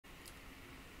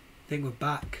think we're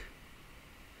back.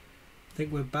 I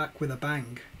think we're back with a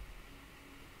bang.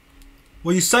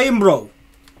 What you saying, bro?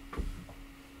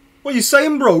 What you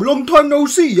saying, bro? Long time no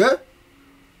see, yeah?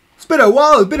 It's been a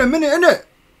while. It's been a minute, innit?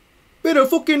 Been a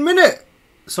fucking minute.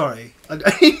 Sorry. I'm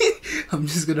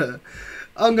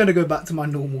gonna go back to my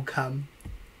normal cam.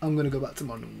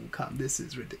 This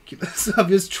is ridiculous. I'm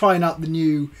just trying out the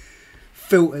new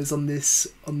filters on this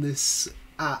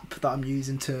app that I'm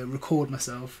using to record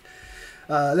myself.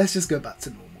 Let's just go back to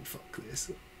normal. Fuck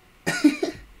this.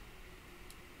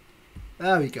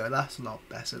 There we go. That's a lot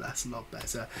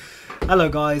better. Hello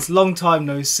guys. Long time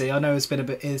no see. I know it's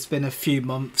been a few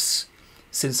months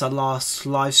since I last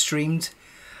live streamed.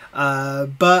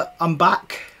 But I'm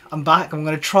back. I'm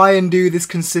gonna try and do this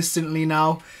consistently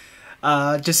now.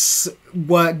 Just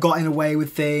work got in the way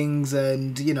with things,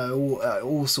 and you know,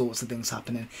 all sorts of things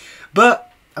happening. But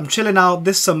I'm chilling out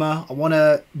this summer. I want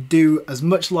to do as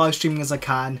much live streaming as I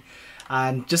can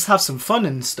and just have some fun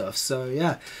and stuff. So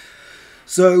yeah.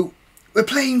 So we're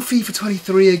playing FIFA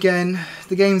 23 again.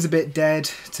 The game's a bit dead,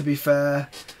 to be fair.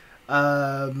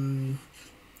 Obviously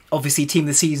Team of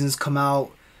the Season's come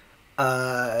out.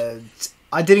 I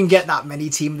didn't get that many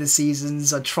Team of the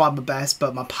Seasons. I tried my best,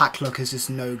 but my pack luck is just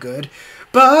no good.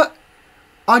 But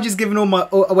I just given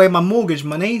away my mortgage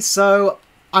money, so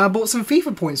I bought some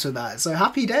FIFA points with that. So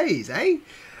happy days, eh?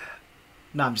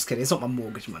 No, I'm just kidding. It's not my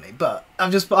mortgage money, but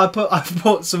I've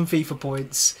bought some FIFA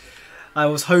points. I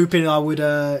was hoping I would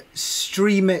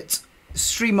stream it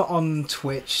on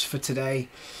Twitch for today,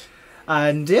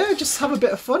 and yeah, just have a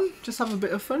bit of fun.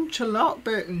 Chill out a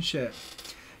bit and shit.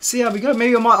 See how we go.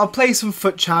 Maybe I'll play some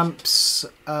FUT Champs,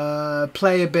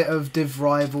 play a bit of Div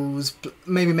Rivals,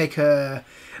 maybe make a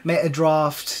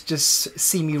draft, just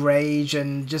see me rage,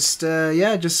 and just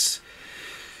yeah, just.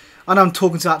 I know I'm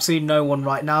talking to absolutely no one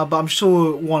right now, but I'm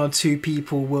sure one or two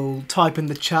people will type in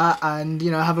the chat and,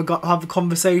 you know, have a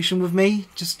conversation with me.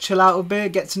 Just chill out a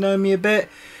bit, get to know me a bit.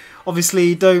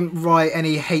 Obviously, don't write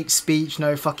any hate speech,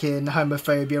 no fucking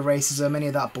homophobia, racism, any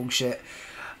of that bullshit.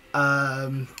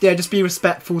 Yeah, just be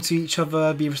respectful to each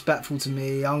other, be respectful to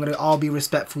me. I'll be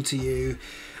respectful to you.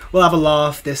 We'll have a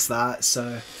laugh, this, that.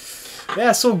 So yeah,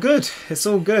 it's all good.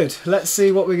 Let's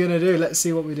see what we're gonna do. Let's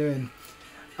see what we're doing.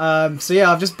 So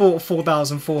yeah, I've just bought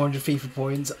 4,400 FIFA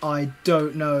points. I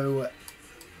don't know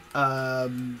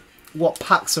what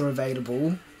packs are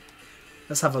available.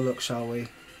 Let's have a look, shall we?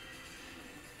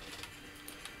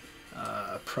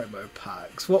 Promo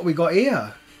packs. What we got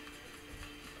here?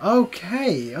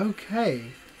 Okay.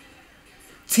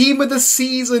 Team of the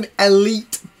Season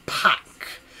Elite Pack.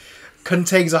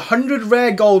 Contains 100 rare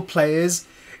gold players.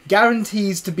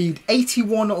 Guarantees to be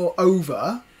 81 or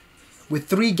over. With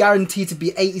 3 guaranteed to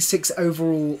be 86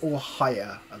 overall or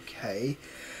higher. Okay.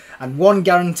 And 1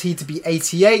 guaranteed to be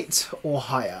 88 or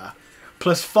higher.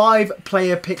 Plus 5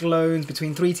 player pick loans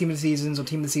between 3 Team of the Seasons or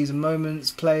Team of the Season moments.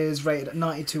 Players rated at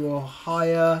 92 or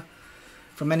higher.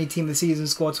 From any Team of the Season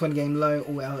squad, 20 game loan.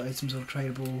 All items are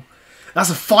tradable. That's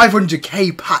a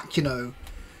 500k pack, you know.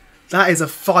 That is a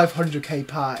 500k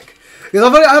pack.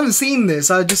 Because I haven't seen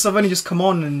this. I've only just come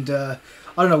on, and I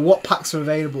don't know what packs are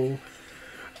available.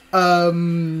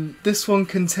 This one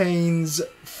contains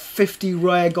 50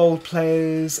 rare gold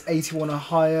players, 81 or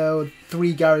higher,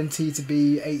 3 guaranteed to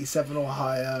be 87 or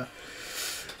higher,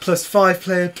 plus 5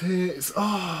 player picks. Oh,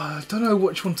 I don't know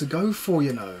which one to go for,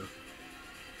 you know.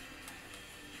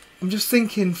 I'm just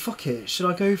thinking, fuck it, should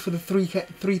I go for the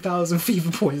 3,000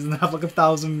 FIFA points and have like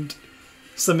 1,000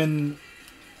 something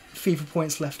FIFA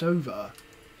points left over?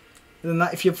 And then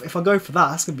that, if I go for that,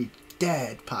 that's gonna be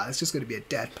dead pack. It's just gonna be a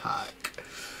dead pack.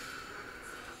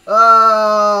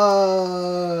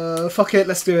 Fuck it,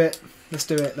 let's do it. Let's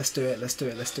do it.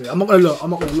 I'm not gonna look.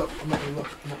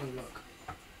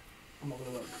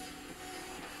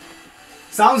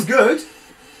 Sounds good.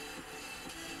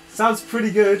 Sounds pretty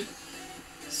good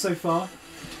so far.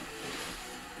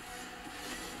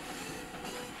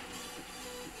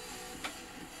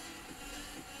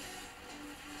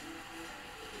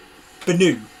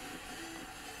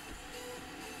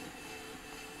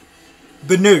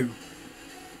 Banu.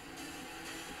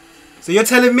 So you're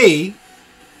telling me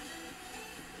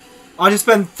I just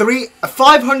spent a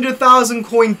 500,000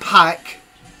 coin pack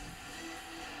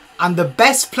and the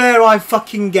best player I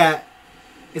fucking get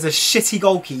is a shitty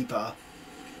goalkeeper?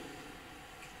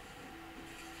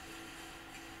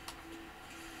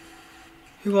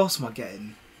 Who else am I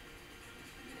getting?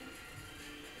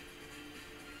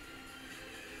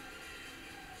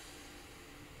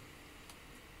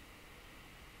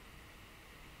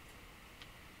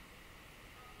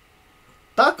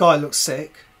 That guy looks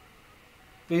sick.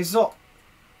 But he's not...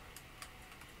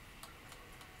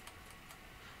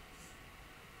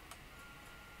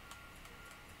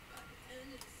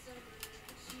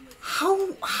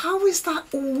 is that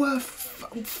all worth?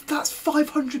 That's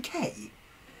 500k.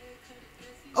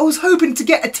 I was hoping to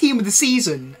get a team of the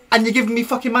season, and you're giving me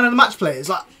fucking man of the match players.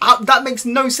 Like, that makes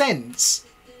no sense.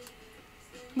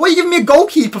 What are you giving me a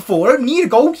goalkeeper for? I don't need a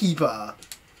goalkeeper.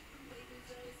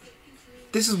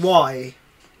 This is why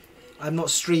I've not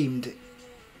streamed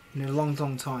in a long,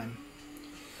 long time.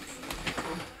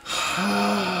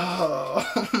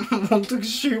 I want to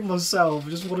shoot myself. I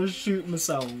just want to shoot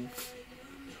myself.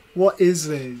 What is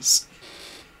this?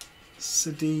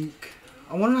 Sadiq.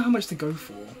 I want to know how much to go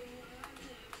for.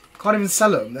 Can't even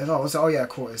sell them. Oh yeah,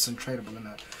 cool. It's untradeable, isn't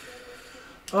it?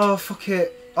 Oh, fuck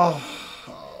it. Oh.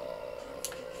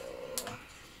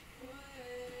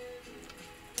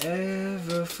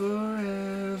 Ever,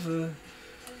 forever.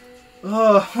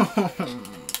 Oh.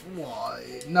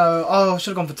 Why? No. Oh, I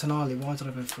should have gone for Tonali. Why did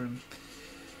I go for him?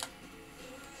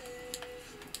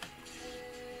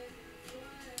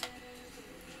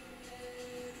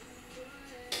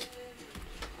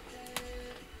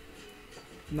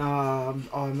 Nah,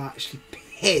 I'm actually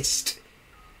pissed.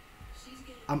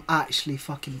 I'm actually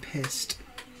fucking pissed.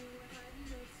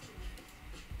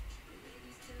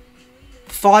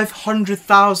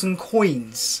 500,000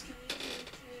 coins.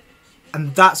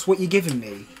 And that's what you're giving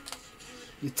me?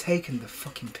 You're taking the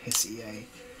fucking piss, EA.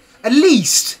 At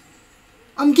least,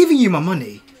 I'm giving you my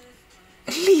money.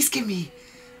 At least give me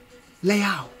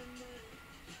Leao.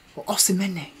 Or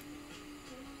Osimhen.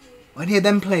 Or any of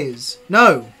them players.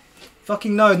 No.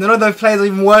 Fucking no. None of those players are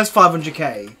even worth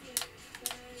 500k.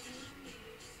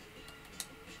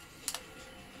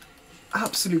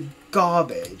 Absolute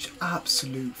garbage.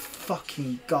 Absolute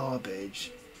fucking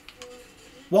garbage.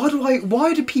 Why do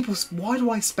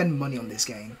I spend money on this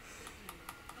game?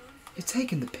 You're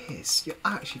taking the piss. You're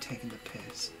actually taking the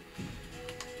piss.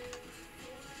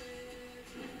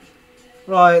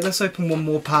 Right, let's open one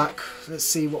more pack. Let's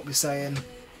see what we're saying.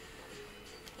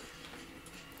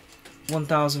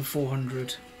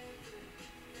 1,400.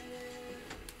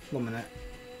 1 minute.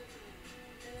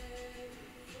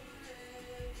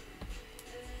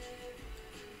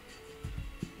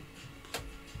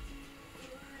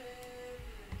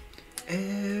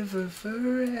 Ever,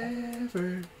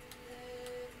 forever.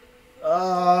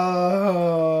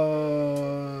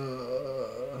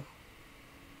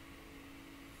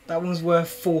 That one's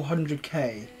worth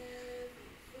 400k.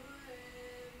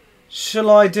 Shall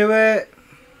I do it?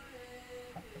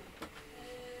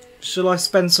 Shall I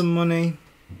spend some money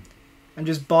and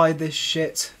just buy this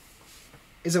shit?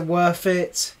 Is it worth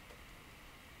it?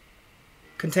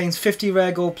 Contains 50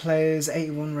 rare gold players,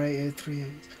 81 rated, 3 8.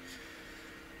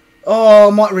 Oh,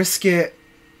 I might risk it.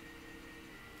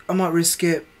 I might risk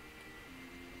it.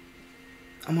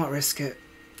 I might risk it.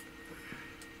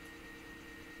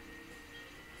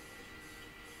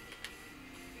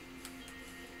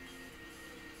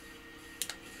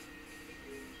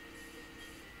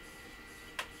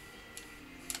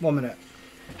 One minute.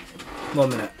 1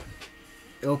 minute.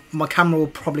 My camera will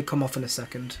probably come off in a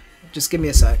second. Just give me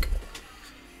a sec.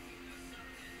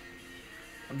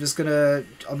 I'm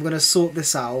gonna sort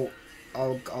this out.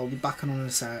 I'll be back on in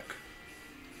a sec.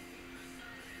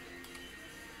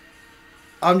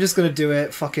 I'm just gonna do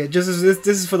it. Fuck it. This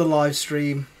is for the live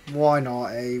stream. Why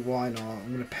not, eh? Why not?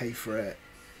 I'm gonna pay for it.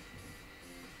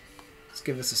 Let's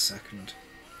give us a second.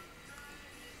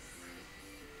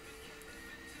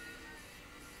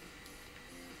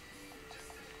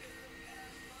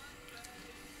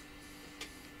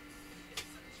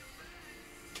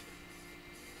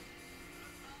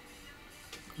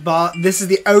 But this is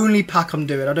the only pack I'm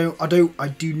doing. I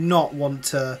do not want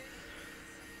to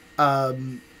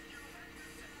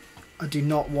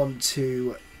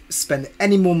spend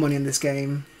any more money on this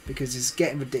game because it's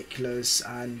getting ridiculous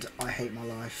and I hate my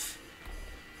life.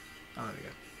 Oh, there we go.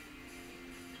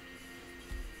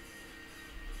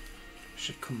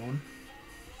 Should come on.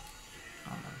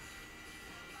 Oh no.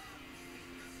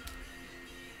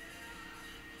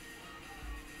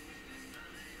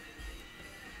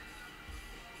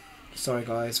 Sorry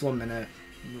guys, 1 minute.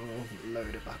 We'll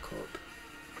load it back up.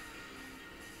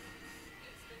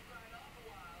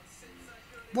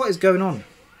 What is going on?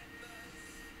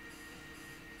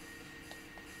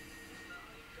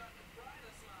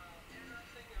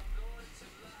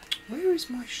 Where is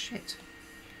my shit?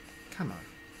 Come on.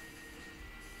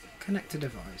 Connect to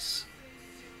device.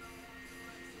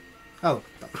 Oh,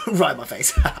 right in my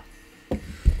face.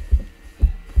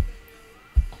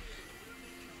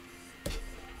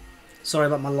 Sorry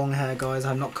about my long hair, guys.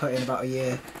 I've not cut it in about a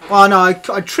year. Oh no, I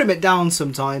trim it down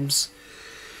sometimes.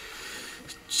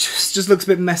 Just looks a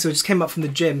bit messy. I just came up from the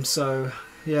gym, so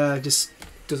yeah, it just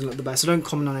doesn't look the best. I don't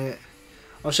comment on it.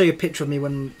 I'll show you a picture of me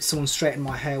when someone straightened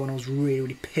my hair when I was really,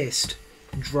 really pissed,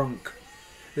 drunk.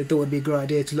 They thought it'd be a good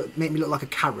idea to make me look like a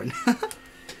Karen.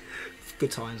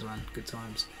 Good times, man. Good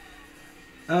times.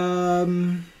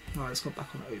 Alright, let's go back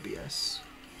on OBS.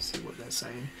 See what they're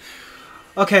saying.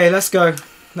 Okay, let's go.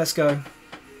 Let's go.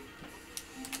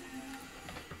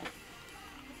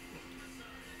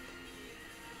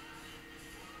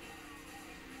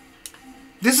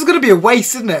 This is going to be a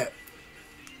waste, isn't it?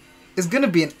 It's going to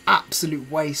be an absolute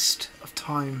waste of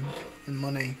time and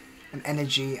money and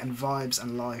energy and vibes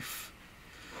and life.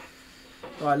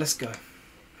 Right, let's go.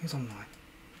 Who's online?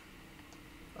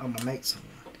 Oh, my mate's online.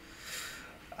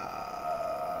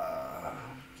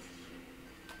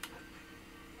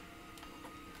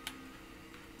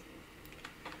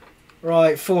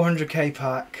 Right, 400k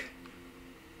pack.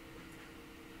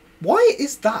 Why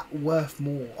is that worth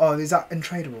more? Oh, is that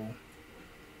untradeable?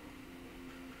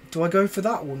 Do I go for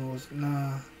that one or...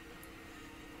 Nah.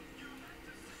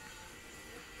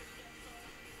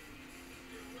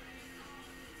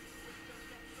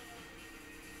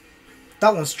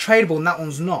 That one's tradable and that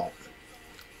one's not.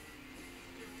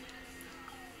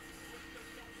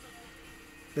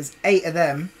 There's 8 of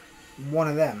them, 1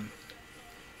 of them.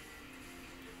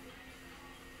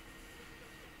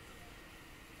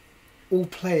 All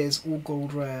players, all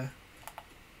gold rare.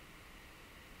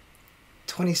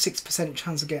 26%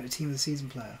 chance of getting a team of the season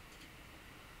player.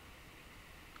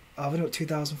 Oh, I've only got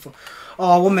 2004.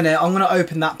 Oh, 1 minute. I'm going to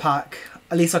open that pack.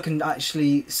 At least I can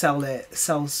actually sell it.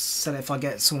 Sell it if I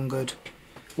get someone good.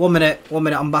 1 minute. 1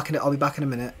 minute. I'm back in it. I'll be back in a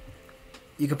minute.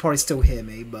 You can probably still hear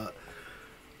me, but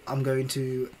I'm going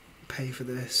to pay for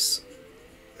this.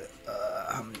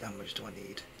 How much do I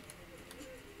need?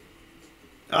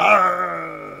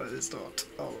 It's not.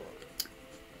 Oh.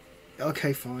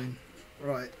 Okay, fine.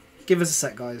 Right. Give us a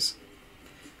sec, guys.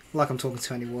 Like I'm talking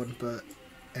to anyone, but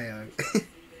ayo.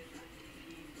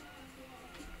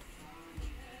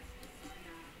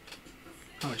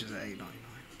 How much is it? $8.99.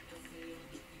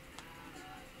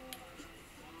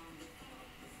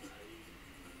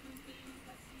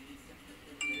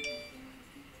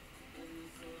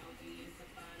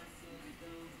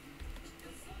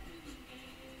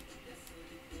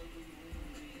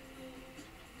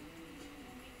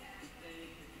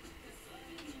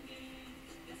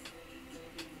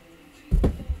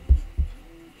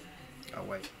 Oh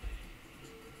wait.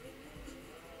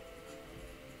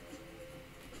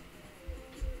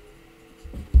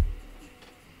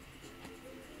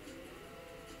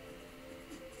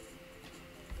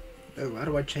 Oh, how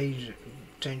do I change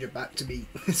it back to be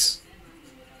this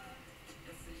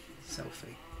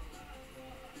selfie?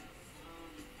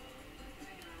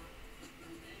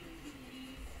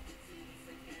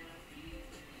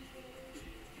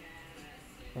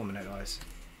 One minute, guys.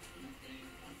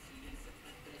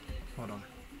 Hold on.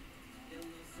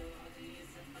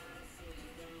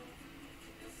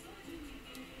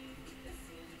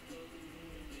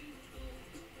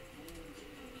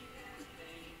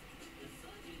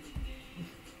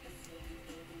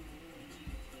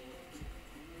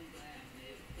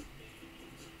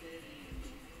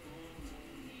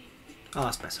 Oh,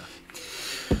 that's better.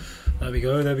 There we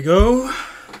go, there we go.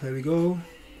 There we go.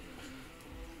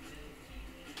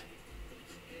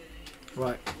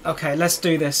 Right, okay, let's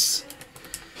do this.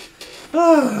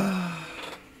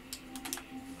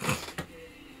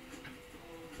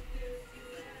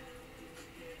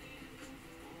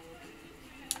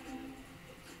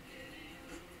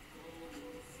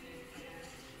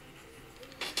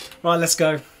 Right, let's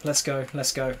go. Let's go.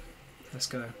 Let's go. Let's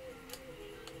go.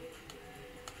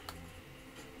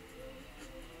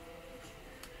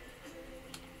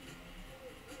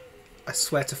 I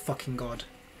swear to fucking God.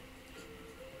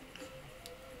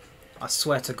 I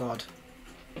swear to God.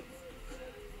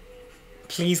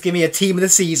 Please give me a team of the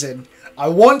season. I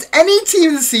want any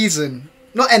team of the season.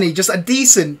 Not any, just a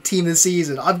decent team of the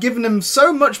season. I've given them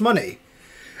so much money.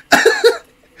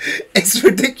 It's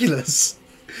ridiculous.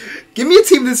 Give me a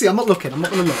team of the season. I'm not looking. I'm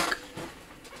not going to look.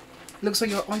 Looks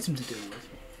like your item to deal with.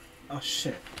 Oh,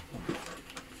 shit.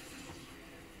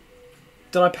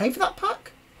 Did I pay for that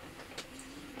pack?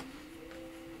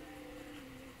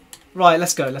 Right,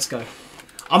 let's go. Let's go.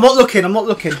 I'm not looking. I'm not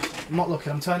looking. I'm not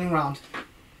looking. I'm turning around.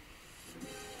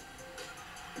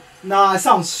 Nah, it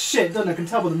sounds shit, doesn't it? I can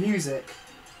tell by the music.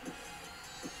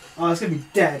 Oh, it's going to be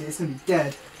dead. It's going to be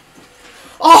dead.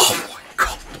 Oh, my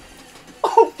God.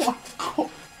 Oh, my God.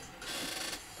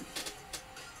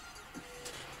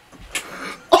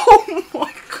 Oh,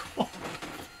 my God.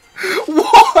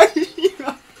 Why?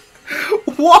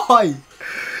 Why?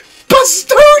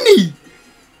 Bastoni!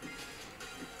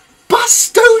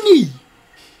 Bastoni!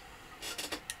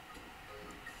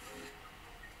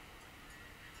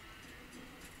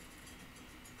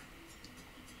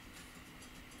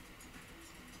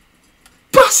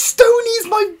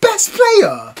 my best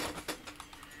player?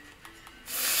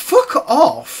 Fuck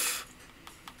off.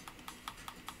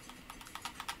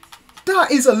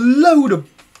 That is a load of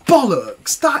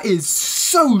bollocks. That is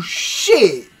so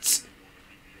shit.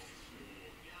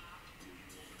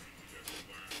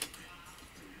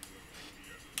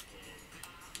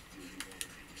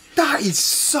 That is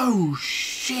so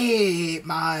shit,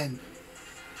 man.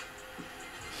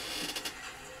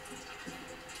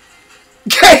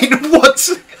 Kane, what?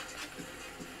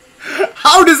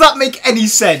 How does that make any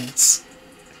sense?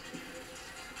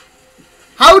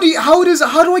 How do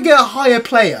I get a higher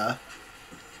player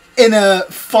in a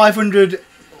 500?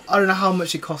 I don't know how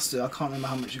much it costed. I can't remember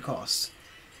how much it cost.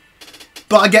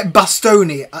 But I get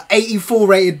Bastoni, an 84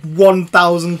 rated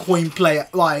 1,000 coin player.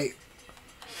 Like,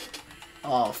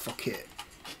 oh fuck it,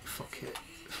 fuck it,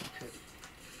 fuck it.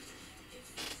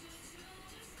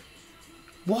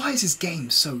 Why is this game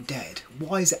so dead?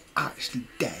 Why is it actually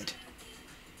dead?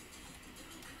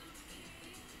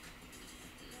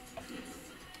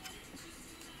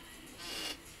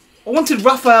 I wanted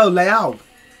Rafael Leao.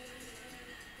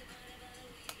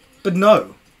 But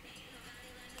no.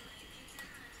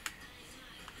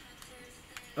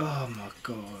 Oh my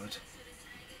god.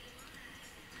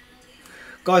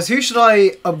 Guys, who should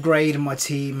I upgrade in my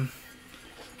team?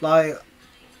 Like,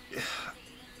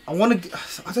 I want to...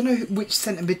 I don't know which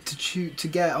centre mid to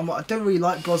get. I don't really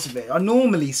like Brozovic. I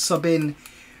normally sub in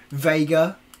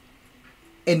Vega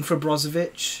in for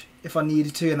Brozovic if I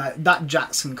needed to. And that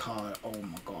Jackson card, oh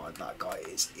my god, that guy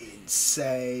is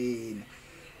insane.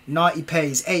 90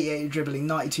 pace, 88 dribbling,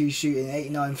 92 shooting,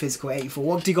 89 physical, 84.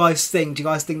 What do you guys think? Do you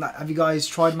guys think that? Have you guys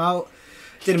tried him out?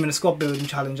 Did him in a squad building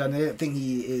challenge, and I don't think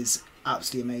he is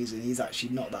absolutely amazing. He's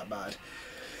actually not that bad.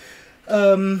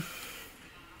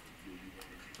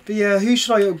 But yeah, who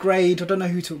should I upgrade? I don't know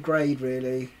who to upgrade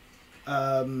really.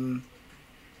 I mean,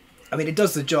 it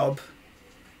does the job.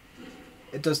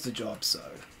 It does the job, so.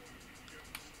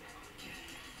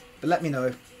 But let me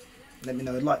know. Let me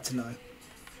know. I'd like to know.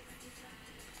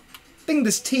 I think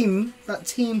that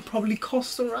team probably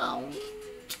costs around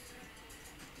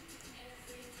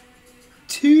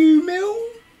 2 mil?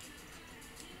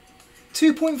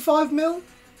 2.5 mil?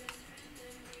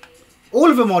 All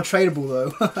of them are tradable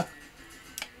though.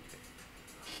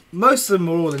 Most of them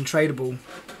are all untradeable.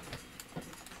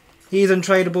 He's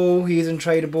untradeable, he's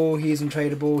untradeable, he's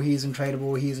untradeable, he's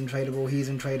untradeable, he's untradeable, he's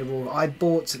untradeable. I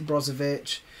bought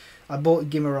Brozovic, I bought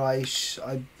Guimaraes,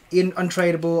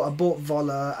 untradeable, I bought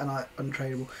Voller, and I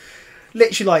untradeable.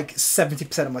 Literally like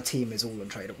 70% of my team is all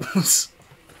untradables.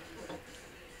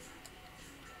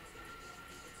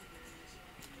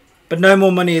 But no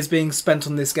more money is being spent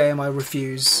on this game, I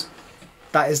refuse.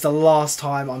 That is the last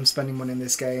time I'm spending money in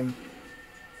this game.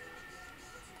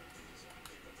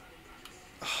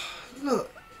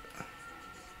 Look.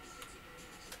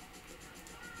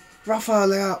 Rafael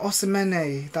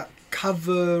Osimhen, that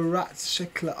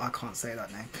Kvaratskhelia, I can't say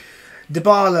that name.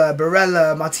 Dybala,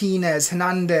 Barella, Martinez,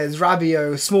 Hernandez,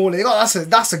 Rabiot, Smalling. Oh,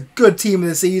 that's a good team of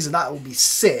the season. That will be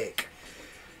sick.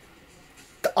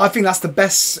 I think that's the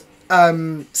best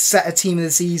set of team of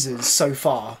the seasons so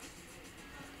far.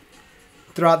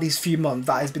 Throughout these few months,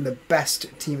 that has been the best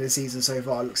team of the season so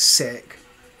far. It looks sick.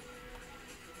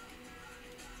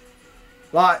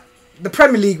 Like, the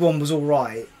Premier League one was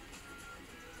alright.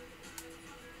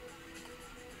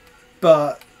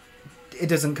 But it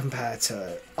doesn't compare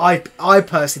to... I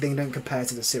personally think it doesn't compare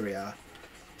to the Syria.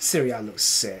 Syria looks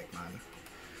sick, man.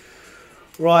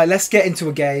 Right, let's get into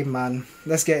a game, man.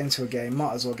 Let's get into a game.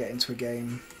 Might as well get into a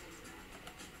game.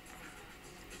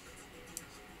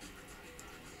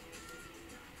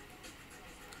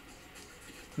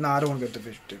 Nah, I don't want to go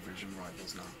division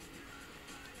rivals now.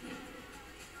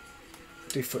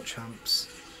 Do foot champs.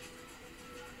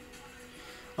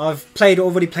 I've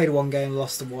already played one game,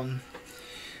 lost the one.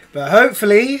 But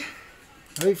hopefully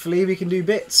we can do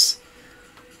bits.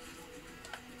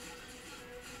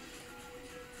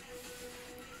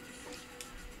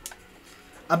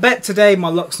 I bet today my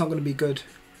luck's not going to be good.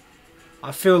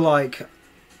 I feel like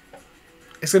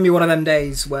it's going to be one of them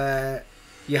days where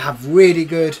you have really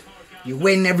good, you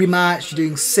win every match, you're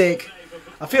doing sick.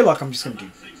 I feel like I'm just going to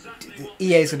do...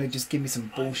 EA's going to just give me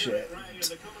some bullshit.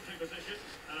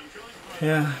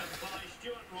 Yeah.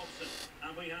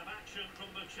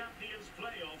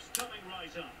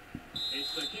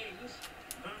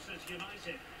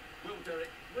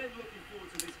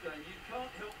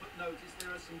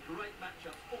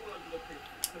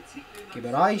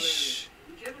 Guimaraes.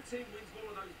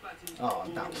 Oh,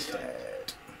 that was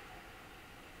dead.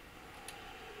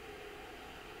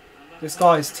 This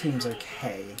guy's team's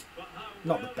okay.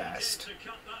 Not the best.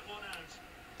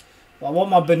 Well, I want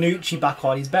my Bonucci back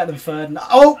on. He's better than Ferdinand.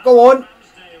 Oh, go on.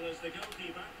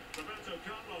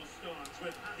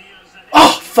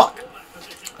 Oh, fuck.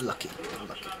 Lucky.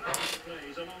 Unlucky.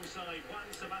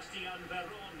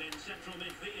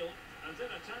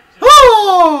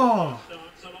 Oh!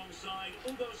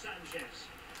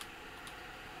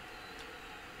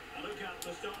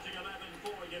 The starting 11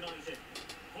 for United.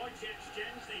 Wojciech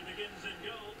Szczęsny begins in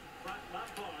goal. Frank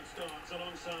Lampard starts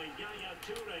alongside Yaya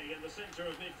Toure in the centre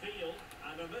of midfield.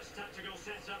 And in this tactical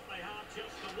setup, they have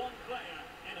just the one player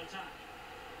in attack.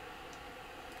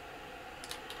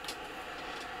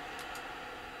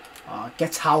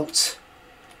 Get out.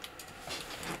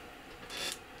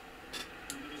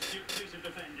 And an astute piece of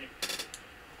defending.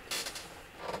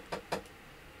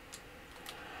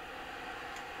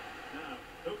 Now,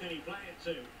 who can he play it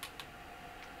to?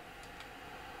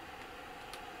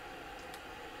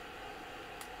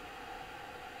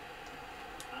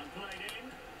 And played in.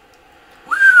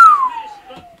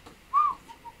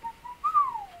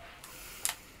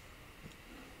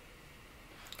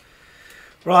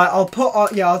 Right, I'll put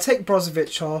I'll take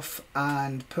Brozovic off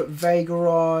and put Vega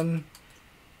on.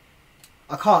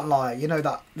 I can't lie, you know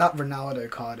that Ronaldo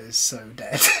card is so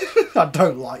dead. I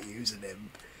don't like using him.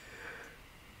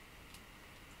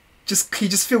 He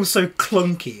just feels so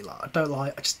clunky. Like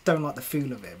I just don't like the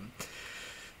feel of him.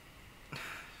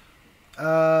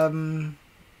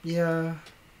 Yeah.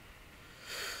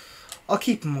 I'll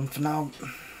keep him on for now.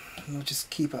 I'll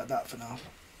just keep it at that for now.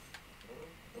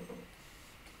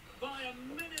 By a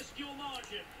minuscule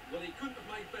margin. Well, he couldn't have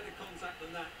made better contact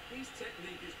than that. His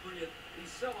technique is brilliant.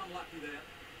 He's so unlucky there.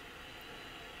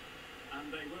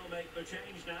 And they will make the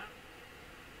change now.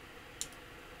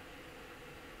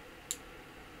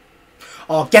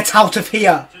 Oh, get out of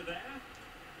here!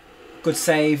 Good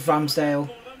save, Ramsdale.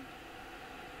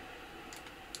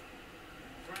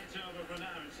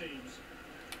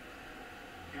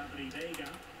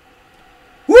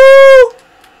 Woo!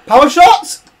 Power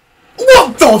shots!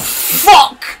 What the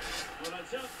fuck?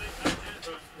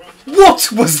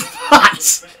 What was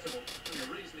that?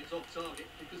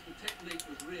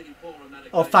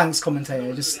 Oh, thanks,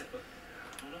 commentator. Just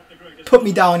put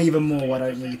me down even more, why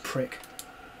don't you, you prick?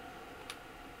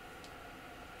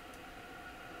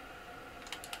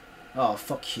 Oh,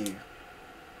 fuck you.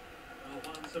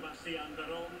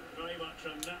 Very much a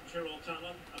natural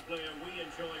talent, a player we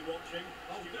enjoy watching.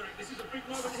 Oh, Derek, this is a big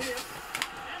moment here.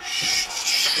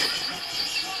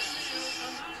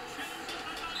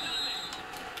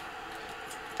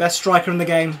 Best striker in the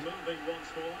game.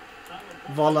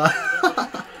 Vola.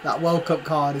 That World Cup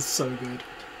card is so good.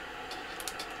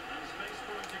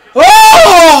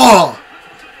 Oh!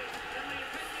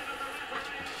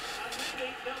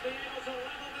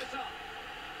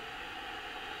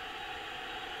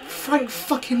 Frank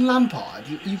fucking Lampard.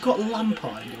 You got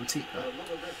Lampard in your team.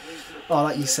 Oh,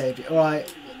 that you saved it.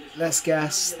 Alright, let's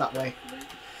guess that way.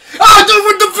 Ah, don't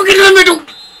put the fucking in the middle!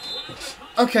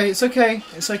 Okay, it's okay.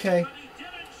 It's okay.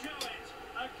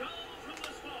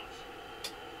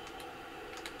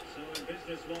 So in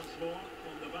business once more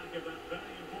on the back of that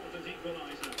very important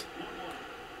equaliser. 1-1.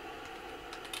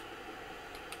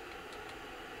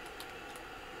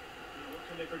 Now what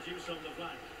can they produce on the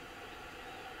flank?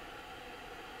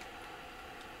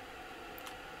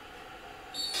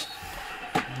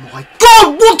 My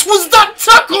God, what was that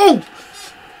tackle? Well,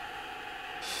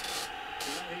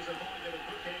 he's avoided a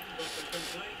booking, but the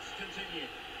complaints continue.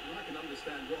 Well, I can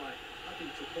understand why. I think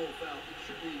it's a poor foul. It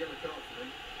should be a yellow card for me.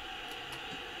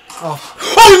 Oh,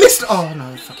 oh, I missed! Oh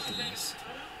no, fucking miss. I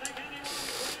don't think anyone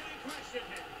really questioned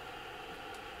him.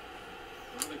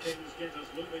 Well, the Kings get us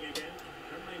moving again.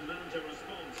 Can they mount a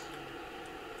response?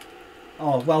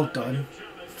 Oh, well done.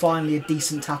 Finally a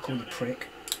decent tackle, you prick.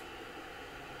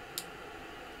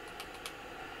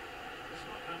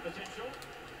 Potential.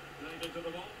 Played into the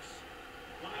box.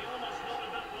 Well, he almost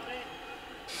nodded that one in.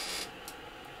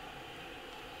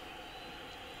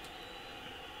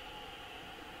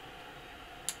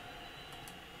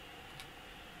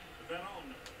 Veron.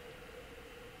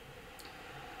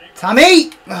 Tammy!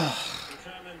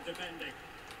 Determined defending.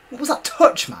 What was that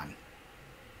touch, man?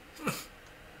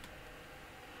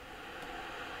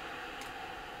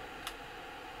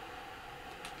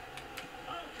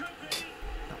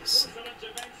 That's...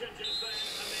 Intervention just then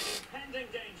amid impending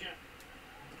danger.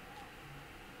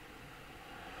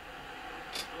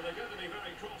 Well, they're going to be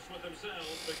very cross with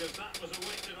themselves because that was a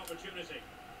wasted opportunity.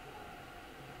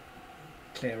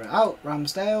 Clear it out,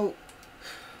 Ramsdale.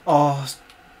 Oh,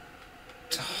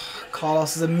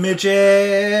 Carlos is a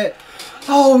midget.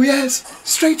 Oh yes,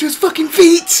 straight to his fucking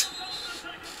feet.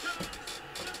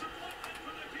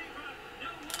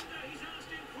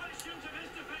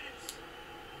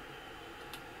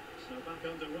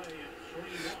 back underway at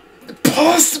 3-1. The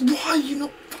pass. Why are you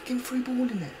not fucking free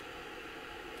balling it?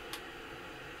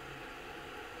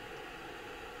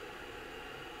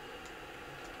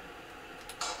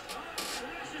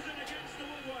 Crashes it against the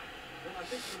woodwork. Well, I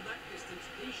think from that distance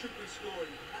he should be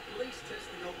scoring. At least test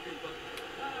the goalkeeper.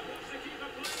 What's the keeper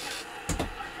playing at? A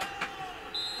goal!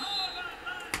 How about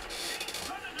that? He's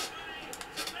put it away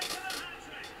to make it a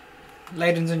hat-trick.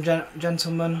 Ladies and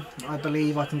gentlemen, I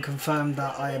believe I can confirm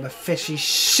that I am officially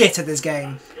shit at this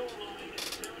game. Scoreline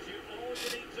tells you all you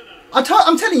need to know.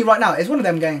 I'm telling you right now, it's one of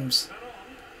them games.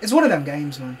 It's one of them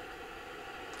games, man.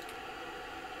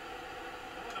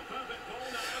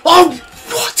 Oh,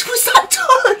 what was that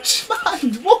touch,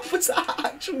 man? What was that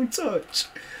actual touch?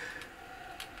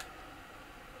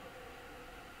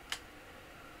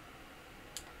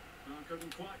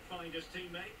 Couldn't quite find his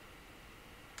teammate.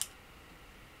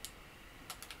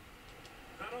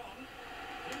 Veron,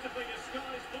 beautifully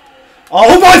disguised ball.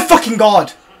 Oh my fucking god!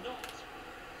 For naught.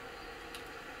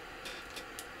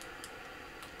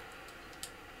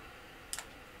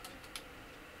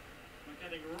 We're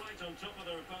getting right on top of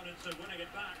their opponents and winning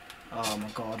it back. Oh my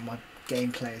god, my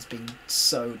gameplay has been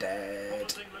so dead.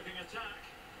 Promising looking attack.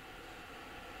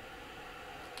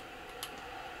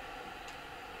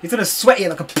 He's gonna sweat you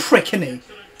like a prick, isn't he?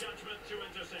 Excellent judgment to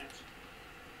intercept.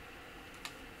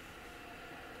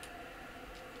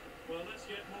 Well, let's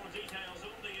get more details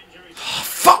on the injuries. Oh,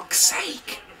 fuck's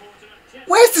sake!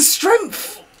 Where's the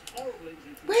strength?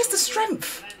 Where's the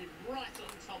strength? Landed right on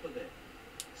top of it.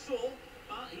 Sore,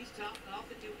 but he's tough and I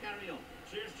think he'll carry on.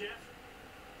 Cheers, Jeff.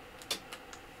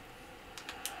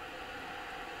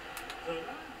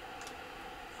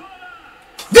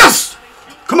 Yes!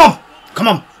 Come on! Come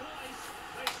on!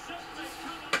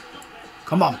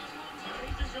 Come on!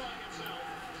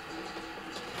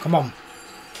 Come on!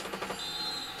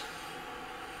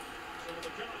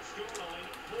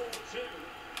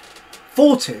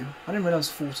 4-2? I didn't realise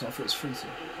 4-2. I thought it was 3-2.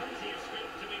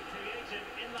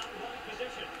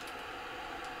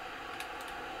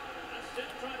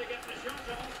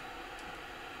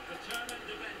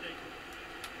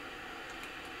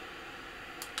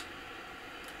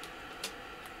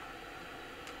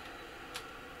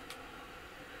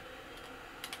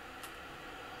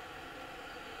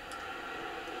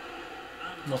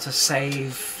 What a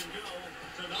save.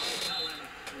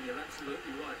 You're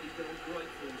absolutely right. He's been on great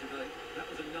form today. That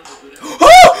was another good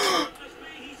effort.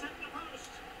 He set the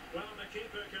post. Well, the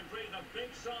keeper can breathe a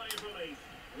big sigh of relief.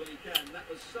 Well, he can. That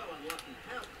was so unlucky.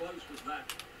 How close was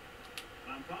that?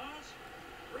 Lampard.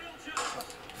 Real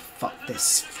chance. Fuck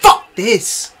this. Fuck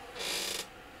this!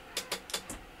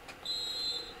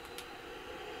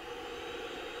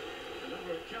 And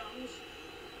over it comes.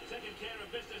 Taking care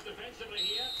of business defensively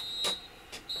here.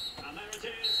 And there it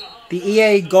is. The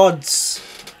EA gods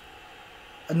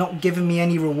are not giving me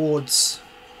any rewards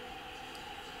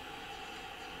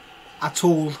at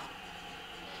all.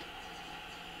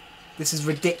 This is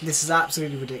ridiculous. This is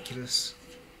absolutely ridiculous.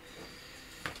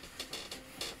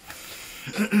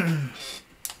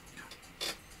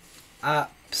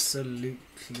 Absolutely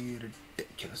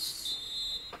ridiculous.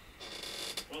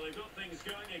 Well, they've got things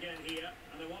going again here,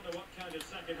 and I wonder what kind of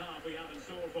second half we have in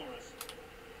store for us.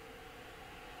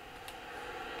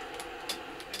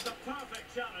 It's a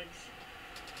perfect challenge.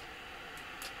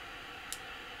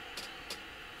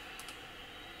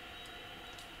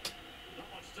 Not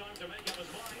much time to make up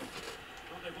his mind.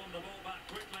 Well, they've won the ball back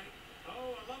quickly.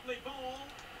 Oh, a lovely ball.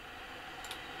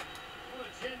 What a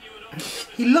genuine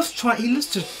opportunity. He loves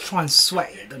to try and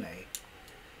sweat it, doesn't he?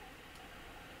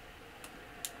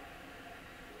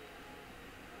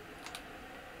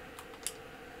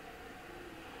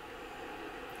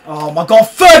 Oh my god,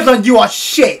 Ferdinand, you are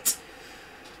shit!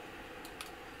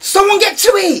 Someone get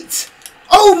to it!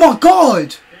 Oh my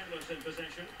god! Careless in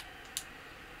possession.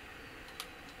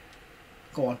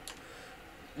 Go on.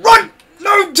 Run!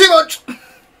 No, too much!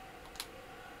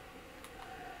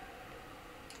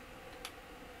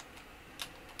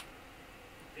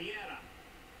 Vieira.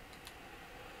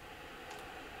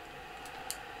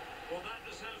 Well, that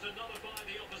just has to nullify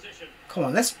the opposition. Come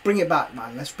on, let's bring it back,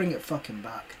 man. Let's bring it fucking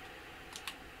back.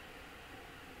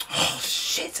 Oh,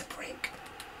 shit, a prick.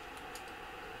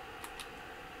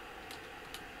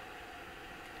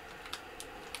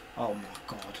 Oh my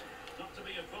god. Not to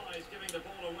be advised giving the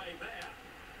ball away there.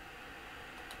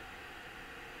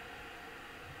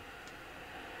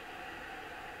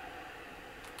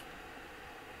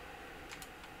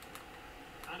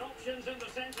 And options in the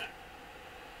centre.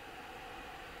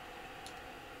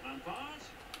 Lampard.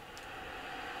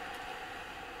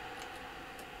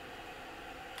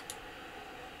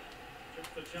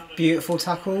 Just the challenge. Beautiful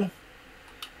tackle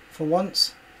For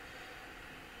once.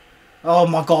 Oh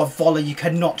my god, volley, you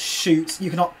cannot shoot. You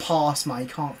cannot pass, man. You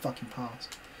can't fucking pass.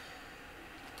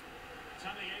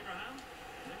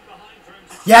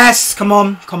 Yes! Come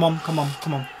on, come on, come on,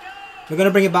 come on. We're going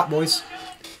to bring it back, boys.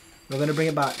 We're going to bring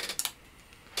it back.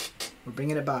 We're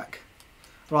bringing it back.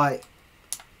 Right.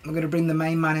 We're going to bring the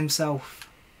main man himself.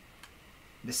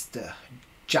 Mr.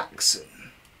 Jackson.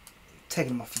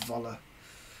 Taking him off for Voller.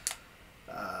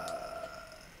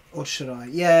 Or should I?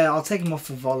 Yeah, I'll take him off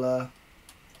for Voller.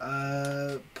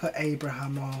 Put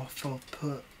Abraham off or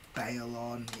put Bale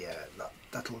on. Yeah,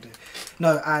 that'll do.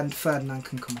 No, and Ferdinand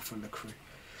can come off for LeCroix.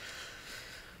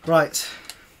 Right.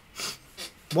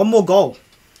 One more goal.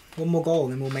 One more goal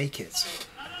and then we'll make it.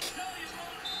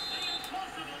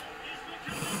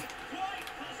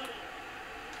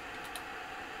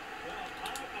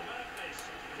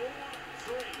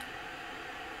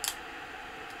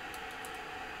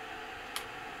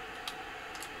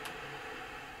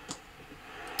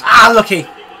 Ah, lucky.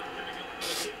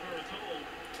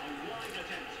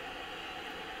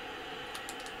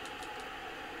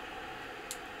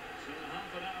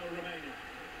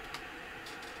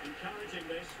 Encouraging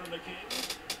this from the king,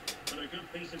 but a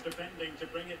good piece of defending to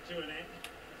bring it to an end.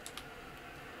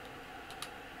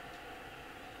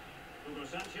 Hugo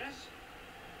Sanchez.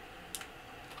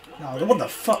 No, what the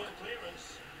fuck?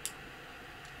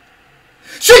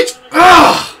 Shoot!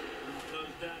 Ah!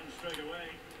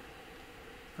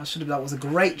 That was a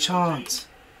great chance.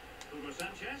 Hugo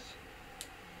Sanchez.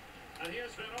 And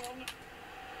here's Veron.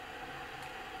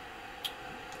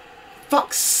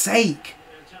 Fuck's sake.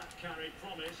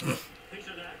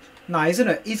 No, he's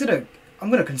gonna. I'm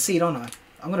gonna concede, aren't I?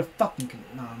 I'm gonna fucking.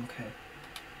 No, I'm okay.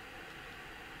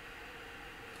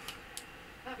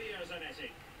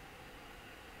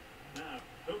 Now,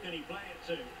 who can he play it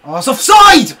to? Oh, it's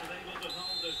offside! Able to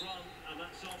hold his run, and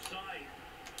that's offside.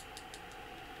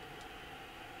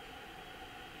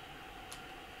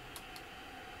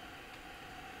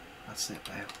 That's it,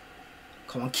 Bale.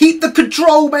 Come on, keep the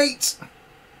control, mate.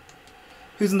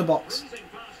 Who's in the box?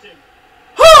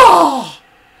 Ah!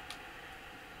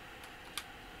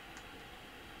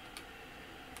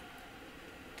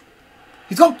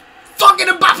 He's got fucking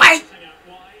Mbappe!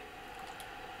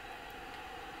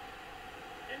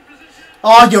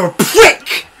 Oh, you're a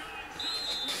prick!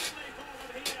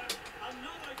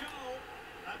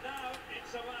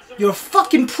 You're a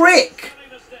fucking prick!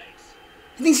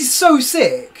 He thinks he's so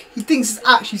sick. He thinks he's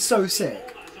actually so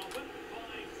sick.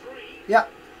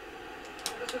 Yep.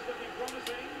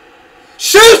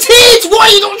 Shoot it! Why are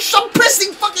you not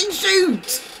pressing fucking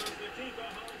shoot?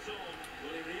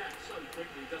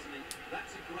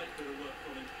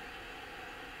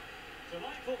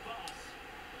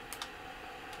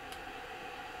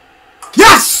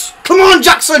 Yes! Come on,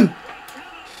 Jackson!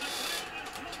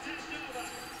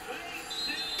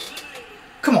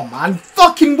 Come on, man.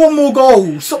 Fucking one more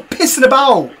goal. Stop pissing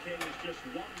about.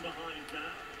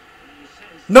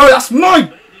 No, that's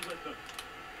mine!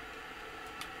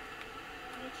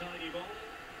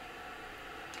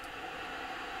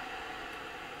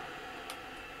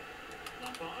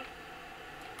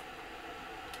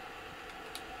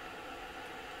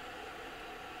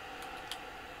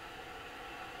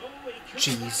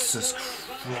 Jesus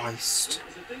Christ.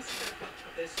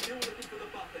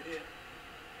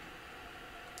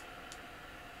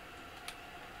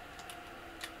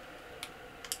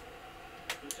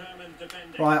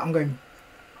 Right, I'm going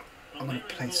to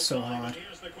play so hard.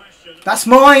 That's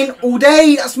mine all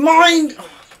day. That's mine. Oh,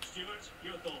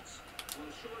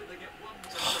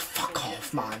 fuck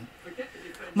off, man.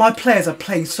 My players are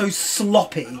playing so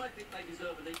sloppy.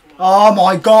 Oh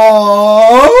my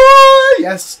god.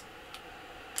 Yes.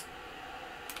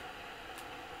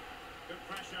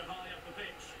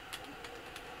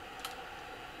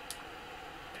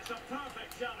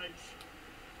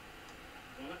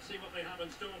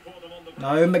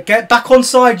 No, get back on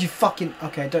side, you fucking...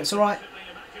 Okay, it's alright.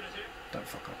 Don't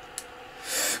fuck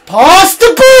up. Pass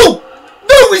the ball!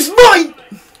 No, it's mine!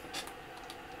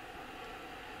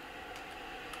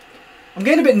 I'm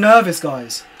getting a bit nervous,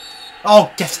 guys.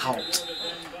 Oh, get out.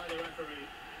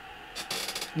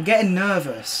 I'm getting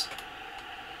nervous.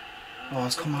 Oh,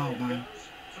 it's come out, man.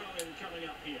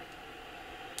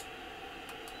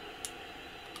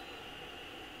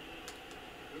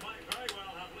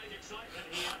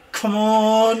 Come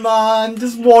on, man.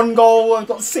 Just one goal. I've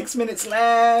got 6 minutes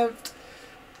left.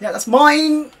 Yeah, that's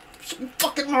mine.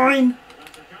 Fucking mine.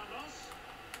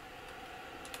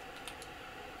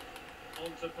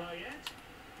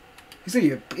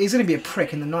 He's gonna be a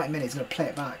prick in the 90 minutes. He's gonna play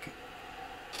it back.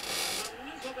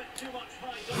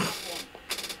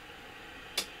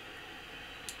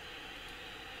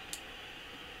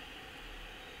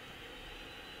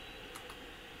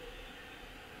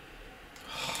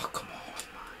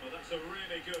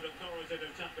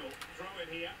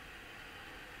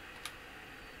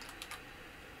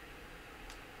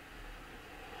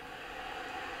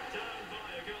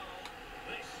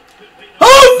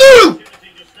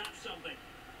 have something.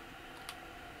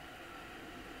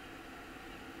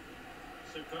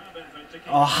 Superb effort to keep.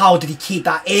 Oh, how did he keep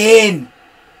that in?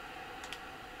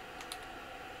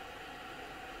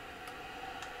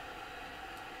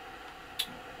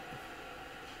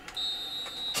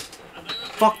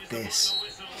 Fuck this.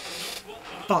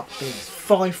 Fuck this.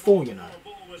 5-4, you know.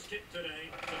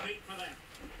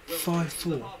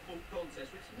 5-4.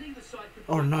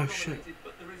 Oh no, shit.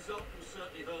 But the result will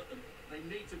certainly hurt them. They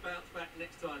need to bounce back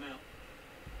next time out.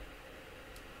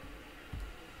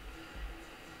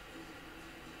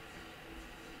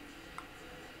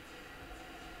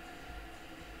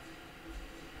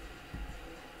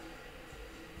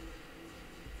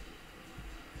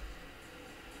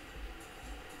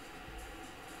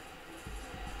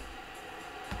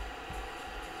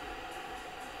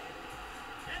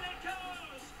 And it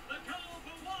goes! The goal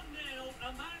for 1-0,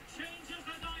 and that changes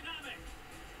the dynamic.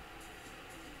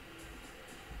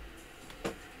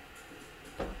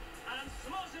 And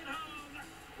slots it home.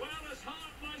 Well, his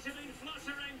heart might have been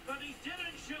fluttering, but he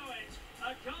didn't show it.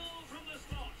 A goal from the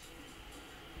spot.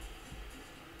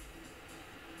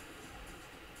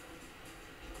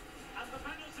 And the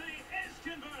penalty is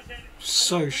converted.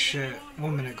 So shit.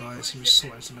 1 minute, guys. He was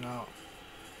sorting something out.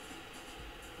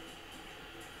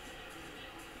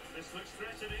 This looks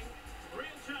threatening.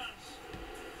 Real chance.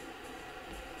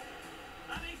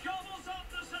 And he gobbles up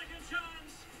the second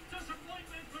chance.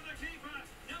 Disappointment for the keeper.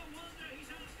 No wonder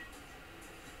he's asking.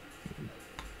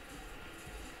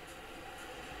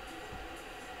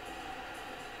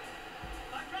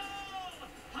 A goal!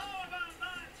 How about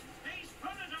that? He's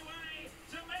put it away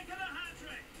to make it a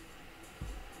hat-trick.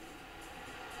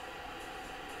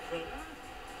 Fuller.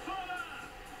 Fuller!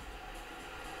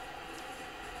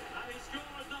 And he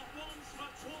scored not once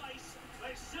but twice.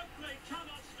 They simply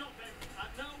cannot stop him.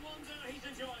 And no wonder he's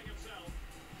enjoying himself.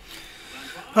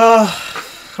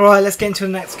 Right, let's get into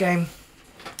the next game.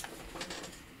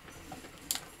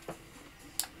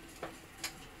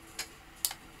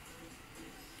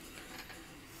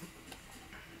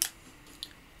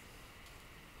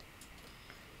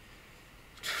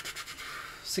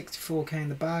 $64k in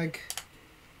the bag.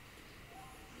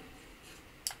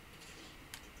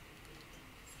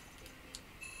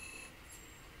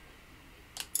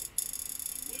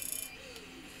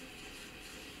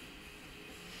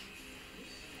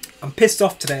 I'm pissed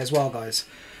off today as well, guys.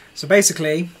 So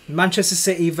basically, Manchester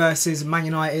City versus Man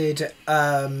United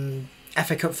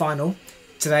FA Cup final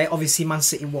today. Obviously, Man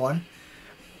City won.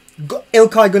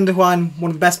 Ilkay Gundogan,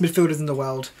 one of the best midfielders in the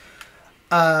world.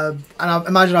 And I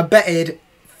imagine I betted,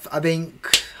 I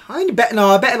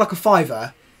betted like a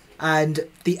fiver, and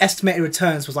the estimated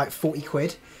returns was like 40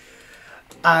 quid.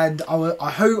 And I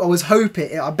was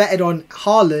hoping, I betted on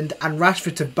Haaland and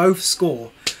Rashford to both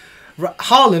score.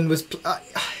 Haaland was,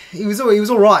 he was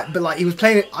all right, but like he was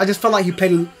playing. I just felt like he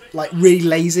played like really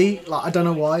lazy. Like I don't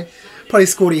know why. Probably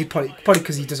scored. Probably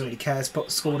because he doesn't really care.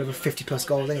 Scored over 50+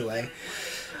 goals anyway.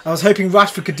 I was hoping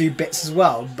Rashford could do bits as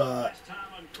well, but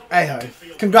anyhow,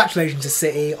 congratulations to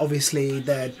City. Obviously,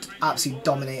 they're absolutely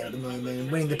dominating at the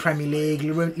moment, winning the Premier League,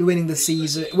 winning the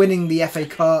season, winning the FA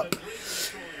Cup.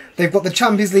 They've got the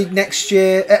Champions League next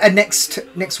year, next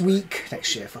week,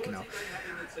 next year. Fucking hell.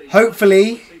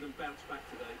 Hopefully,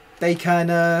 they can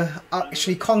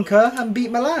actually conquer and beat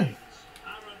Milan,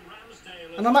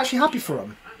 and I'm actually happy for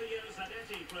them.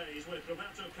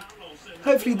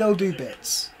 Hopefully, they'll do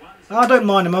bits. I don't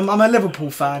mind them. I'm a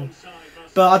Liverpool fan.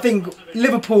 But I think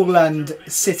Liverpool and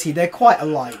City, they're quite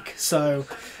alike. So,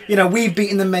 you know, we've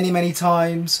beaten them many, many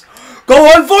times. Go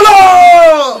on,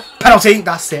 Fuller! Penalty,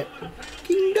 that's it.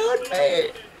 Fucking done,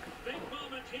 mate.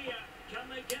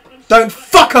 Don't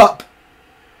fuck up!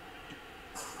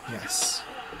 Yes.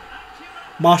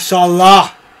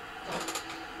 Mashallah.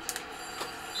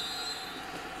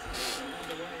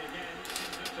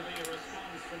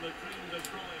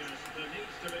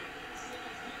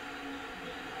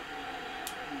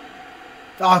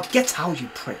 Oh, get out, you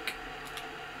prick.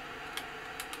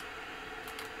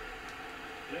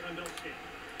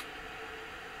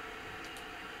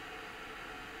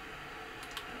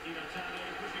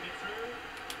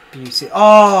 Beauty.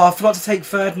 Oh, I forgot to take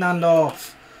Ferdinand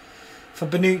off for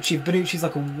Bonucci. Bonucci's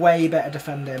like a way better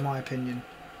defender in my opinion.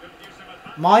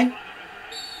 Mine?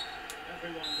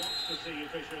 Everyone wants to see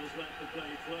officials let the play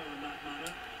flow in that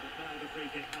manner, but now the free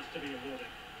kick has to be awarded.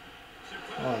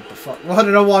 Oh, the fuck. Well, I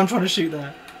don't know why I'm trying to shoot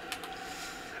there.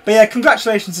 But yeah,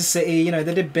 congratulations to City. You know,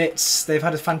 they did bits. They've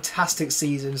had a fantastic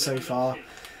season so far.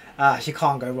 You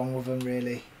can't go wrong with them,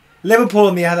 really. Liverpool,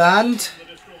 on the other hand.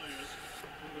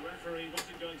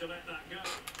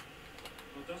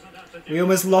 We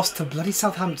almost lost to bloody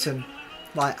Southampton.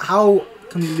 Like, how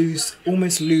can we lose?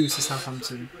 Almost lose to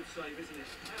Southampton. Good save, isn't it?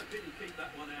 How did he keep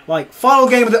that one out? Like, final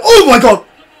game of the... Oh my god!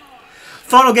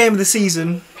 Final game of the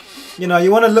season. You know, you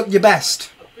want to look your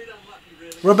best. A bit unlucky,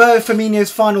 really. Roberto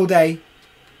Firmino's final day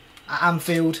at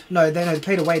Anfield. No, they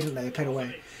played away, didn't they? They played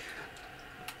away.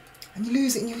 And you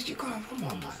lose it and you go, come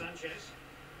on, man. Sanchez.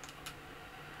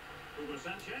 Hugo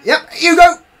Sanchez. Yep, you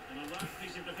go! An unlucky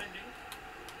piece of defending.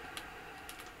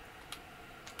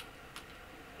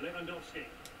 Lewandowski.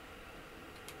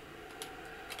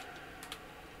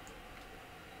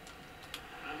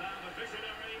 And now the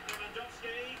visionary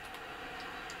Lewandowski.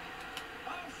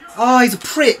 Oh, sure. Oh, he's a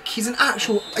prick. He's an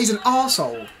arsehole. A back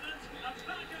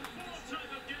and forth type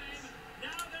of game.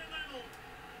 Now they're level.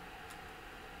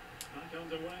 Back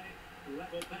underway.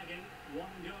 Level pegging. One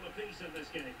goal apiece in this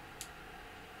game.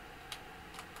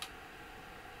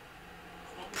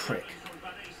 Prick. From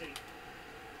Baresi.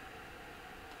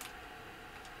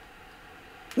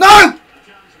 No! A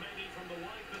chance maybe from the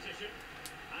wide position.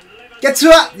 And Lewandowski. Get to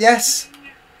it! Yes.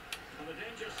 And the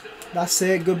danger still on. That's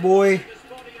it, good boy. His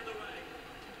body in the way.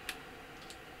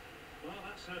 Well,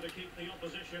 that's how to keep the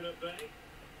opposition at bay.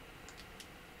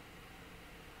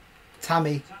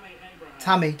 Tammy.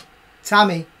 Tammy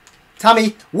Abraham.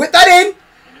 Tammy. Whip that in!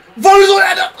 Volleys on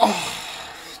header! Oh.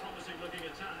 Promising looking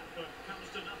attack, but comes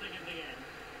to nothing in the end.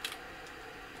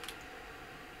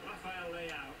 Rafael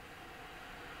Leao.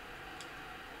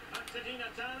 Back to Di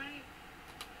Natale.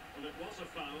 Well, it was a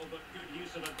foul, but good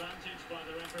use of advantage by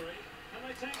the referee. Can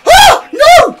they take Ah!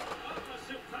 No! Oh, a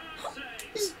superb save.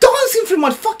 He's dancing through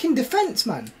my fucking defence,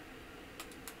 man.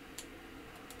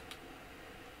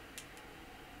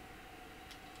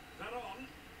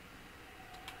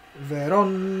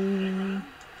 Veron.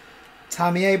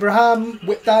 Tammy Abraham.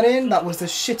 Whip that in. That was the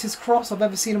shittest cross I've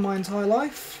ever seen in my entire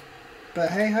life.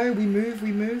 But hey ho, we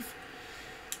move.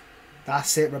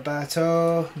 That's it,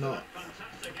 Roberto. Not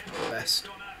Fantastic the effort. best.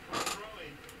 Gone out for a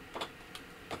throw-in.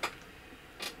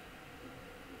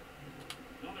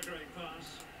 Not a great pass.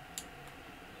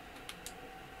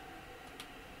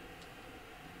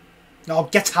 No,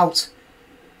 get out.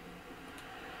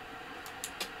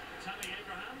 Tammy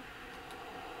Abraham.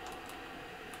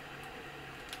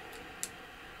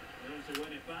 Able to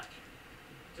win it back.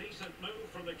 Decent move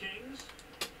from the Kings.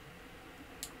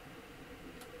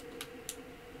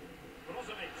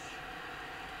 Brozovic.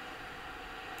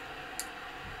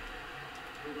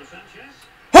 Hugo Sanchez.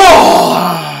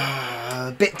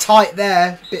 Oh, bit tight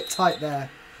there.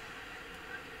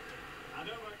 And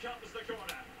over comes the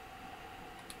corner.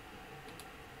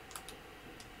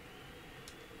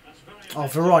 That's very Oh,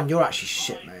 Veron, you're actually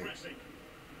shit, mate. pressing.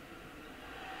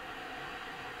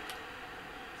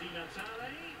 Di Natale.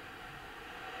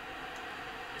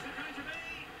 Is it going to be?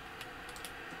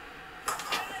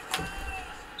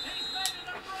 He's made an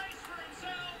embrace for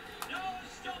himself. No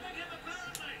stopping him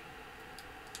apparently.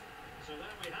 So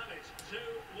there we have it.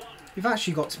 2-1. You've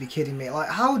actually got to be kidding me. Like,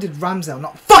 how did Ramsdale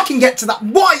not fucking get to that?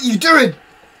 What are you doing?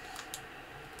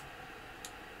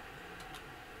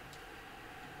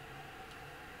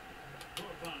 Poor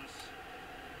pass.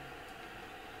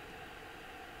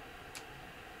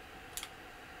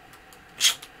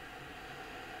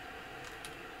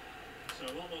 So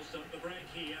almost at the break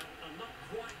here, and not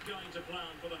quite going to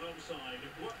plan for the home side.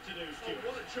 Work to do, Stuart. Oh,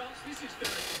 what a chance this is,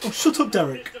 Derek. Oh, shut up,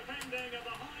 Derek. It's defending of the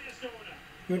highest order.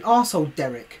 You're an arsehole,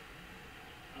 Derek.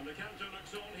 And the counter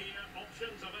looks on here.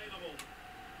 Options available.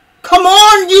 Come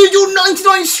on, use your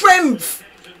 99 strength.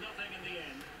 Came to nothing in the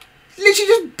end. Literally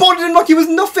just bodied him like he was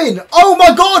nothing. Oh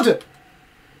my god. And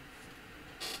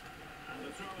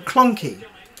the throw-in Clunky. coming.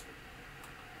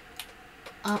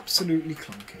 Absolutely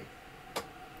clunky.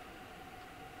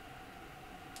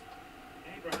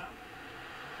 Abraham.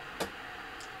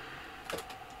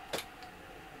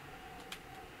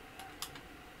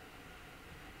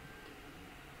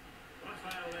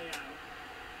 Rafael Leao.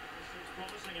 This looks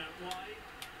promising out wide.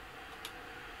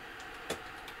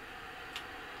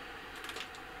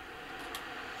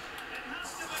 It has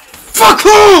to be. Fuck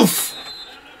off!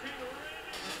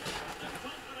 They're looking really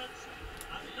confident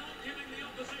and not giving the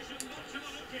opposition much of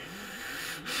a look in.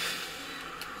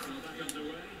 So back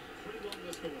underway. 3-1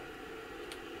 the score.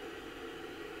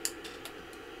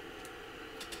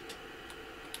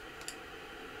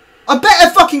 I better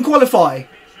fucking qualify.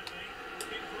 Patiently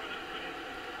looking for an opening.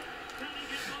 Can he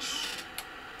get one?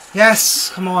 Yes,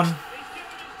 come on. He's given his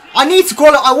team. I need to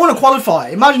qualify. I want to qualify.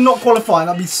 Imagine not qualifying.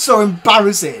 That'd be so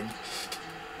embarrassing.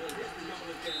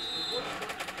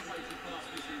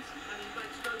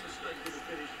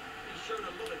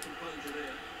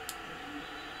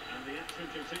 And the action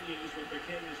continues with the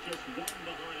Kings just one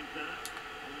behind now.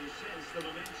 You sense the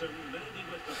momentum maybe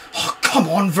with them. Oh, come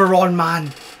on, Veron,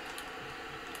 man.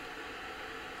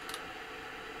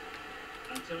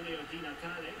 Antonio Di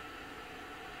Natale.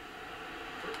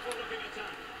 Fruitful looking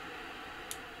attack.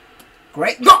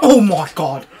 Great. No, oh, my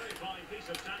God. Very fine piece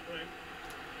of tackling.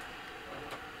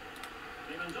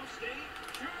 Lewandowski.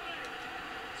 Surely.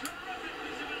 Terrific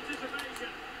piece of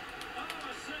anticipation. Oh, a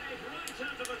save right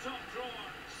out of the top drawer.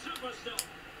 Super stop.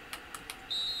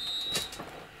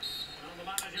 Well, the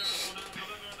managers will now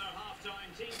deliver their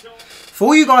half-time team talk. For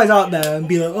all you guys out there and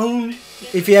be like, oh,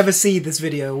 if you ever see this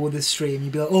video or this stream,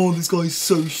 you'd be like, oh, this guy's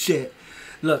so shit.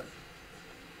 Look,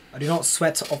 I do not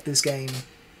sweat off this game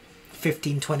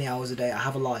 15, 20 hours a day. I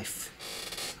have a life.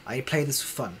 I play this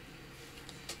for fun.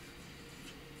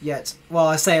 Yet, well,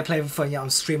 I say I play for fun, yet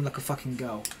I'm streaming like a fucking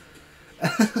girl.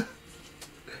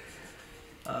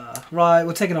 Right,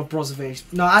 we're taking off Brozovic.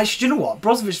 No, actually, do you know what?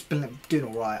 Brozovic's been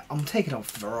doing alright. I'm taking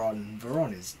off Veron.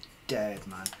 Veron is dead,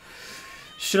 man.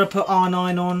 Should I put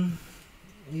R9 on?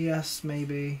 Yes,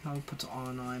 maybe. I'll put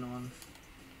R9 on.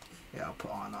 Yeah, I'll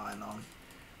put R9 on.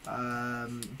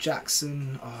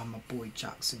 Jackson. Oh, my boy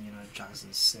Jackson. You know,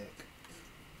 Jackson's sick.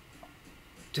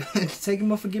 Take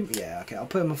him off for Gimmerich. Yeah, okay. I'll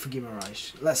put him off for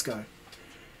Gimmerich. Let's go.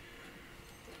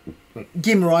 Wait,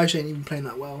 Gimmerich ain't even playing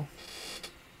that well.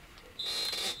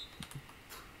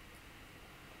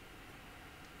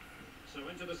 So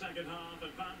into the second half,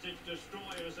 advantage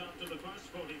destroyers after the first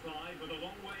 45, but a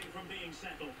long way from being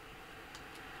settled.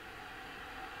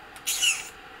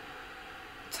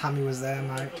 Tammy was there,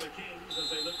 mate. For the Kings as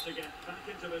they look to get back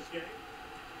into this game.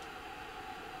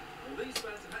 Well, these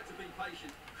fans have had to be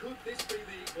patient. Could this be the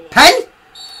equaliser? Pen? Oh,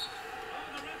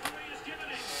 the referee has given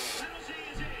it. Penalty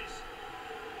it is.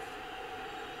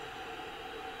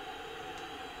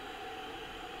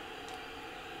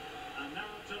 And now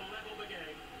to level the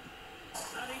game.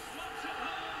 And he slots it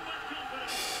home with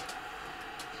confidence.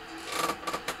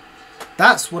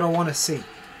 That's what I want to see.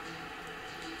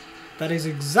 That is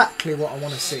exactly what I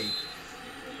want to see. Back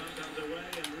underway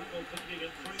and level thinking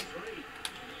at 3-3.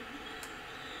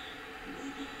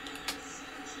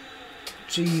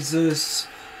 Jesus.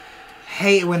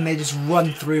 Hate when they just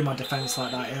run through my defence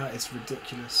like that. Yeah, it's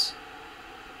ridiculous.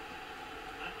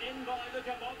 And in by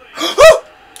Luka Modric. Oh,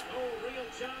 real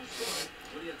chance for him.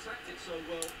 Well, he attacked it so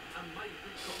well and made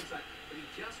good contact, but he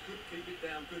just couldn't keep it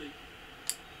down, could he?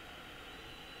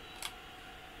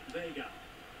 Vega.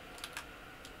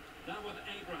 Now with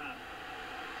Abraham.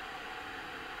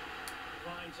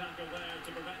 Fine tackle there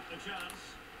to prevent the chance.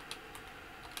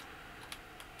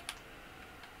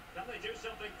 Can they do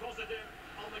something positive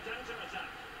on the counter-attack?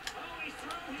 Oh, he's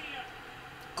through here.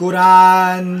 Good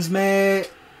hands,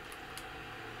 mate.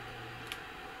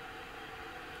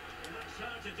 And that's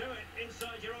how to do it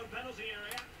inside your own penalty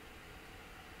area.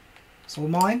 It's all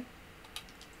mine.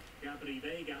 Gabri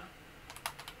Vega.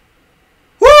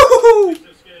 Woo! Piece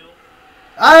of skill.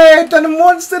 I done him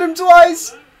once, did him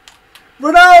twice.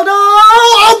 Ronaldo!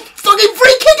 Oh, fucking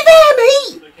free kick there,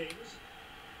 mate! The Kings.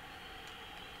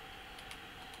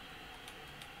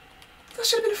 That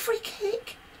should have been a free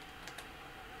kick.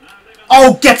 Now Lewandowski.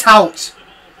 Oh, get out! The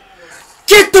ball forward.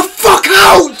 Get the fuck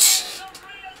out!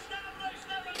 Re-established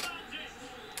their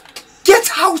advantage. Get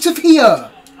out of here!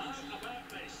 How about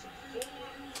this?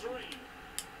 4-3.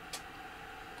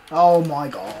 Oh my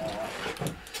god.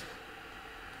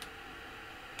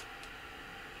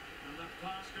 And that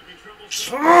pass could be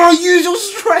troublesome. Oh, use your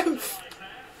strength!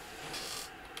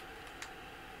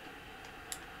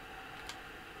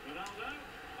 Ronaldo.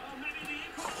 Oh, maybe the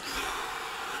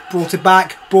equaliser. Brought it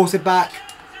back, brought it back,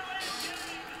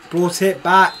 brought it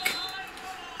back.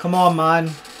 Come on,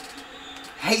 man.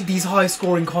 Hate these high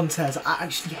scoring contests. I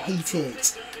actually hate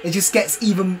it. It just gets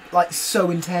even, like,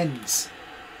 so intense.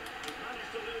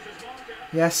 Managed to lose his marker.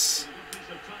 Yes. Good piece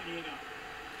of tidying up.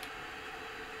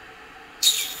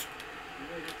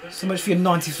 So much for your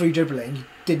 93 dribbling. You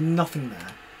did nothing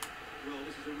there. Well,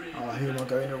 this is a really Oh, good who am I match.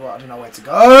 going to? Right, I don't know where to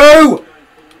go. Going forward,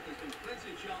 there's been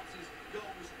plenty of chances,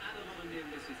 goals, and a lot of near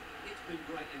misses. It's been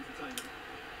great entertainment.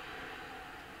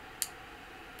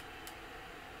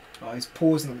 Oh, he's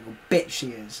pausing like a little bitch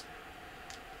he is.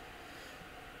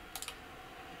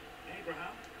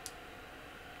 Abraham.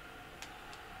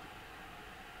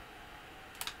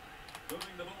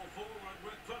 Moving the ball forward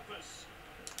with purpose,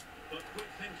 but quick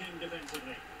thinking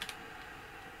defensively.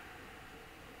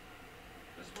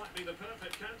 This might be the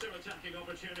perfect counter-attacking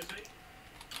opportunity.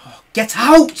 Oh, get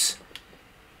out!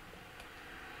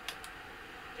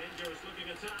 Dangerous looking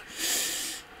attack.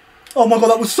 Oh my god,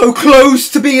 that was so close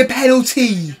to be a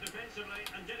penalty. Defensively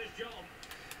and did his job.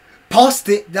 Passed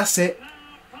it, that's it. Now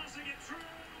passing it through.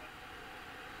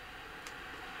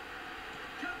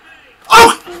 Could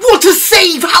What a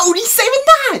save! How are he saving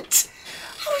that?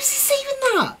 How is he saving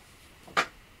that?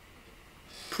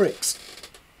 Pricks.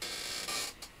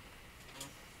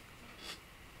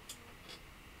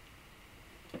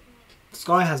 This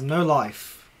guy has no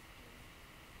life.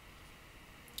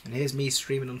 And here's me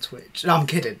streaming on Twitch. No, I'm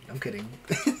kidding. I'm kidding.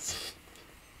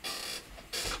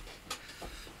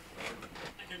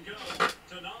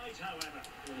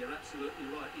 You're absolutely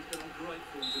right. He's been on great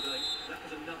form today. That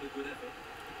was another good effort.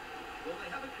 Well,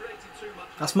 they haven't created too much.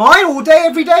 That's mine all day,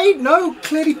 every day? No,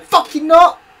 clearly fucking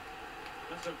not.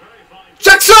 That's a very fine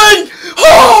Jackson!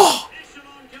 Oh!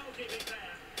 echelon goalkeeping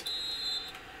there.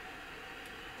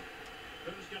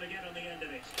 Who's going to get on the end of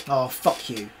it? Oh, fuck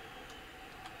you.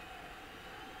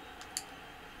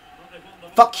 Well, they've won the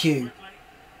ball Fuck you. quickly.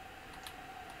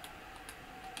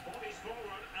 Bodies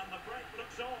forward and the break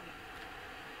looks on.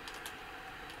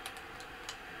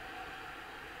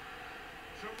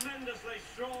 Tremendously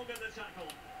strong in the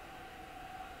tackle.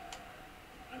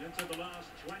 And into the last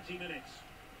 20 minutes.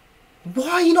 Why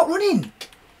are you not running?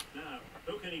 Now,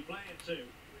 who can he play it to?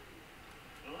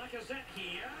 Lacazette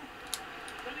here.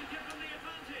 Can he give them the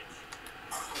advantage?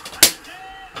 That's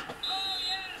it! Oh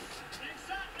yes!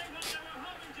 Exactly what they were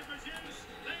hoping to produce.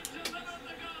 They've delivered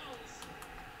the goals.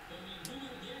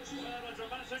 Well, a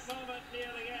dramatic moment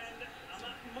near the end, and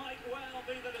that might well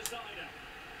be the decider.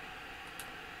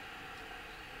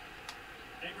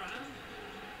 Abraham.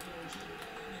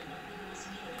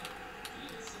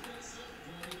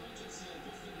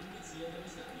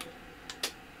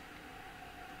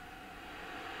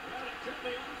 Well, it could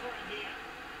be on for him here.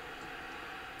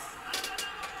 And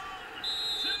another one!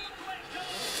 Two quick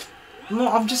goals!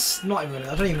 No, I'm just not even.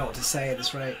 I don't even know what to say at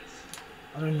this rate.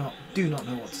 I do not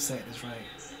know what to say at this rate.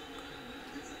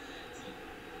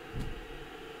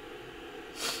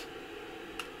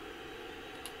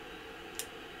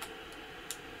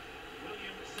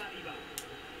 William Saliba.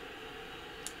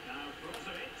 Now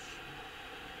Brozovic.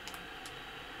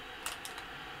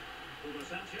 Hugo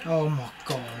Sanchez. Oh my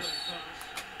god. Great pass.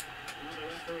 Now the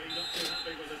referee not too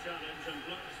happy with the challenge and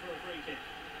blows for a free kick.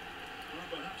 Well,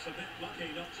 perhaps a bit lucky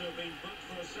not to have been booked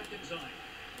for a second time.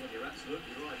 Well, you're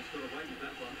absolutely right. He's got away with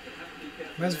that one. They have to be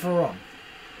careful. Where's now. Varane?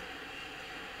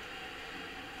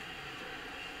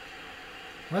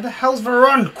 Where the hell's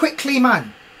Varane? Quickly,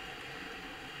 man!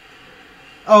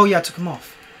 Oh yeah, I took him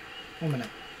off. 1 minute.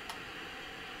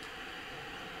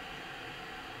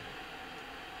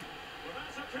 Well,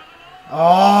 that's a cover.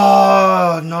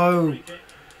 Oh no! Free kick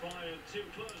fired too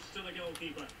close to the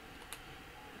goalkeeper.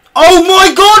 Oh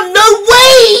my god, no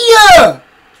way!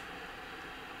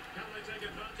 Can they take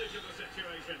advantage of the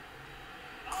situation?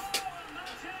 Oh, and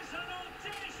that is an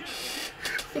audacious hit.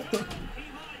 Well, he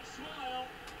might smile.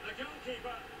 The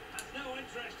goalkeeper has no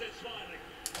interest in smiling.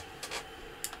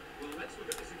 Well, let's look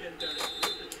at this again, Derek.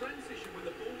 The transition when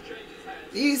the ball changes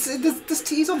hands.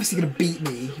 He's obviously going to beat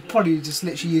me. He probably just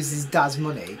literally uses his dad's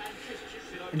money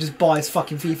and just buys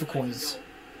fucking FIFA coins.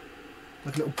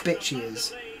 Like a little bitch he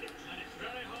is. Lead, and it's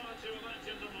very hard to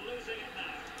imagine them losing it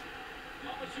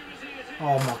now. Opportunity is in.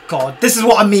 Oh my god, this is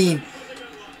what I mean! For the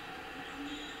good one.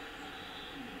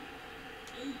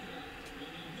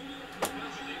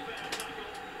 Perfectly fair tackle,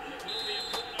 and it will be a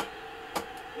corner.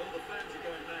 Well, the fans are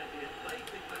going mad here. They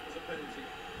think that was a penalty.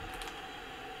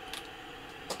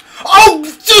 Oh,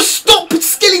 just stop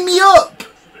skilling me up!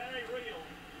 It's very real.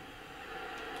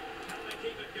 Can they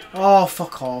keep it going? Oh,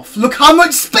 fuck off. Look how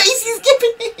much space he's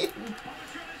giving me! Opportunity.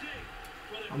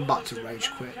 Well, it I'm about was to a rage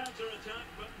superb quit. counter-attack,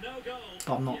 but no goal.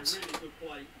 But I'm Yeah, not. really good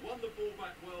play. Won the ball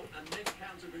back well and then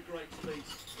countered with great speed.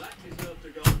 That deserved a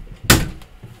goal.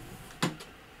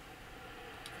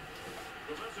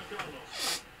 Roberto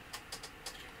Carlos.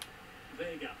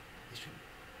 Vega.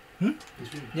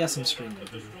 Yes, I'm streaming. The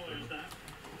destroyers now.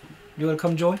 You wanna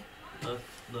come join? No,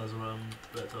 it's around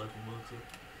that time from work. So.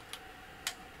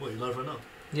 What, you live right now?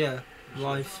 Yeah,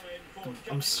 live.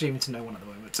 I'm streaming to no one at the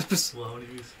moment. Well, how many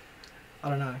views? I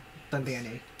don't know. Don't think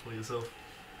any. What, yourself?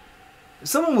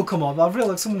 Someone will come on. I feel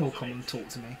like someone will come and talk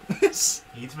to me. You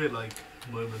need to make like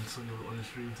moments on your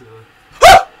stream to.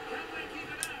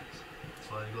 It's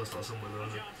fine, you gotta start somewhere though,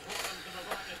 isn't it?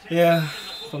 Yeah,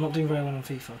 but I'm not doing very well on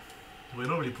FIFA. Well, you're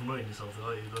not really promoting yourself though,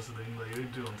 are you? That's the thing, like, you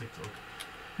only do it on TikTok.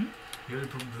 You only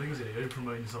the thing is, you're only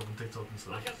promoting yourself on TikTok and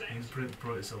stuff. You need to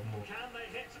promote yourself more. Can they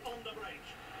hit on the break?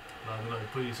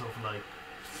 Like, put yourself in like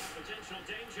Potential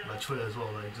danger. Twitter as well,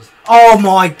 like, just. Oh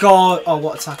my god! Oh,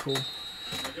 what a tackle.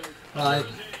 Right.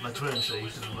 Like Twitter and shit, you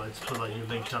should like just put like your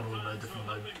link channel and like different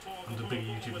like under big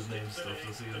YouTubers' names and stuff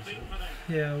to see them. Shit.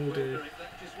 Yeah, we'll do.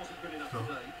 That just wasn't good enough Cool.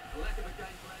 today. A lack of a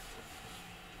game plan.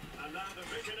 And now the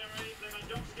visionary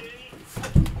Lewandowski.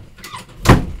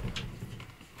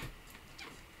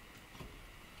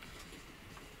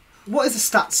 What is the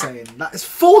stat saying? That is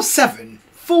 4-7.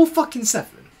 4-7.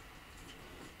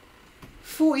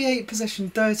 48 possession,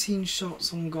 13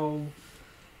 shots on goal.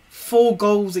 4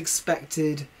 goals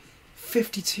expected.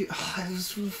 52. Oh, it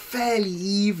was fairly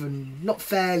even. Not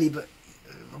fairly, but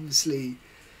obviously.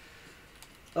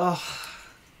 Oh.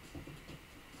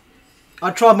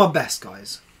 I tried my best,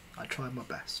 guys. I tried my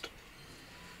best.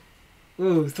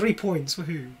 Ooh, 3 points.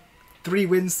 Woohoo. 3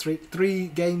 wins, 3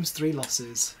 games, 3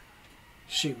 losses.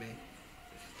 Shoot me.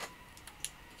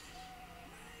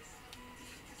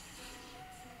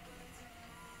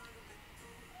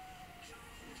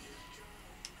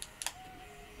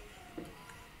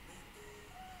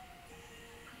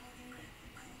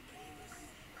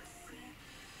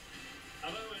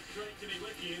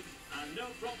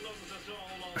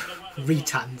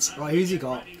 Retans. Right, who's he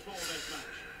got?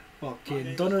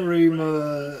 Fucking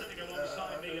Donnarumma.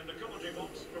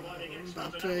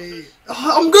 Mbappe.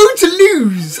 Oh, I'm going to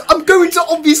lose! I'm going to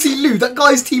obviously lose. That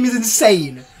guy's team is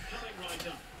insane.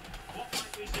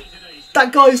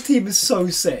 That guy's team is so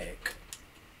sick.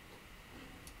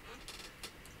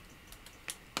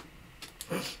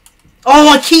 Oh,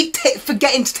 I keep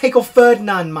forgetting to take off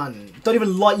Ferdinand, man. Don't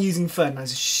even like using Ferdinand.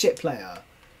 He's a shit player.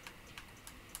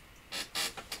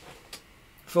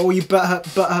 For all you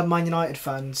butthurt Man United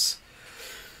fans,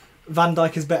 Van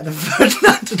Dijk is better than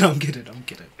Ferdinand. No, I'm kidding. I'm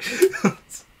kidding.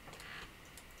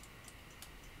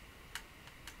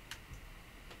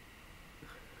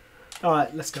 All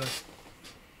right, let's go.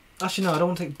 Actually, no, I don't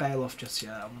want to take Bale off just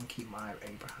yet. I want to keep my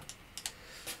Abraham.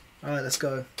 All right, let's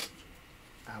go.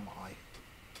 Am I?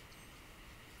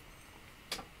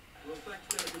 Well, thanks,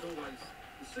 Derek, as always.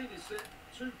 The scene is set.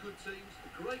 2 good teams, a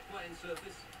great playing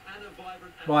surface, and a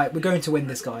vibrant... Right, we're going to win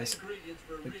this, guys.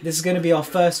 This is going to be our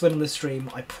first win on the stream,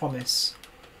 I promise.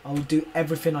 I will do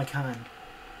everything I can.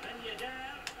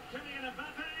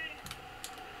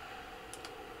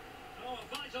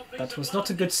 That was not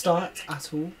a good start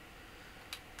at all.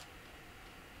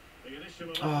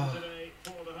 Oh.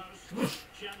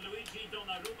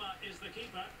 Is the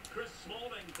keeper. Chris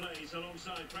Smalling plays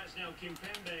alongside Presnel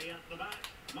Kimpembe at the back.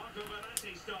 Marco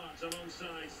Verratti starts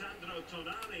alongside Sandro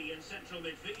Tonali in central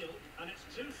midfield. And it's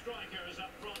 2 strikers up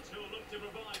front who will look to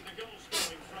provide the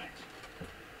goal-scoring threat.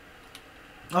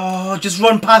 Oh, just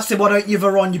run past it, why don't you,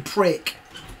 Veron, you prick?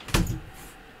 Can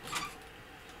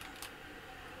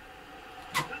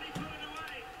he put it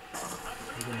away?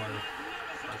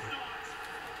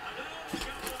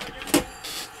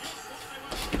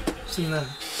 See you then.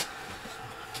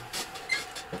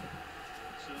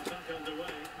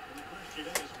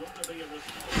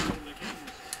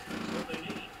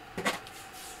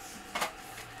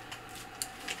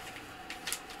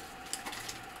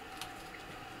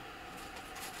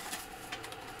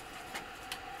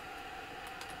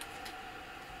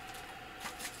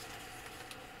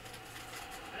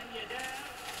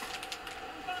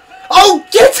 Oh,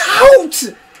 get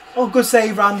out! Oh, good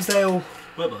save, Ramsdale.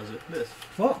 Where was it? This.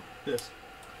 What? This.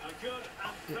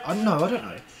 I don't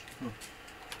know.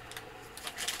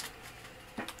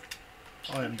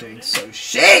 I am doing so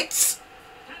shit.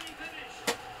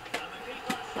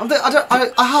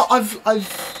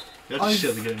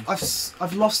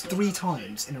 I've lost 3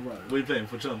 times in a row. What are you playing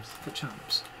for champs? For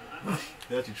champs.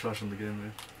 They actually trash on the game,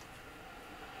 man.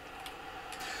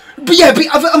 But yeah,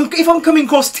 if I'm coming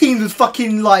across teams with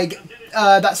fucking like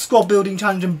that squad building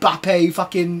challenge, Mbappe,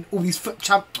 fucking all these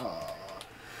champ. Oh,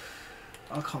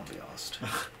 I can't be asked.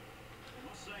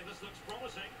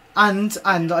 And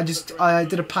I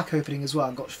did a pack opening as well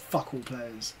and got fuck all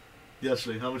players. Yeah,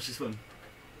 actually, how much did you spend?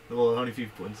 Well, how many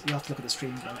FIFA points? You have to look at the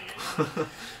stream though.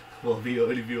 Well, viewer,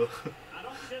 only viewer.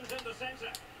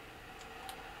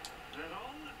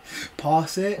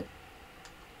 Pass it.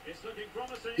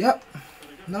 Yep.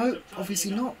 No,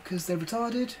 obviously not, because they're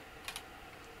retarded.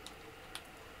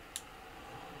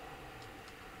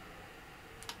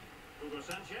 Hugo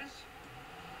Sanchez.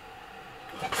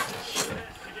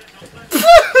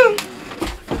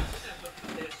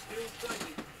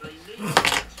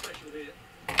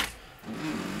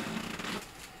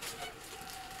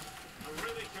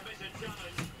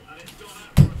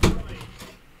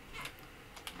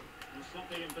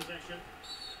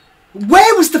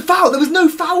 Where was the foul? There was no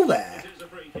foul there.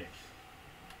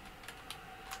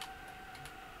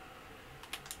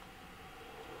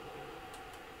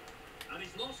 And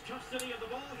he's lost custody of the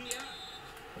ball here,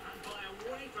 and by a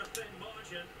wafer thin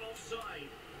margin, offside.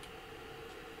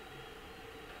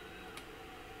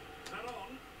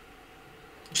 Veron.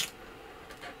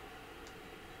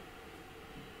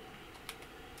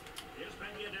 Here's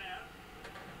Ben-Yedder.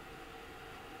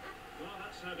 Well,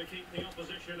 that's how to keep the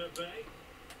opposition at bay.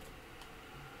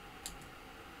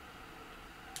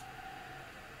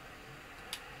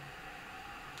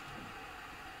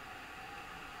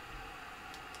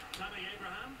 Tammy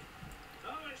Abraham.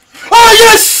 Oh, it's Oh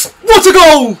yes! What a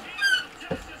goal!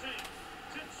 audacity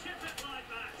to chip it like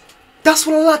that. That's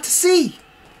what I like to see.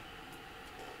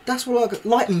 That's what I like.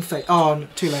 Lightning face. Oh, no,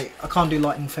 too late. I can't do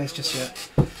lightning face just yet.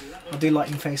 I'll do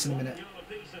lightning face in a minute. Goal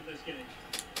apiece in this game.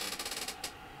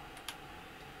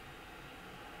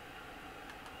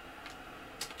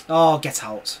 Oh, get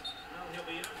out. Now he'll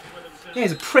be open with himself. Yeah,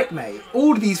 he's a prick, mate.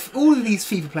 All of these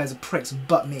FIFA players are pricks,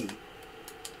 but me.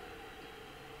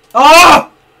 Ah!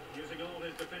 Using all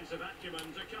his defensive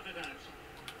acumen to cut it out.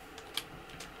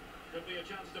 Could be a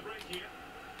chance to break here.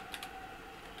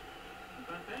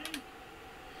 Mbappe.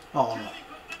 Oh. Can he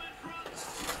put them in front? Yes,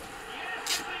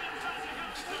 the emphatic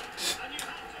answer. And you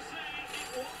have to say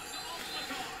it was on the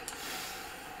cards.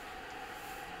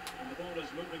 And the ball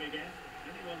is moving again.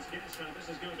 Anyone's guess how this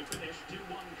is going to finish. 2-1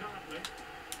 currently.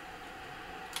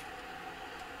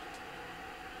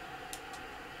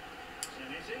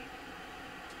 Zanetti.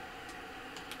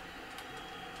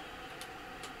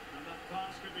 And that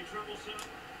pass could be troublesome.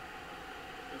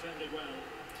 Defended well.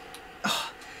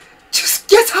 Just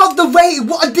get out the way.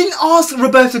 What? I didn't ask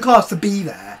Roberto Carlos to be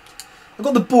there. I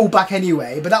got the ball back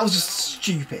anyway, but that was just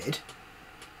stupid.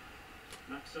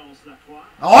 Maxence Lacroix.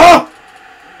 Oh!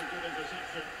 Very good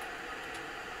interception.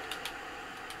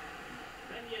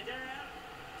 Ben Yedder.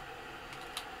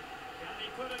 Can he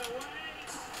put it away?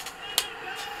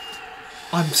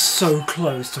 I'm so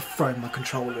close to throwing my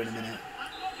controller in a minute. And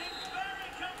looking very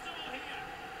comfortable here.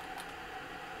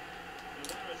 And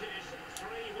there it is,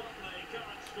 3-1 the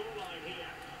current scoreline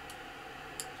here.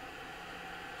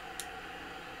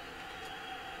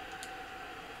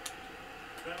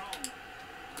 Veron.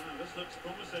 Now this looks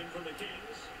promising from the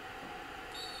Kings.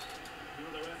 Now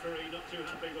the referee not too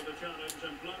happy with the challenge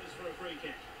and blows for a free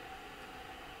kick.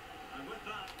 And with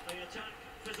that, the attack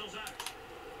fizzles out.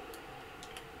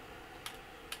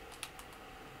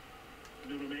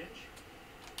 Nuremage.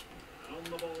 And on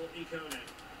the ball, Ikone.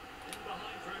 In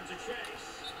behind for him to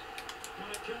chase.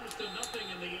 Well, it comes to nothing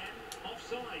in the end.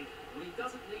 Offside. Well, he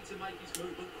doesn't need to make his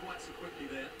movement quite so quickly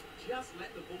there. Just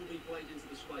let the ball be played into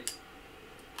the space.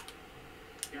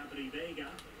 Gabri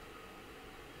Vega.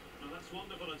 Well, that's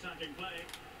wonderful attacking play.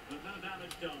 But no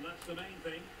damage done. That's the main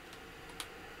thing.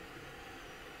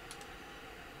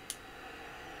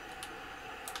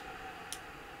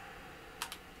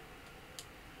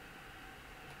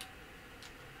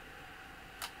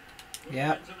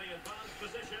 Yep. Into the advanced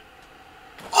position.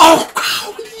 Oh,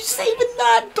 how are you saving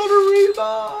that,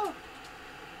 Donnarumma?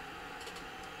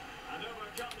 And over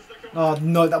comes the corner. Oh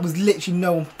no, that was literally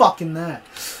no one fucking there.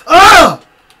 Ah!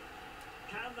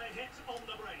 Can they hit on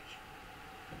the break?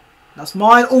 That's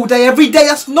mine all day, every day.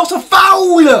 That's not a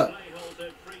foul. Play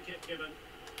halted, free kick given.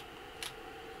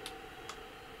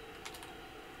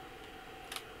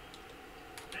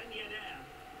 Ben Yedder.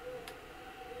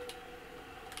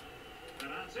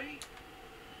 Verratti.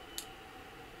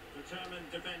 Determined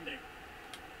defending.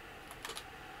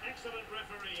 Excellent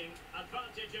refereeing.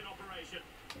 Advantage in operation.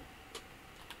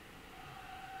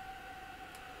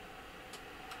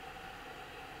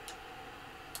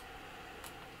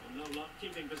 No luck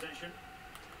keeping possession.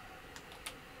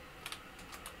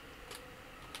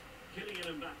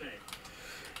 Kylian Mbappe.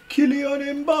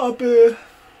 Kylian Mbappe.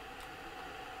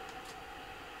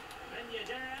 Ben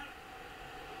Yedder.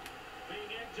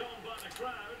 Being egged on by the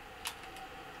crowd.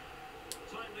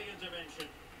 Timely intervention.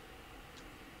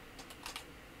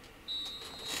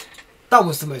 That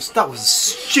was the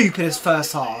stupidest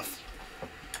first half.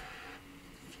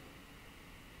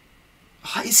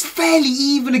 It's fairly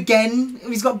even again.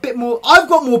 He's got a bit more. I've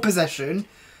got more possession.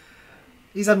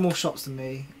 He's had more shots than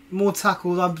me. More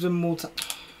tackles. I've done more.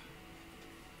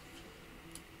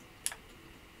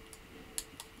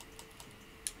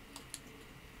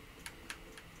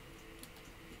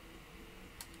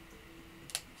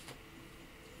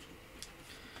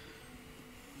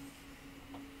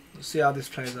 Let's see how this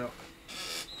plays out.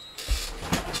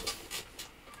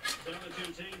 So the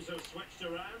two teams have switched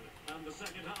around and the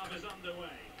second half is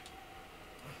underway.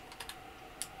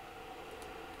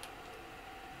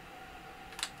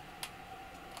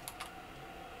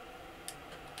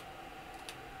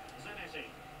 Zanetti.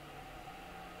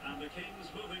 And the Kings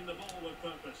moving the ball with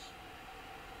purpose.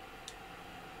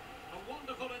 A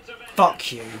wonderful intervention.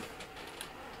 Fuck you.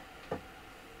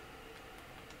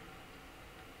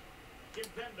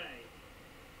 Kimpembe.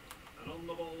 And on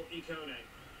the ball, Ikone.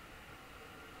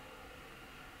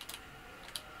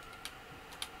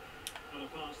 And a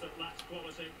pass that lacks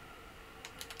quality.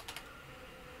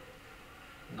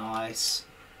 Nice.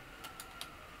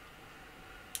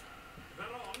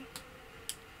 Veron.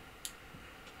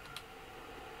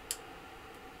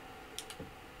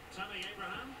 Tammy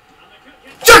Abraham.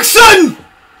 Jackson!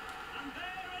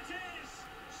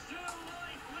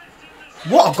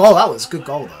 What a goal. That was a good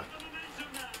goal, though.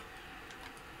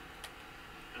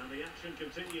 And the action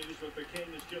continues with the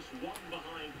Kings just one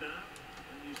behind now.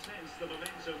 And you sense the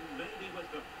momentum maybe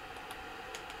with them.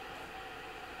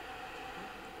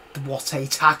 What a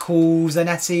tackle,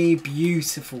 Zanetti.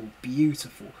 Beautiful,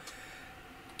 beautiful.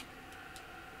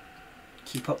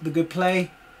 Keep up the good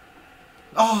play.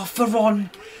 Oh,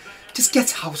 Veron. Just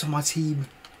get out of my team.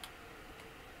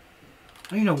 I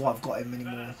don't even know why I've got him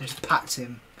anymore. I just packed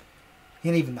him. He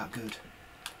ain't even that good.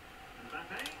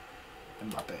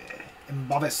 Mbappe.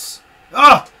 Mbappes.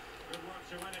 Ah! Good work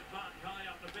to win it back high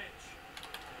up the pitch.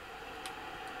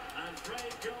 And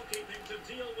great goalkeeping to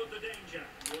deal with the danger.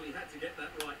 Well, he had to get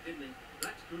that right, didn't he?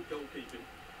 That's good goalkeeping.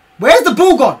 Where's the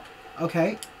ball gone?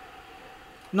 Okay.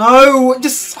 No,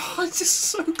 just it's just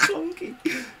so clunky.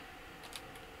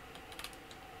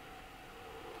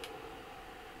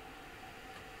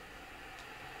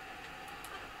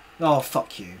 Oh,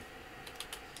 fuck you.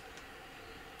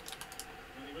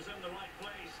 And he was in the right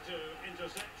place to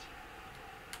intercept.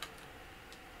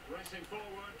 Racing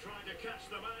forward, trying to catch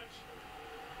them out.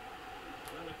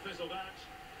 And it fizzled out.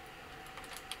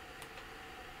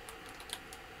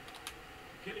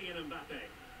 Kylian Mbappe.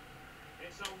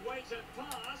 It's a weighted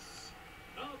pass.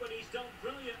 Oh, but he's done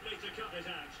brilliantly to cut it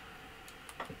out.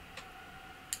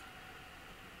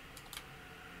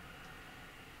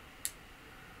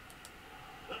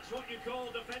 That's what you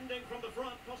call defending from the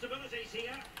front. Possibilities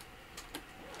here.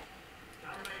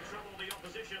 Can they trouble the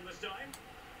opposition this time?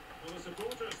 Well, the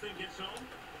supporters think it's on.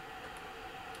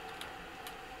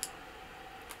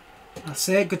 That's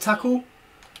it. Good tackle.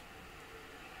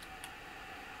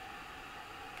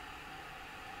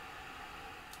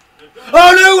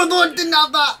 Oh no! I thought I didn't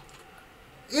have that.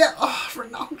 Yeah. Oh,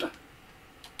 Ronaldo.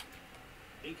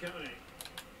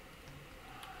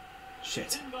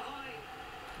 Shit.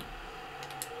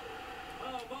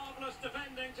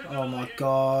 Oh my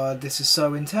god, this is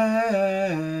so intense.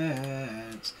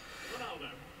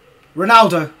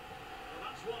 Ronaldo.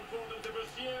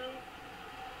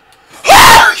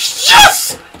 Oh,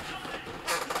 yes!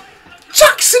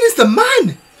 Jackson is the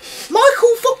man!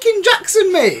 Michael fucking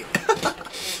Jackson, mate!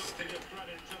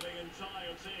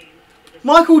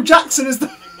 Michael Jackson is the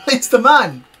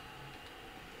man!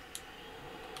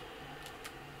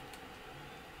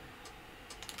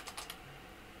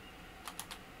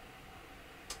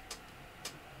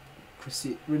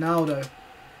 Ronaldo.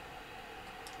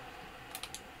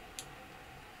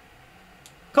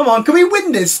 Come on, can we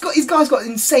win this? These guys got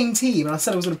an insane team, and I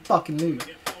said I was going to fucking lose.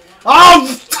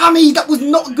 Oh, Tammy, that was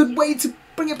not a good way to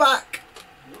bring it back.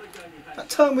 That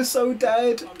turn was so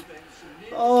dead.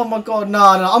 Oh my god, no.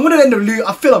 I'm going to end up losing.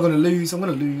 I feel I'm going to lose. I'm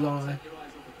going to lose, aren't I?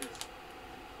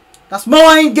 That's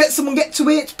mine. Someone get to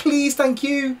it, please. Thank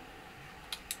you.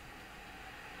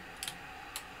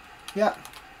 Yeah.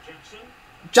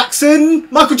 Jackson!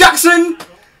 Michael Jackson!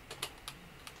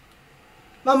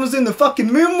 Man was in the fucking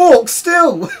moonwalk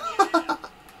still!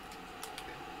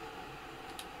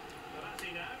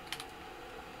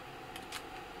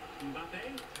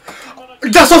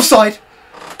 That's offside!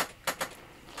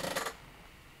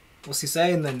 What's he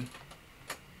saying then?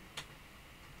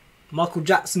 Michael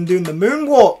Jackson doing the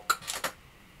moonwalk!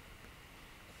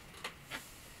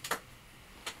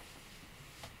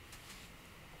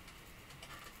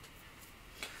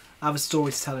 I have a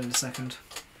story to tell in a second.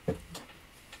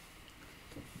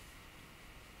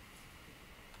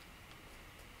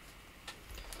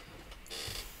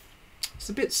 It's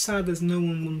a bit sad there's no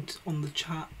one on the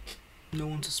chat, no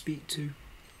one to speak to.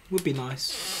 Would be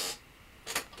nice.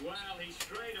 Well, he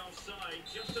strayed offside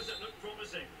just as it looked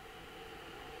promising.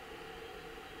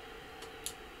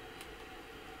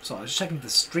 So I was checking if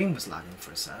the stream was lagging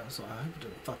for a second, so I hope it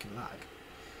didn't fucking lag.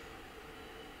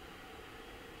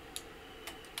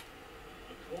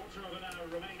 Quarter of an hour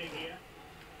remaining here.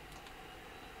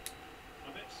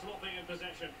 A bit sloppy in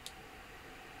possession.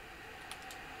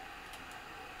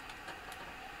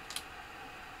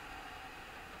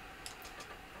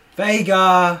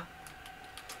 Vega!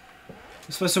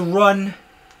 We're supposed to run.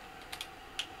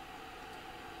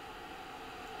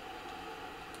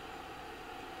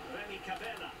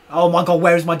 Oh my god,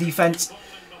 where is my defence?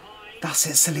 That's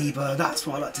it, Saliba. That's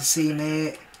what I like to see,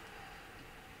 mate.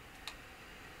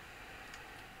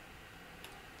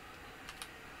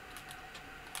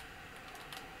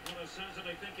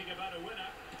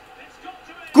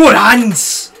 Good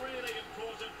hands! Really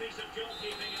important piece of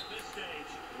goalkeeping at this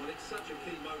stage. Well, it's such a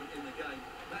key moment in the game.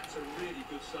 That's a really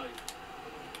good save.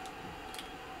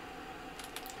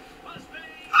 Must be.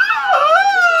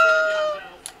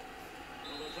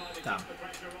 Damn.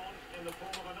 pressure on in the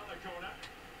form of another corner.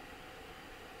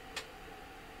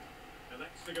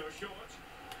 Elects to go short.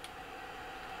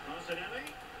 Martinelli.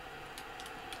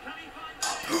 Can he find the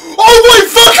Oh my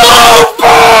fuck off,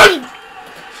 man!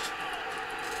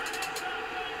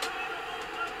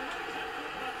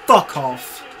 Fuck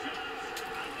off.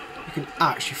 You can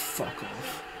actually fuck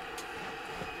off.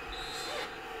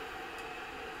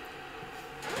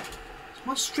 Is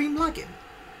my stream lagging?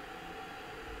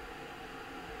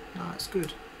 No, it's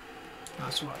good.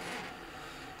 That's right.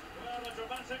 Well, a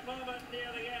dramatic moment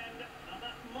near the end, and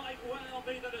that might well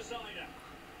be the decider.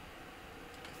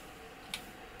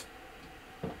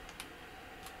 A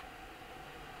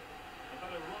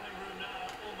bit of running room now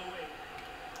on the wing.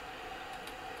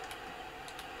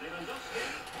 Lewandowski.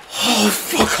 Oh,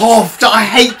 fuck off! I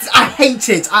hate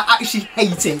it! I actually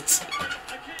hate it! A case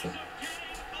of game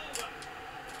over.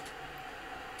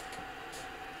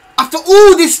 After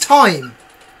all this time!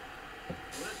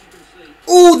 Well, as you can see,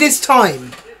 All this time!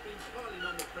 they've been piling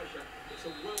on the pressure. It's a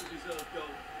well-deserved goal.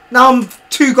 Now I'm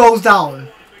 2 goals down.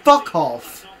 Fuck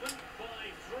off. Open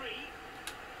by 3.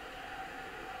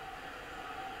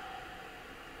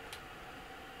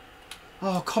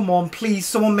 Oh, come on, please,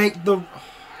 someone make the... Good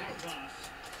pass.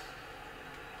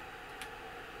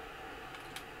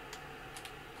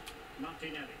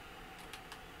 Martinelli.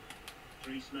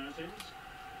 Dries Mertens.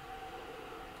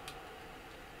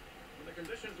 Well, the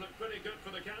conditions look pretty good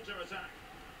for the counter-attack.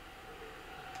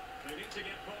 They need to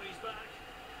get bodies back.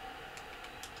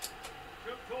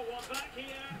 Good pull one back here.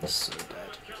 That's so Well,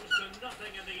 bad. it comes to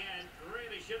nothing in the end.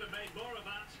 Really should have made more of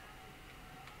that.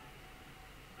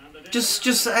 And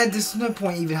the There's no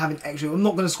point even having extra. I'm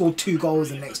not going to score 2 goals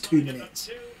in the next 2 minutes.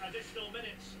 2 additional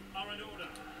minutes are in order.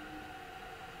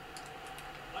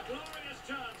 A glorious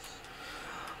chance.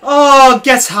 Oh,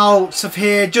 get out of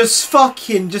here. Just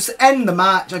end the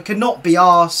match. I cannot be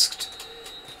asked.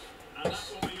 And that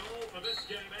will be all for this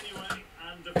game anyway.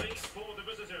 And defeat for the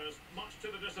visitors, much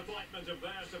to the disappointment of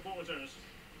their supporters.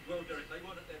 Well, Derek, they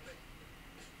weren't at their best.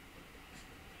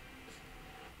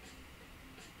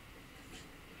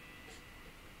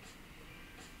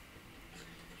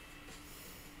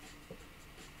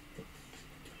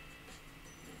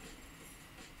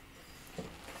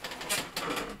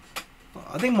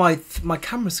 I think my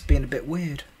camera's being a bit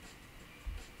weird.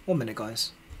 1 minute,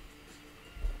 guys.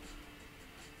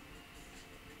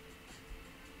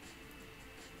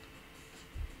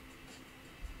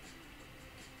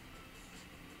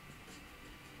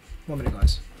 One minute,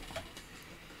 guys.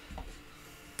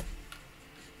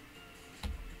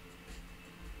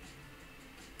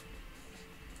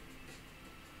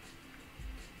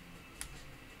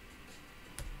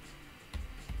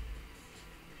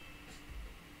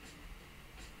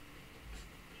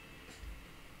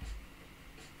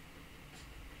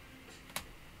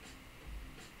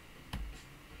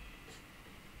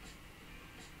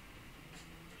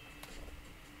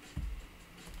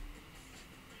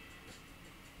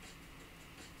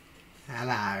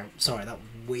 Hello. Sorry, that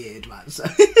was weird, man.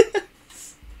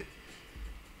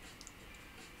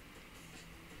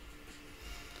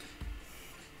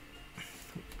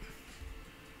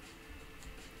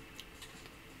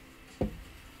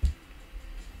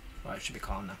 Right, it should be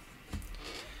calm now.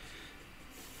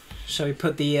 Shall we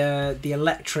put the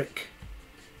electric?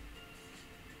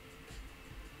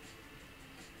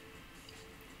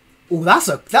 Oh,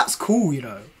 that's cool, you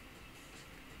know.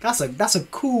 That's a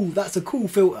cool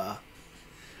filter.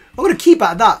 I'm gonna keep it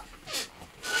at that.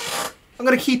 I'm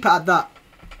gonna keep it at that.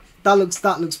 That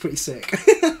looks pretty sick.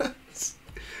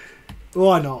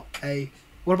 Why not? Hey,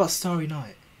 what about Starry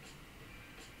Night?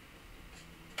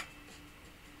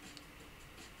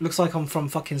 Looks like I'm from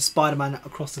fucking Spider-Man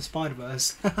Across the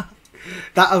Spider-Verse.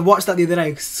 I watched that the other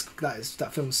day. 'Cause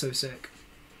that film's so sick.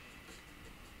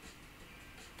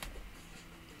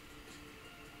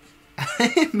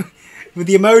 With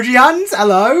the emoji hands.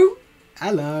 Hello.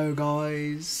 Hello,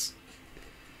 guys.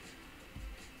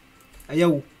 Hey,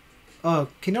 yo. Oh,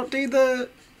 can you not do the...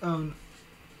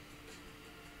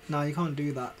 No, you can't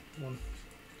do that one.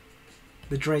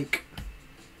 The Drake.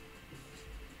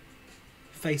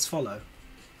 Face follow.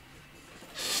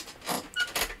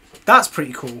 That's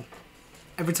pretty cool.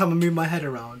 Every time I move my head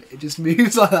around, it just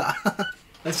moves like that.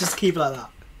 Let's just keep it like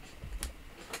that.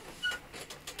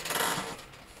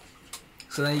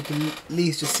 So then you can at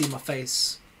least just see my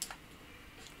face.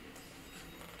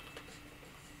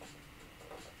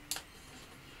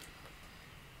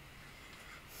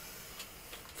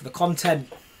 For the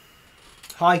content.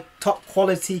 High, top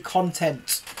quality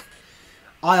content.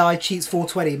 Cheats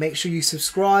 420. Make sure you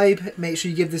subscribe. Make sure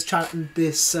you give this channel,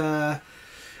 this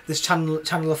this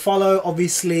channel a follow.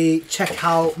 Obviously, check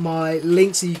out my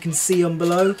links that you can see on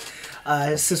below.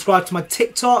 Subscribe to my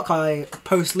TikTok. I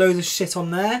post loads of shit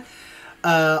on there.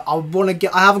 I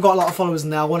haven't got a lot of followers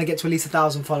now. I want to get to at least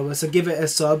 1,000 followers. So give it a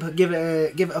sub, give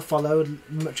it a follow.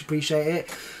 Much appreciate it.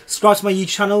 Subscribe to my YouTube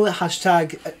channel.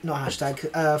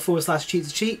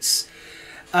 /cheats.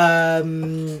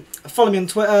 Follow me on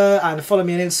Twitter and follow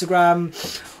me on Instagram.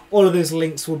 All of those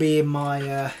links will be in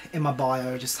my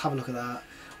bio. Just have a look at that.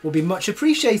 Will be much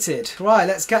appreciated. Right,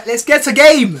 let's get a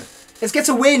game. Let's get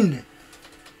a win.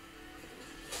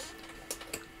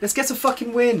 Let's get a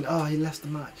fucking win. Oh, he left the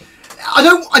match.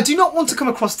 I do not want to come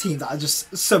across teams that are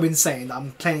just so insane that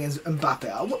I'm playing as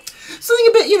Mbappe. Something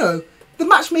a bit, you know, the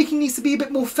matchmaking needs to be a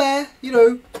bit more fair, you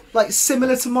know, like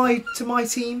similar to my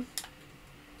team.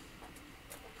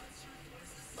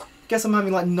 Guess I'm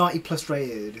having like 90+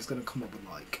 rated. It's gonna come up with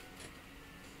like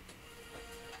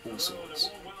all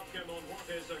sorts.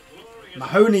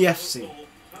 Mahoney FC.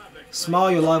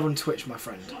 Smile, you're live on Twitch, my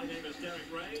friend.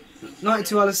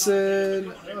 92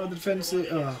 Allison. Oh, the defensive.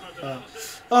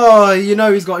 Oh, you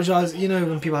know he's got Jazz. You know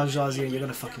when people have Jazzy, you're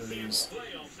gonna fucking lose.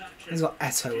 He's got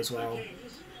Eto as well.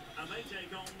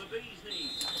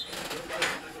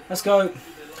 Let's go.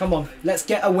 Come on, let's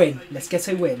get a win. Let's get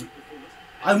a win.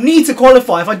 I need to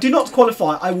qualify. If I do not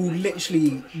qualify, I will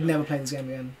literally never play this game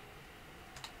again.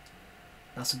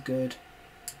 That's a good.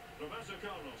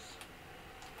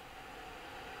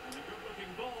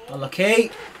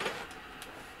 Unlucky.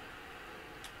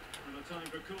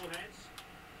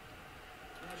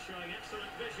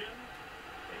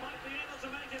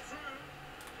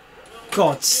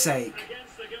 God's sake.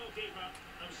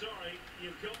 I'm sorry,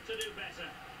 you've got to do better.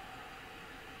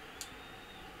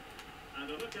 And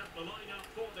a look at the lineup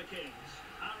for the Kings.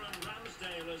 Aaron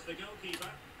Ramsdale as the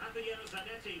goalkeeper. Javier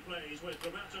Zanetti plays with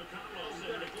Roberto Carlos.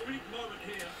 A big moment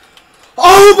here.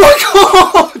 Oh my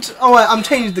god! Oh wait, I'm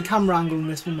changing the camera angle in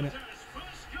this 1 minute.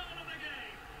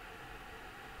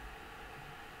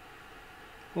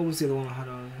 What was the other one I had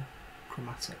earlier?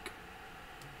 Chromatic.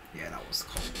 Yeah, that was the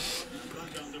comment.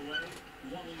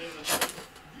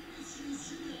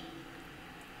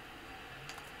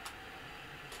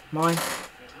 Mine. It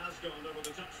has gone over the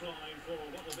touchline for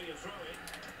what will be a throw-in.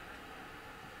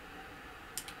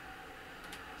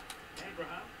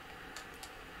 Abraham.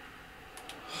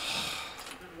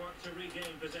 Good work to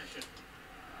regain possession.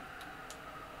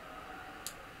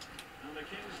 And the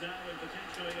Kings now in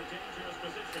potentially a dangerous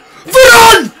position.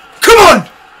 Run! Come on!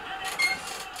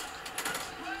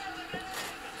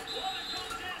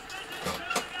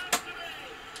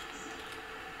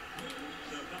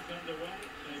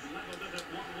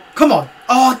 Come on!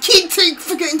 Oh, I keep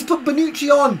forgetting to put Bonucci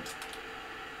on!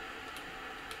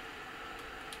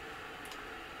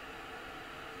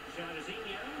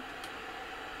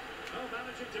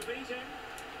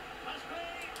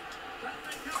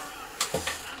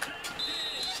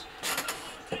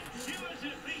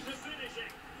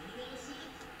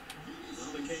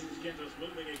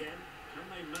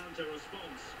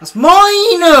 That's mine!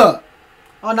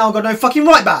 Oh, now I've got no fucking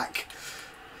right back.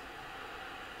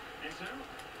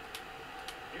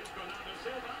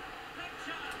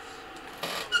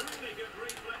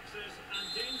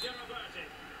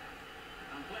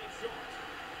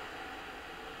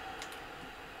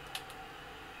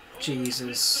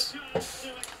 Jesus. Well,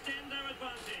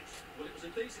 it was a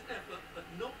decent effort, but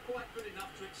not quite good enough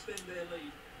to extend their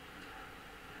lead.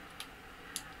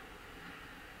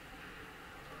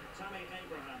 Tammy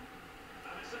Abraham.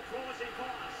 And it's a quality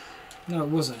pass. No, it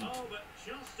wasn't. Oh, but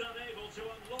just unable to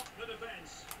unlock the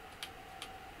defence.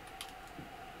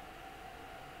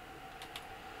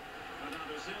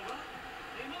 Bernardo Silva.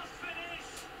 He must finish.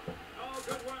 Oh,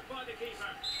 good work by the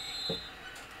keeper.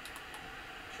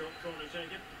 Short corner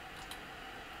taken.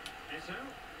 Eto.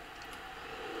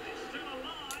 It's still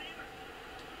alive.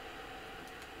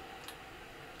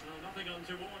 Well, nothing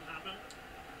untoward happened.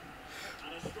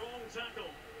 And a strong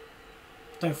tackle.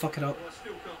 Don't fuck it up. Well, I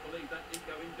still can't believe that didn't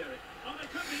go in, Derek. Oh, they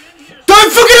could be in here.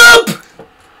 Don't fuck it up!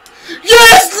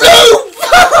 Yes! No!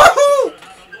 Have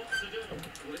a lot to do.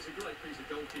 Well, it's a great piece of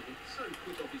goalkeeping. So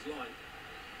quick off his line.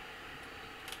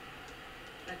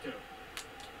 Eto.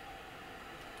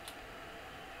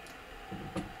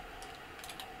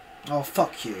 Oh,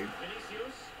 fuck you.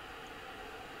 Vinicius.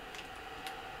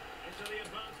 Into the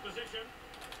advanced position.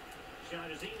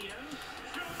 Jairzinho.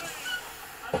 Surely.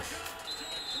 And a goal to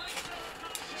increase their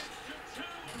advantage to 2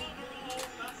 overall.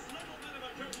 That little bit of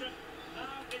a cushion.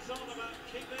 Now it's all about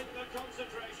keeping the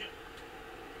concentration.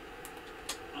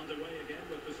 Underway again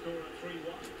with the score at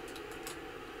 3-1.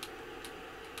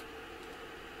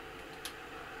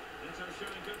 Eto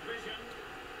showing good vision.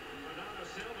 Bernardo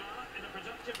Silva in a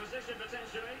productive position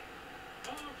potentially.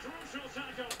 Oh, crucial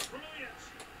tackle, brilliant.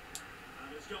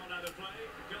 And it's gone out of play.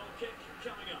 Goal kick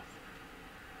coming up.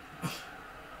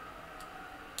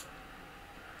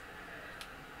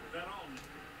 Veron.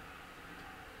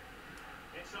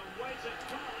 It's a weighted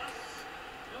pass.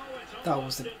 Oh, it's That almost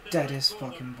was the did the deadest trick for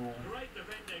them. fucking ball. Great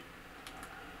defending.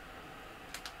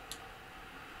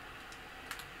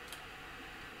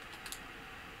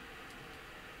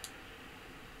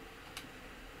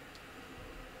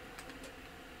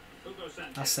 Hugo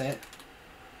Sanchez. That's it.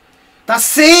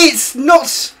 That's it! It's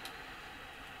not...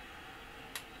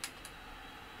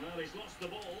 Well, he's lost the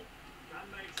ball. Can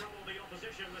they trouble the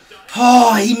opposition this time?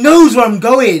 Oh, he knows where I'm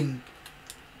going!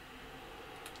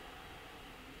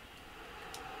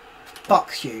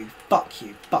 Fuck you. Fuck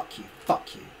you. Fuck you.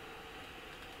 Fuck you.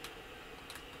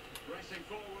 Racing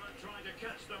forward, trying to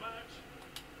catch them out.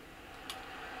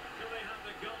 Do they have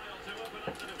the guile to open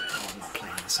up the defence? Oh, I'm not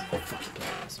playing this. I'm not fucking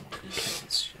playing this. I'm not gonna play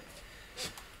this shit.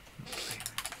 I'm not playing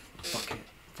it. Fuck it.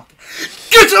 Fuck it.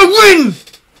 Get a win!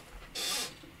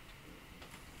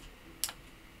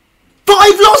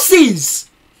 5 losses!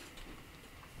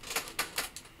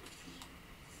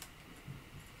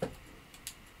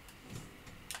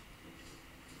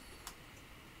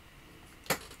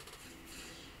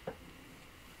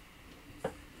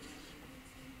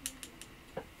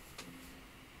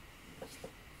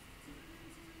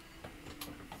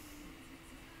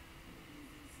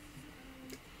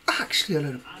 Actually, a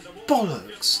load of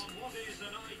bollocks. What is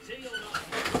an ideal night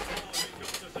for football,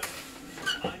 we've got to say.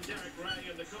 I'm Derek Ray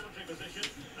in the commentary position,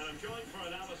 and I'm joined for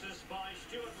analysis by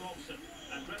Stuart Robson.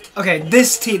 And ready to Okay,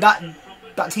 this team, that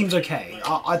team's okay.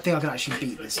 I think I can actually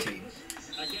beat this team.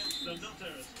 against the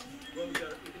Nutters. Well, we can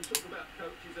talk about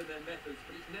coaches and their methods,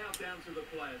 but it's now down to the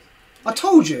players. I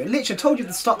told you, literally, I told you at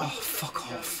the start. Oh,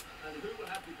 fuck off. And who will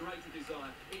have the greater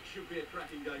desire? It should be a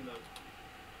cracking game, though.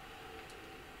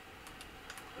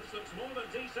 This looks more than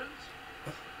decent.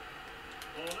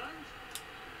 Holland.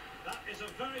 That is a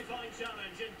very fine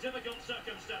challenge in difficult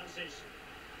circumstances.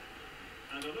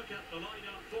 And a look at the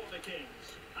lineup for the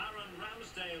Kings. Aaron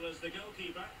Ramsdale is the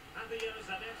goalkeeper. Javier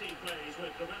Zanetti plays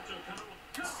with Roberto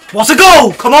Carlos. What's a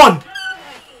goal? Come on!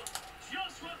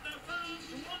 Just what the fans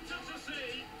wanted to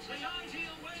see. The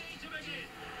ideal way to begin.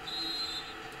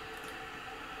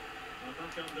 We're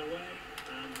back underway,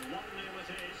 and 1-0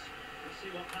 it is. Let's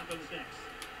see what happens next.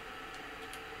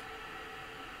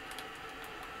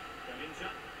 Gavincha.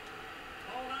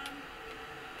 Holland.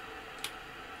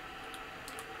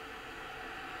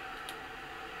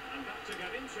 And back to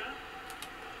Gavincha.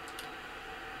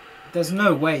 There's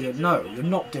no way you're not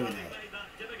doing it. Made that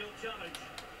difficult challenge.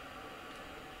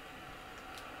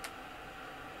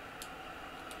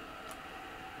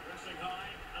 Pressing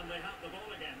high, and they have the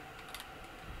ball again.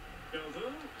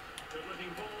 Govu. Good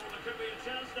looking ball. There could be a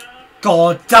chance now.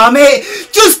 God damn it!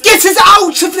 Just get us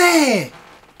out of there!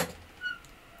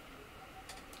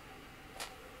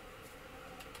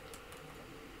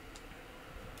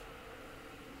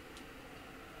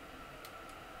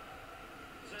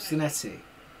 Zanetti.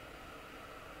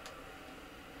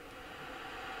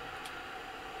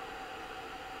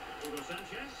 Hugo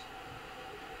Sanchez.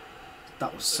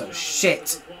 That was so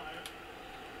shit.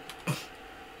 Well,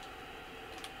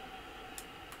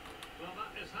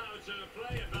 that is how to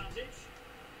play advantage.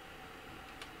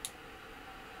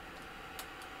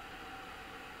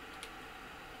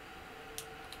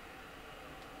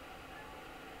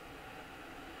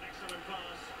 Excellent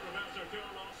pass, Roberto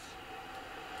Carlos.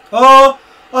 Oh,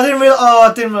 I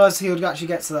didn't realise he would actually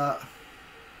get to that.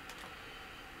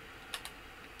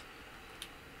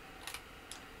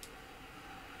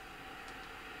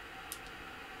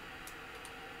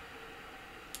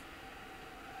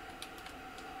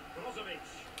 Brozovic.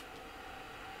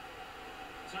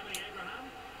 Tammy Abraham.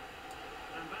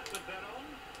 And back with Veron.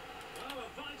 Oh, a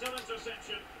vital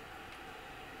interception.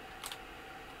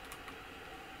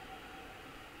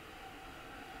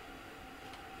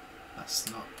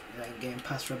 That's not. You ain't getting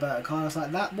past Roberto Carlos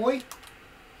like that, boy.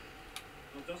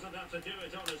 Well, doesn't have to do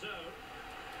it on his own.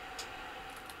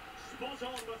 Spot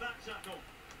on with that tackle.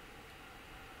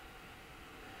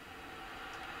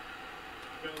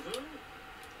 Govu.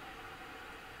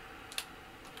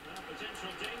 Now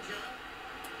potential danger.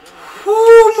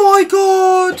 Oh my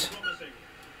god! Promising.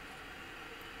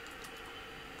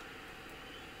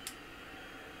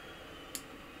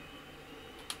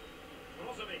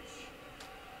 Brozovic.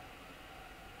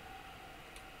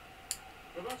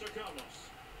 Roberto Carlos.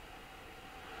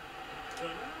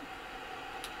 Turner.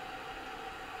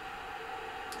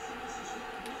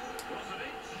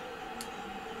 Brozovic.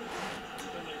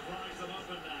 Can they prize them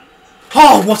open now?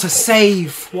 Oh, what a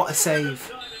save! What a save!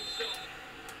 Trying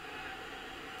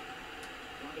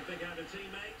to pick out a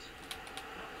teammate.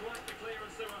 Not quite the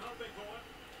clearance they were hoping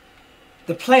for.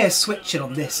 The player switching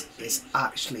on this is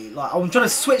actually like I'm trying to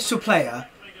switch to a player,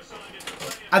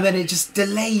 and then it just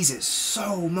delays it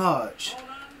so much.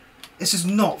 It's just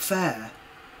not fair.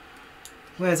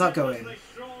 Where's that going?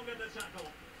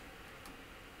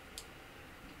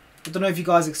 I don't know if you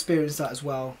guys experienced that as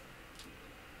well.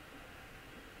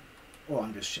 Or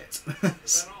I'm just shit.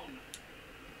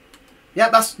 Yeah,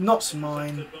 that's not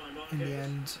mine in the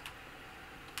end.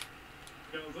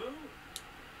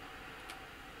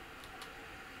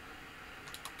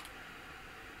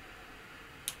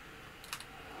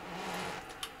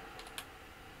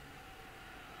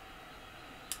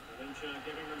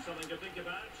 Giving them something to think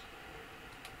about.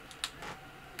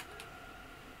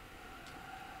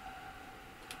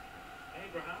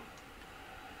 Abraham.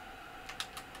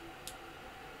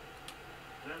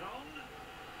 That on.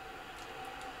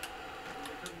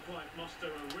 They couldn't quite muster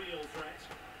a real threat.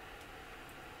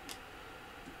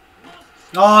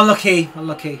 Oh, unlucky.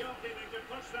 Unlucky. To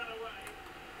push that away.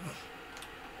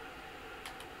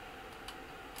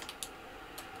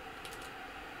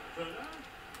 Further.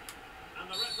 And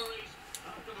the referees,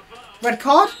 after the foul, Red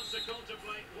card? to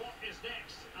contemplate what is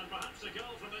next, and perhaps a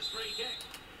goal from this free kick.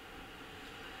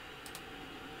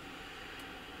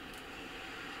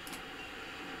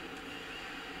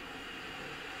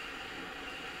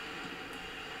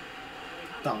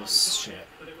 That was shit.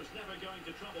 But it was never going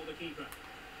to trouble the keeper.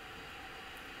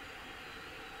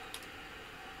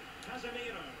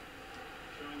 Casemiro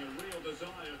showing a real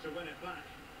desire to win it back.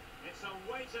 It's a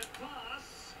weighted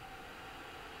pass.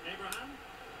 Abraham.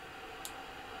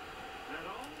 That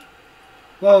on.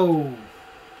 Whoa.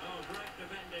 Oh, great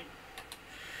defending.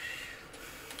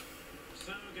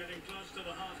 So getting close to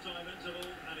the half-time interval,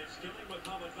 and it's going with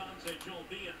home advantage,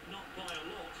 albeit not by a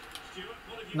lot. Stuart,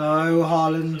 what have you No, made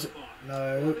Haaland. so far? I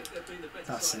No. think they've been the better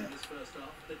That's side it. in this first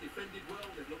half. They've defended well,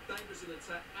 they've looked dangerous in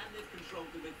attack, and they've controlled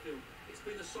the midfield. It's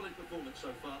been a solid performance so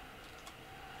far.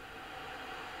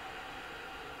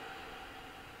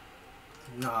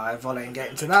 No, Volley ain't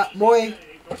getting to that, boy.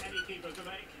 For any keeper to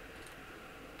make.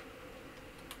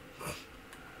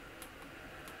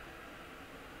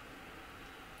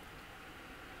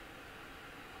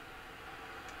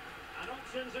 And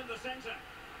options in the centre.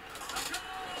 A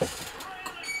goal!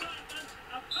 Real excitement.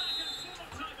 A back and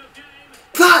forth type of game.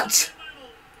 That!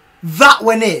 That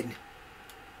went in.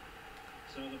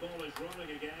 So the ball is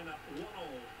rolling again at 1-1.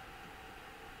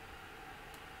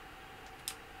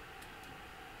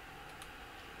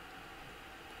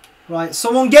 Right,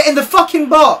 someone get in the fucking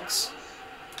box.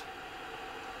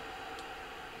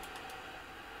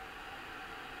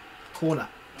 Corner.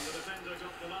 And the defender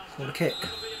got the last Corner touch. kick.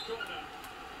 It'll be a corner.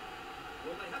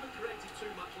 Well, they haven't created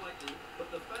too much lately, but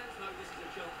the fans know this is a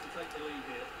chance to take the lead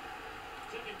here.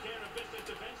 Taking care of business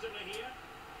defensively here.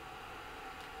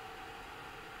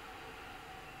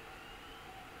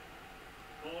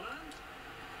 Haaland.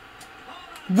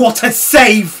 Haaland. What a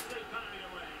save! They parry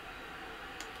away.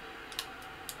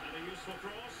 And a useful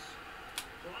cross.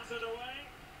 Blasted away.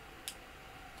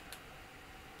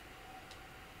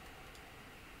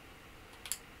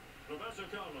 Roberto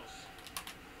Carlos.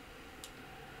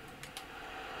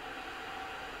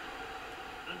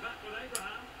 And back with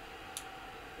Abraham.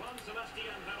 Juan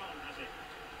Sebastian Veron has it.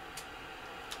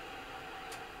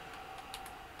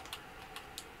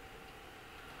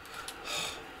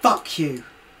 Fuck you.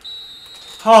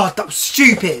 Oh, that was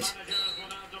stupid. Managers will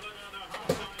now deliver their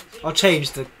half-time team. I'll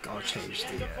change the. End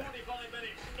of 45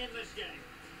 minutes in this game.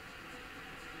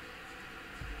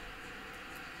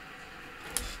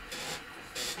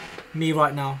 Me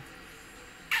right now.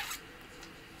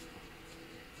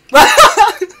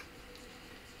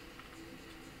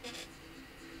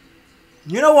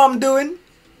 You know what I'm doing?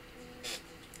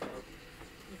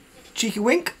 Cheeky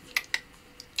wink.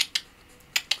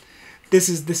 This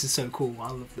is so cool. I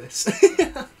love this.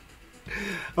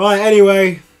 Alright,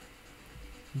 anyway.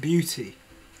 Beauty.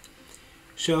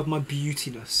 Show off my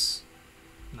beautiness.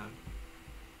 No.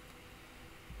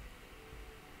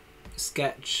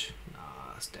 Sketch.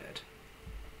 Nah, that's dead.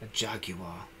 A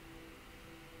jaguar.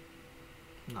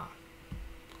 Nah. Right,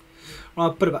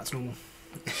 I'll put it back to normal.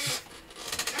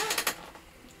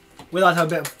 We like to have a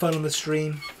bit of fun on the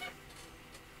stream.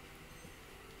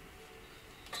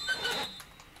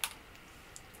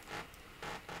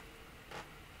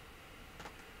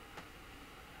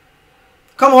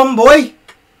 Come on, boy!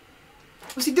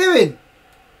 What's he doing?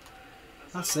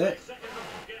 That's it. Second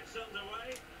half gets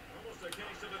underway. Almost a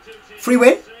case of the two teams Free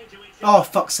win? saying to each Oh, other,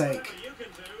 fuck's sake. whatever you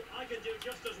can do, I can do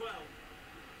just as well.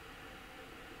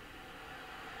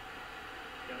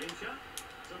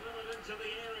 into the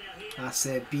area here. That's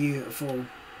it. Beautiful. Well,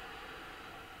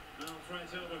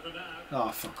 threats over for now.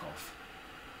 Oh, fuck off.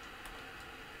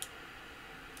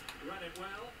 Read it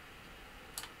well.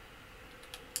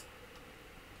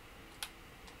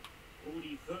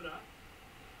 Udi Thura.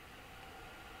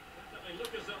 Definitely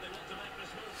look as though they want to make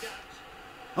this move count.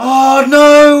 Oh,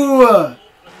 no!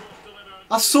 The cross delivered.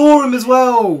 I saw him as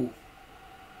well.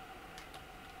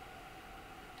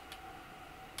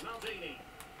 Maldini.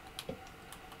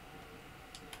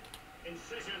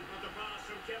 Incision with the pass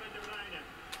from Kevin De Bruyne.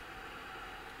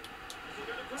 Is he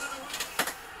going to put it away?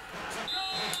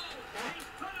 Goal! He's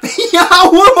put it Yeah,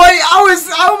 how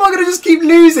am I going to just keep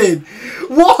losing?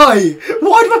 Why?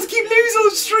 Why do I have to keep losing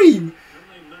on stream?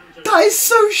 Only man to That is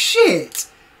so shit.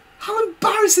 How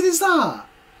embarrassing is that?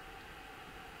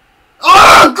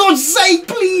 Oh, God's sake,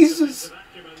 please. the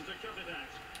acumen to cut it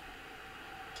out.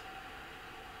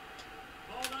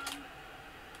 Holland.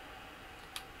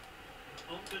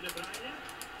 On to De Bruyne.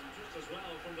 Just as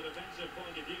well from the defensive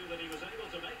point of view that he was able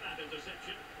to make that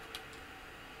interception.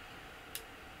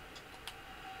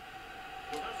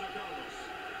 Roberto Carlos.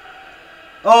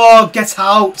 Oh, get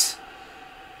out.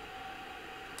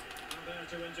 And there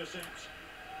to intercept.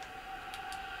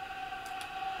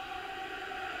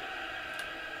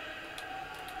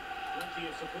 Plenty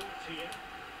of support here.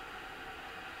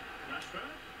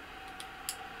 Rashford.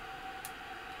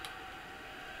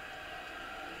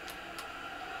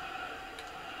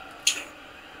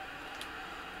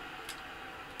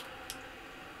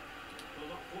 Well,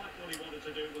 not quite what he wanted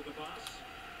to do with the pass.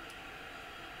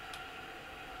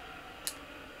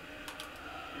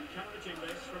 Encouraging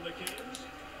this from the Kings.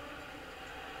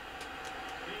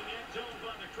 Being egged on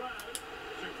by the crowd.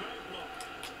 Superb block.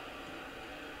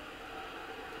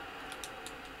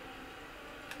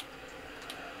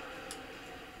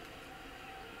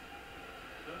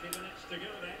 Minutes to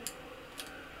go then.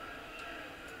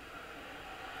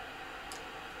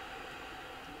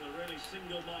 A really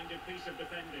single-minded piece of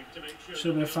defending to make sure Should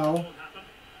have been a that foul. won't happen.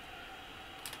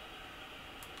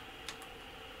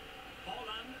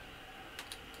 Holland.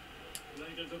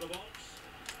 Laid into the box.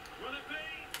 Will it be?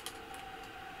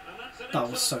 And that's an That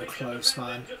was so excellent piece of close,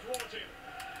 man. defending to thwart him.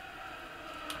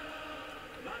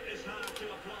 That is how to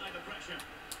apply the pressure.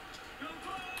 Go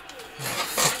goal!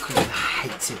 Fucking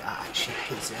hate it. I actually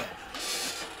hate it.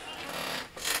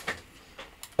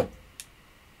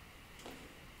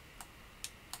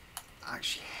 I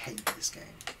actually hate this game.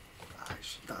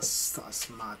 Actually, that's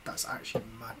mad. That's actually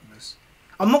madness.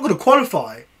 I'm not gonna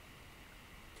qualify.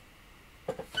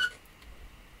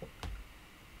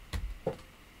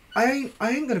 I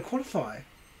ain't gonna qualify.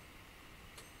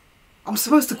 I'm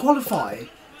supposed to qualify.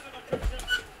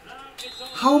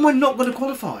 How am I not gonna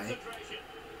qualify?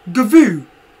 Gavoo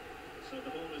So the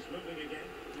ball is moving again.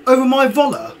 over my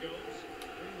voller. Goals.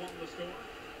 3-1 the score.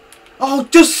 Oh,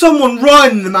 just someone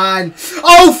run, man.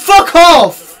 Oh, fuck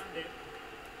off. Around him.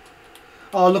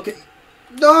 Oh, look at...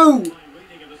 No. Fine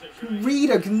reading of the situation.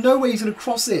 Reader, no way he's gonna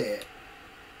cross it.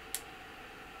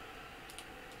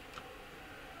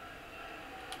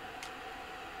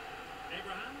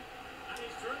 Abraham, and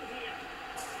he's through here.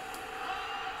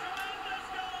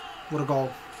 What a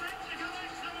goal.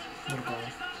 What a goal.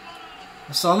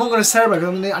 So I'm not gonna celebrate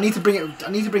because I need to bring it.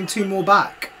 I need to bring two more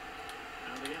back.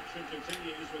 And the action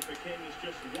continues with the Kings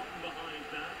just one behind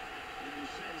now. And you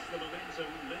sense the momentum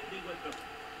maybe with them.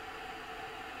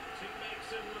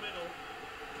 Teammates in the middle.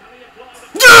 Can he apply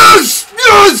the... Yes!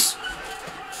 Yes!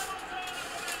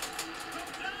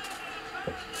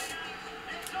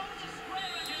 It's on the square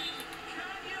again.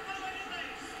 Can you believe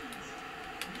this?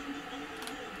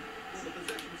 Well, the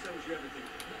possession tells you everything.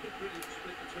 Nothing brilliant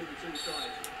split between the two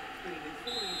sides. It's been an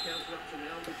informing encounter up to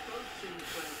now, with both teams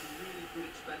playing some really good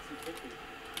expansive football.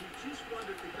 You just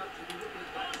wonder if the coach will be looking at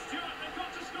that. Oh, Stuart, they've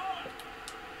got to score.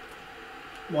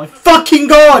 My fucking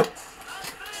god! And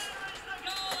there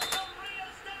is the goal to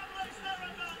re-establish their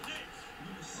advantage.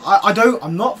 I don't.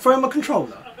 I'm not throwing my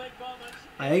controller. A big moment.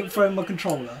 I ain't throwing my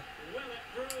controller. Will it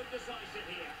prove decisive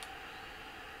here?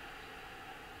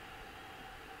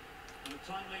 And a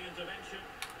timely intervention.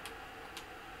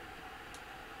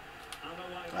 And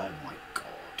away. Oh my god.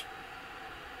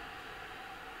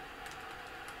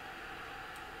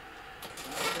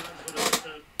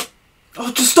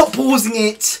 Oh, just stop pausing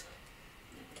it.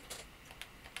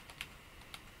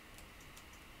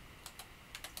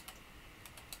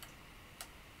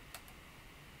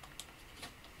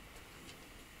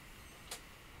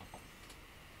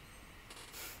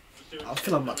 I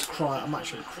feel I'm about to cry. I'm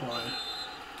actually crying.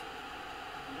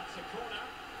 And that's a corner.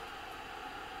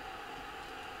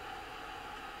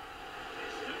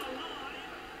 It's still alive.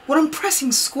 When I'm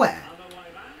pressing square, Other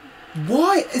way back.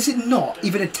 Why is it not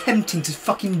even attempting to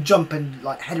fucking jump and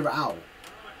like header it out?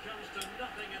 Oh, it comes to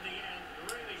nothing in the end.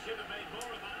 Really should have made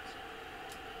more of that.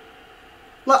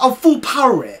 Like, I'll full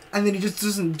power it, and then he just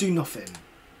doesn't do nothing.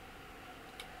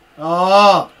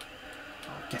 Oh,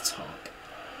 get up.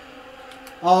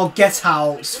 Oh, get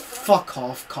out. Fuck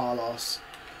off, Carlos.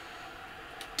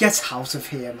 Get out of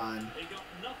here, man. He got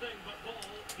nothing but ball.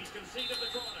 He's conceded the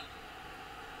corner.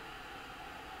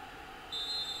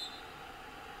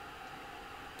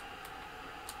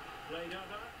 Played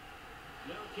over.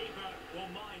 No keeper will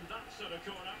mind that sort of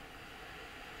corner.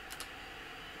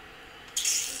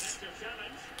 Defensive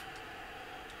challenge.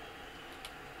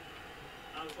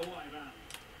 Away man.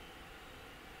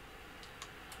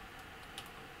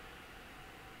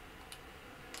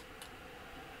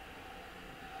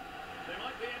 They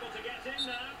might be able to get in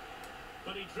now,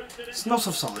 but he drifted It's into not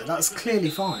offside. That's clearly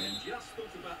fine. Just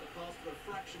thought about the pass for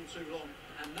a fraction too long,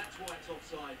 and that's why it's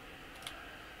offside.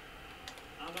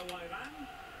 Other way round.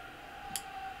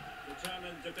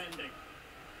 Determined defending.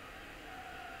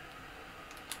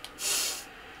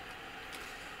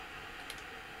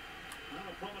 Well,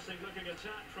 a promising looking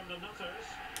attack from the Nutters.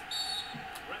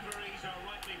 Referees are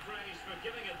rightly praised for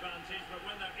giving advantage, but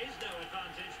when there is no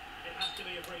advantage, it has to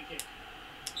be a free kick.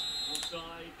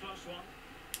 Offside, close one.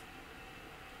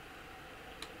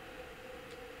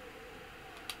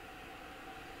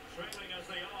 Trailing as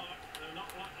they are, they're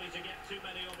not likely to get too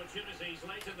many opportunities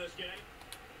late in this game.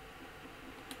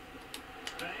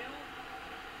 Bale.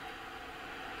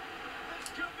 This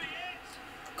could be it.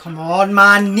 Come on,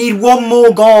 man. Need one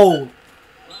more goal.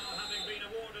 Well, having been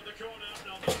awarded the corner,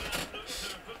 although that looks to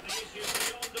have put the issue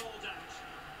beyond all doubt.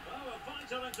 Oh, a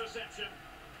vital interception.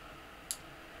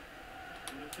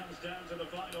 And it comes down to the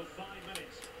final 5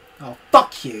 minutes. Oh,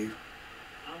 fuck you.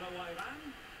 Other way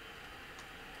round.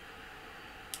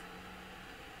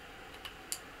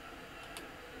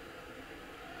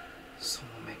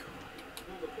 Someone make a run.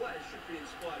 Well, the players should be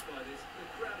inspired by this. The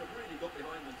crowd have really got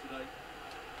behind them today.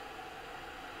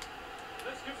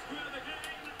 This could square the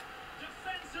game.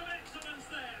 Defensive excellence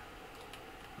there.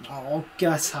 Oh,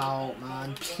 get out,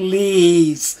 man.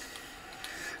 Please.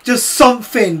 Just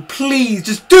something. Please.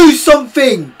 Just do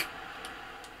something.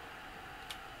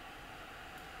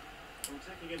 Well,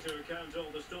 taking into account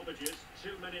all the stoppages,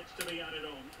 2 minutes to be added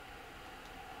on.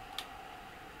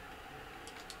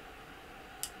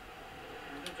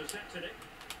 And intercepted it.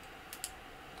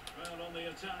 Well, on the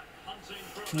attack, hunting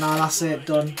for... Nah, that's it.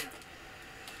 Done.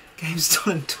 Game's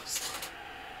done and dusted.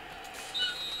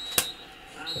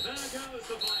 And there goes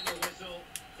the final whistle.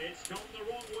 It's gone the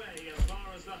wrong way as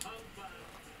far as the home fan.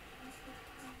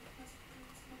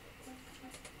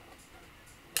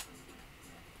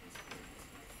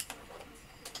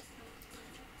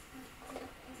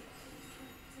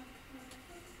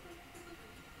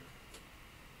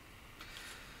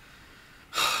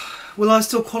 Will I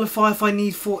still qualify if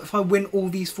I win all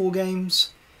these 4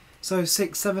 games? So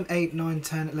 6, 7, 8, 9,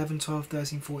 10, 11, 12,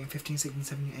 13, 14, 15, 16,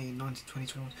 17, 18, 19, 20,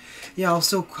 21. Yeah, I'll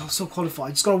still qualify. I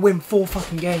just gotta win 4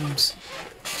 fucking games.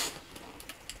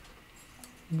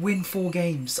 Win 4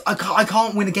 games. I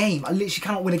can't win a game. I literally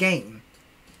cannot win a game.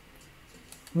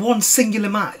 One singular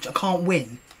match, I can't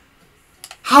win.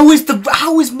 How?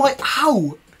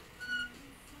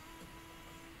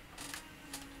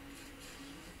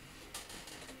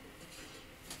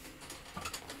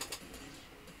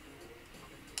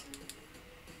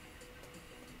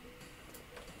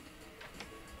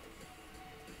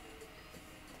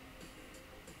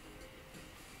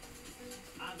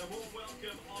 And a warm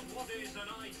welcome on what is an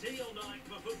ideal night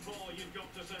for football, you've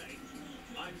got to say.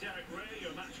 I'm Derek Ray,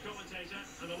 your match commentator,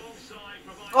 and alongside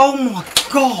providing... Oh my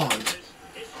god!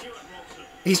 is Stuart Robson.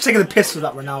 He's taking the piss with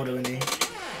that Ronaldo, isn't he?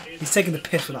 He's taking the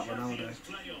piss with that Ronaldo.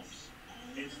 Playoffs.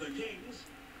 It's the Kings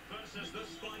versus the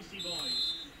Spicy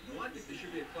Boys. Well, I think this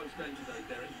should be a close game today,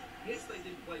 Derek. Yes, they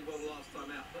didn't play well last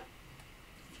time out, but...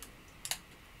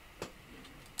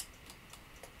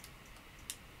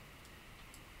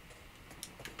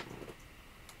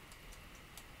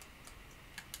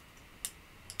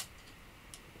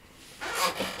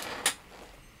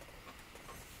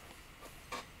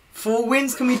 Four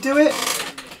wins, can we do it?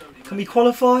 Can we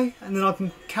qualify? And then I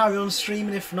can carry on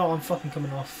streaming. If not, I'm fucking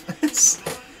coming off. And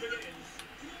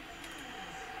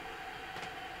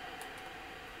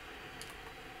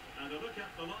a look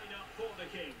at the lineup for the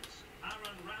Kings.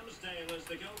 Aaron Ramsdale is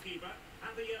the goalkeeper.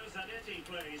 Javier Zanetti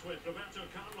plays with Roberto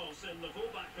Carlos in the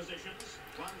fullback positions.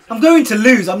 I'm going to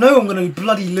lose. I know I'm going to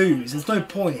bloody lose. There's no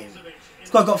point. This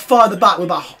guy got fired at the back with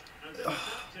about...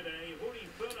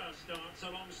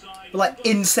 But like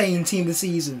insane team of the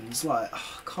seasons. Like,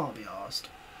 can't be arsed.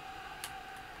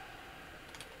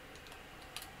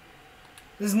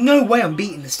 There's no way I'm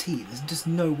beating this team. There's just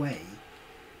no way.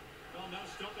 Oh, no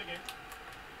stopping it.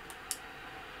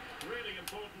 Really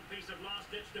important piece of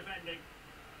last-ditch defending.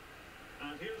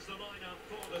 And here's the lineup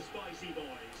for the Spicy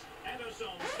Boys.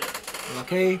 Ederson stands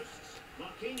Lucky.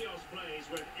 Marquinhos plays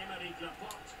with Emerick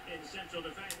Laporte in central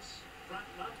defence. Frank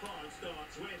Lampard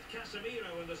starts with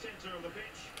Casemiro in the centre of the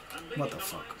pitch. And leading What the the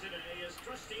fuck? line today is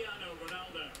Cristiano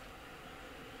Ronaldo.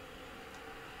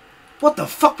 What the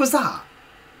fuck was that?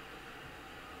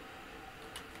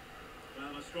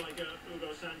 Well, a striker,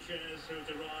 Hugo Sanchez, who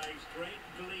derives great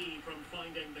glee from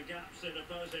finding the gaps in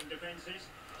opposing defences.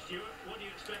 Stuart, what do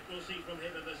you expect we'll see from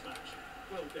him in this match?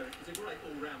 Well, Derek, he's a great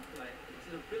all-round player. It's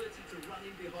his ability to run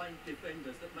in behind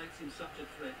defenders that makes him such a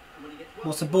threat. And when he gets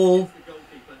What's the ball? against the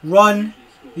goalkeeper, Run. he usually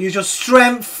scores. Use your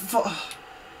strength.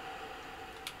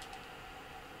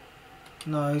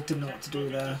 No, didn't know what to do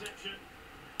there. Interception.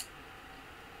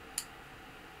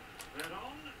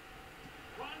 Veron.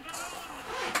 Juan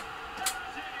Veron. There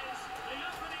it is, the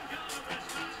opening goal of this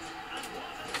match. And what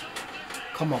a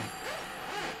start. Come on.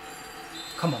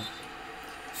 Come on.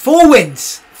 4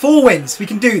 wins. 4 wins. We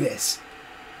can do this.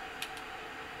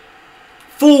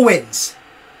 4 wins.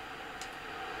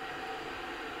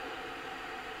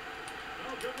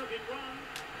 Oh, good looking run.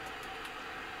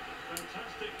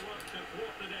 Fantastic work to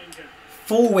thwart the danger.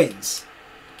 4 wins.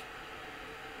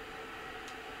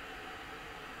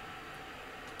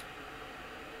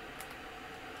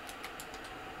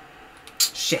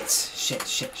 Shit. Shit.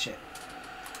 Shit. Shit.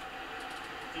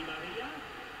 Di Maria.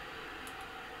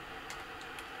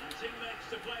 And teammates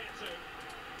to play it to.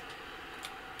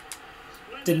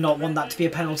 Splendid Did not want that to be a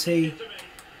penalty. defending.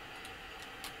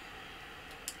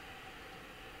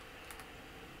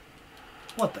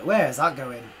 What the? Where is that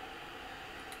going?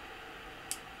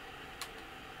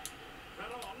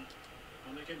 Veron.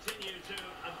 And they continue to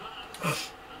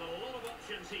advance. And a lot of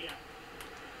options here.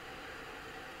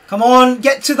 Come on,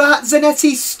 get to that,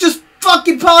 Zanetti. Just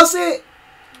fucking pass it.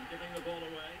 And giving the ball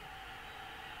away.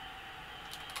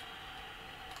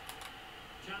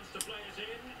 Chance to play it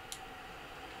in.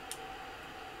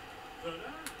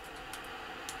 Werner.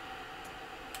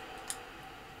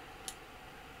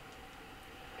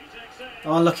 He takes it.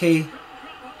 Oh, lucky. Couldn't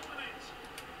grab hold of it.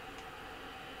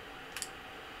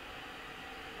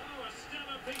 Oh, a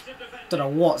stellar piece of defending. Don't know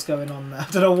what's going on there.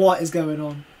 Don't know what is going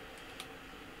on.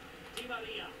 Di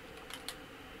Maria.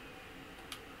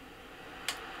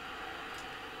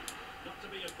 Not to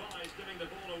be advised giving the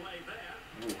ball away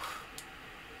there. Oof.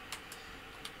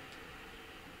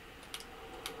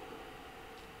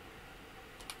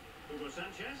 Hugo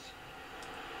Sanchez.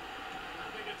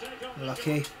 Having to take on the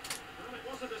Lucky. shot. Well,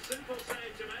 it wasn't a simple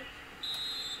save to make.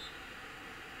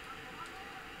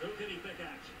 Who can he pick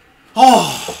at?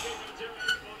 Oh, Keeper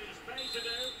doing what he's paid to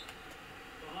do.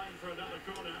 Behind for another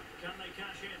corner. Can they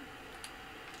cash in?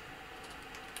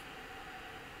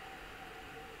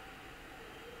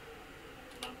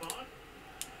 Lampard.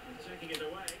 And taking it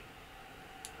away.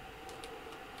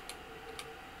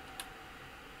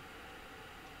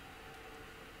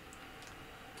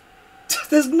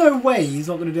 there's no way he's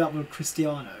not going to do that with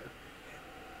Cristiano.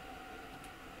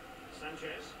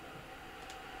 Sanchez.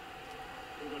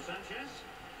 Hugo Sanchez.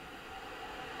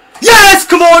 Yes!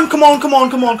 Come on, come on, come on,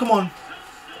 come on, come on.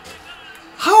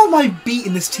 How am I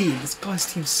beating this team? This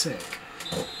guy's team's sick.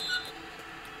 2-0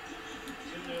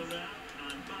 now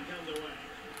and back underway.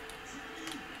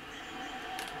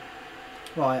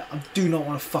 Right, I do not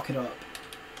want to fuck it up.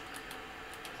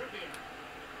 Trippier.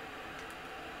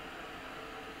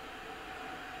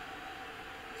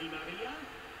 Di Maria.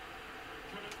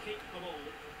 Couldn't keep the ball.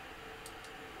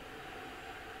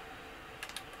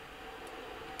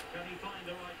 Can he find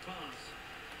the right pass?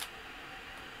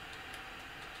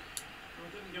 Well,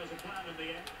 it didn't go to plan in the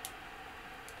end.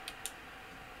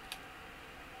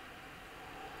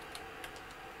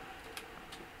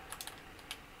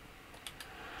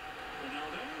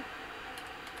 Ronaldo.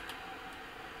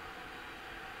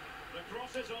 The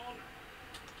cross is on.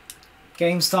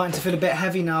 Game's starting to feel a bit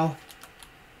heavy now.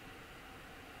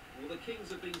 Well, the Kings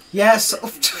have been Yes. so in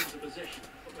terms of possession,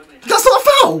 but when they That's not a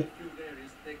foul! have midfield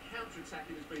areas, their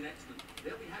counter-attacking has been excellent.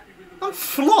 They'll be happy with the I'm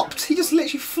flopped. He just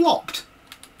literally flopped.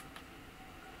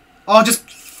 Oh, just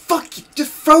fuck it.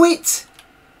 Just throw it.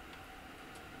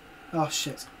 Oh,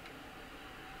 shit. It's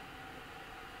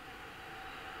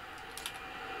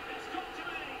got to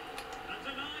be. And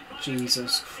denied by the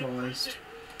Jesus keeper. Christ. Impressive.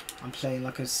 I'm playing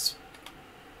like a... Nicely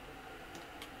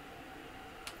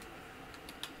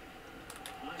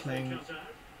Playing- cut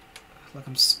out. like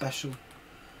I'm special.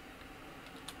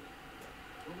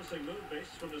 Promising move this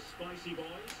from the Spicy Boys.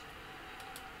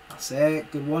 That's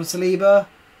it. Good one, Saliba.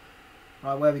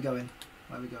 Right, where are we going?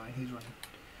 Where are we going? Who's running?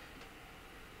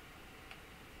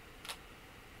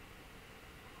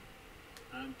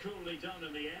 And coolly done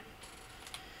in the end.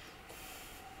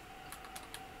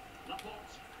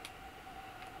 Laporte.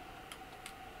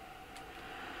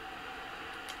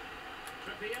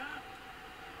 Trippier.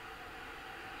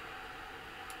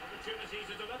 Opportunity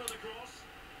to deliver the cross.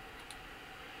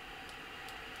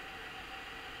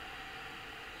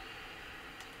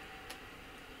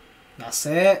 That's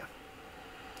it.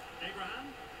 Abraham.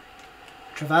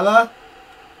 Travella.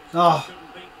 Oh,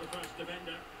 Couldn't beat the first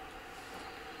defender.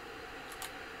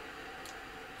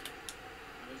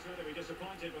 And he's going to be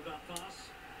disappointed with that pass.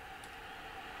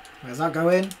 where's that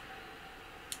going?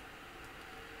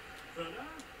 Further.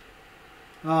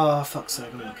 Oh, fuck's sake,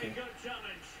 I'm Very lucky. good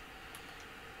challenge.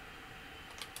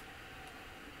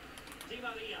 Di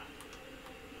Maria.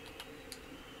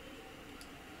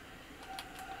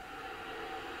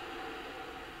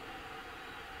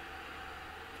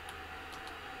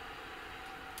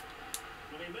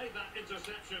 Well, he made that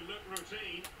interception look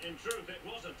routine. In truth, it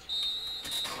wasn't.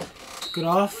 Good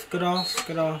off, good off,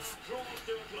 good off. Draws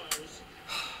to a close.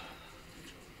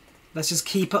 Let's just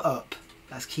keep it up.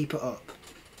 Let's keep it up.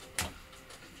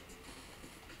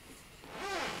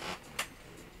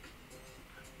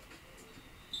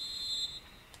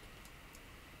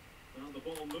 Well, the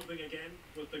ball moving again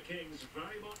with the Kings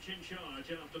very much in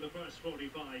charge after the first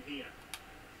 45 here.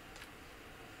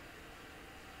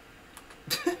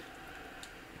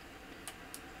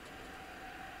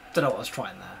 Don't know what I was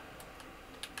trying there.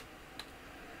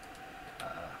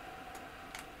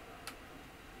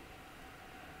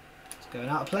 It's going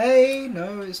out of play.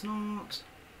 No, it's not.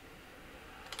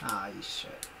 Ah, you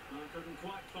shit. Well, couldn't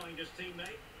quite find his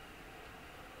teammate.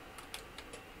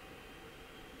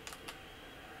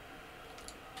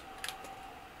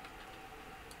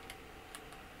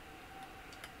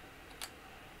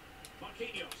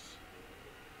 Marquinhos.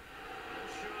 And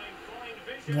showing fine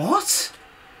vision. What?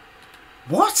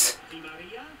 What? Di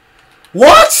Maria.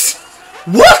 What?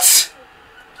 What?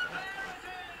 There it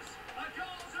is! A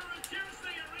goal to reduce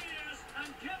the arrears and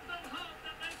give them hope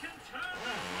that they can turn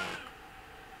this around.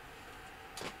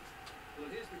 Well,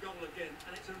 here's the goal again,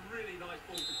 and it's a really nice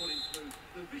ball to put him through.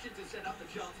 The vision to set up the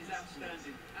chance is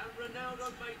outstanding, and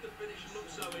Ronaldo made the finish look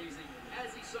so easy,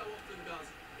 as he so often does.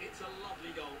 It's a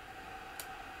lovely goal.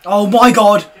 Oh my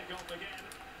god. Kick off again.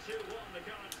 2-1 the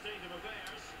current state of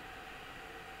affairs.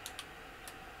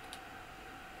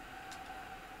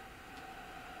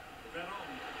 Veron.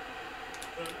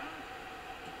 Further.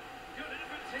 Good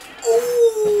effort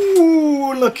here.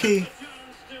 Ooh, lucky. Chance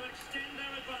to extend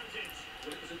their advantage.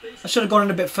 Well, it was a decent I should have gone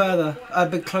in a bit further. A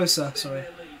bit closer, sorry.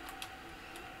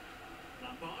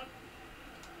 Lampard.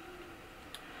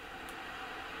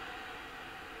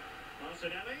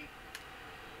 Martinelli.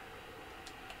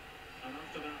 And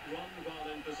after that run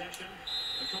while in possession,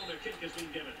 a corner kick has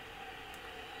been given.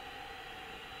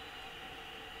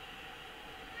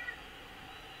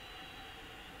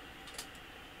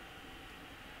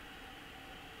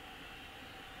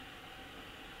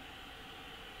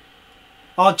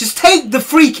 Oh, just take the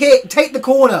free kick. Take the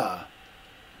corner.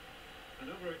 And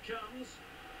over it comes.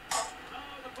 Oh,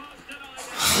 the pass denied.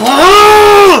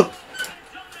 Oh!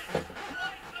 They've done it.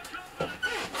 Right the comeback.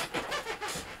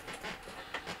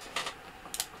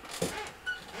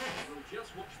 Well,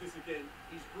 just watch this again.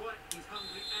 He's bright, he's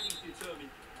hungry, and he's determined.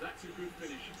 That's a good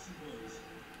finish.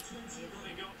 You've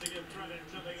really got to give credit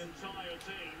to the entire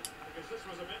team, because this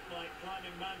was a bit like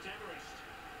climbing Mount Everest.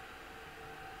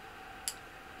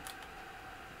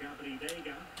 Gabri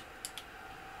Dega.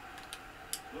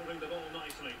 Moving the ball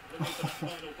nicely. Looking for that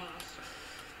final pass.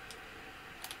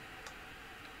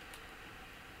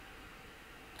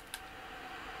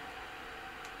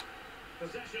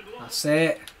 Possession lost. That's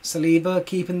it. Saliba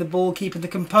keeping the ball, keeping the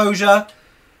composure.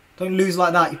 Don't lose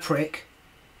like that, you prick.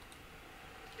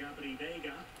 Gabri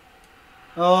Dega.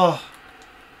 Oh.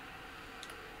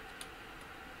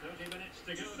 30 minutes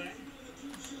to go then.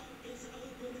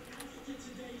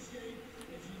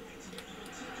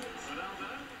 Ronaldo.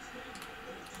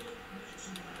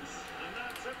 And now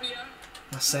Trippier.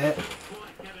 That's it.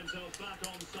 Quite get himself back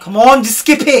on side. Come on, just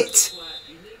skip it.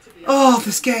 You need to be Oh,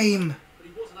 this game. but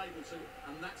he wasn't able to,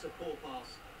 and that's a poor pass.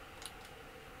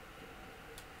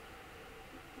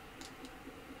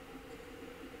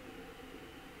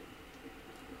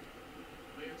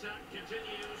 The attack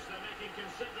continues. They're making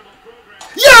considerable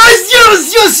progress. Yes,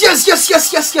 yes, yes, yes, yes,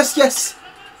 yes, yes, yes, yes.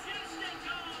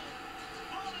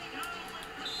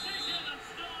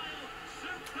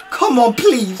 Come on,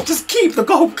 please. Just keep the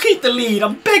goal. Keep the lead.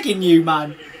 I'm begging you,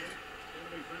 man. It'll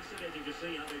be fascinating to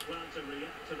see how they plan to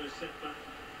react to this setback.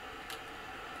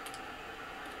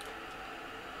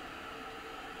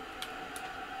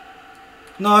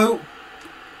 No.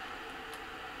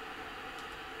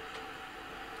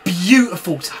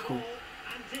 Beautiful tackle. And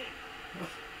in.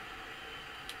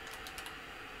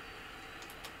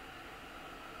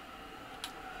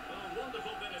 Oh,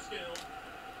 wonderful bit of skill.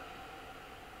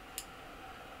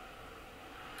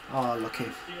 Oh, lucky.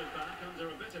 Steered back under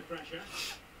a bit of pressure.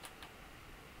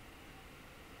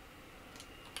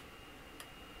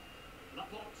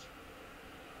 Laporte.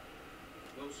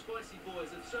 Well, spicy boys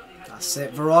have certainly had That's more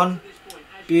it, to Veron. this point,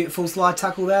 as you Beautiful can see. slide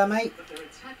tackle there, mate. But their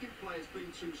attacking players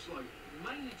been too slow,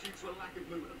 mainly due to a lack of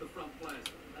movement of the front players.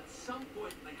 At some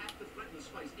point, they have to threaten the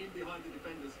space in behind the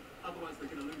defenders, otherwise they're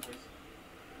going to lose this.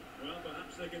 Well,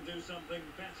 perhaps they can do something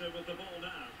better with the ball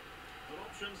now. But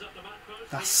options at the back post.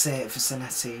 That's it for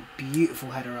Zanetti. Beautiful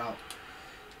header out.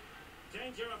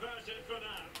 Danger averted for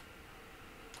now.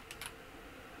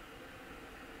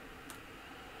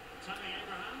 Tammy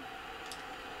Abraham.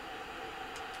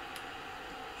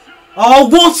 Oh,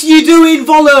 what are you doing,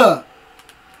 Voller?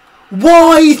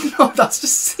 Why? No, that's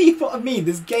just, see what I mean?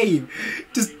 This game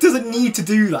just doesn't need to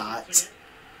do that.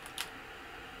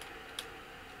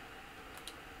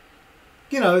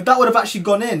 You know, that would have actually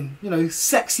gone in. You know,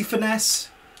 sexy finesse,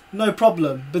 no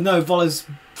problem. But no, Voller's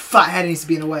fat head needs to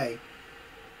be in the way.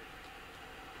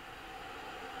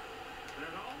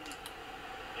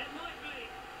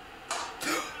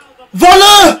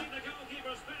 Voller!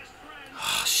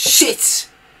 Oh, shit!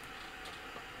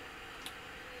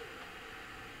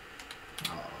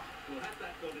 Well, had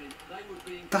that gone in, they would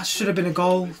be in That should have been a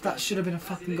goal. That should have been a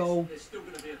fucking goal. They're still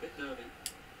going to be a bit nervy.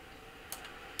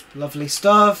 Lovely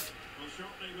stuff. Well,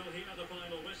 shortly we'll hear the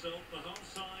final whistle. The home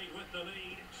side with the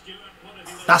lead. Stuart, what have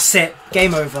you done? That's it.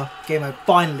 Game over. Game over.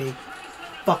 Finally.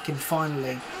 Fucking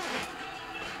finally.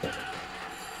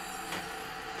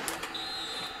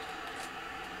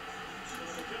 So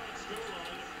the current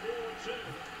scoreline,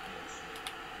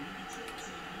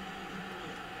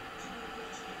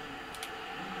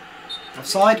 4-2.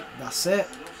 Offside. That's it.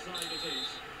 And offside it is.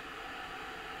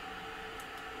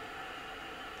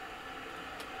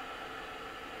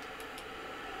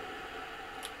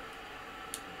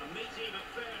 A meaty but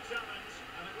fair challenge,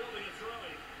 and it will be a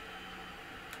throw-in.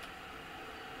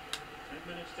 10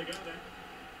 minutes to go then.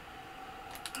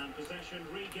 And possession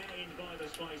regained by the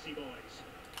Spicy Boys.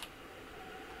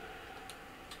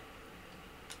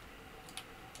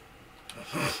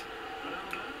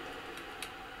 Ronaldo.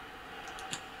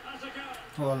 Has a go.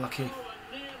 Oh, unlucky. Oh, a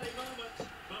nearly moment,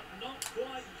 but not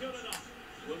quite good enough.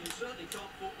 Well, you certainly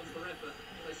can't fault them for effort.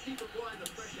 They keep applying the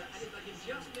pressure, and if they can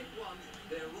just nick one,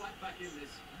 they're right back in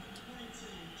this.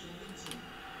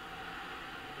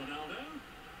 Ronaldo.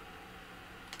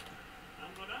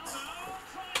 And Ronaldo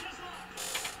tried his luck.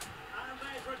 And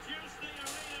they've reduced the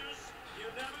arenas. You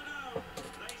never know.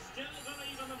 They still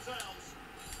believe in themselves.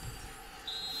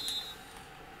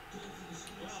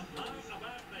 Well, how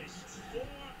about this?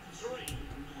 4-3.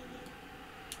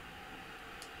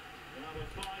 Well,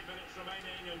 with 5 minutes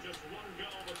remaining and just one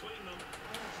goal between them,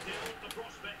 still the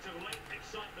prospect of late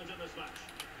excitement in this match.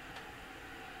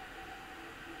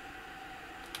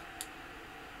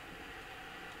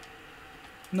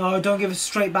 No, don't give it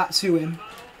straight back to him. Foul,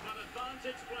 an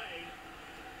advantage played.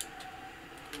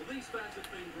 Well, these fans have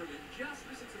been brilliant. Just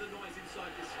listen to the noise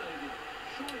inside this stadium.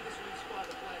 Surely this will inspire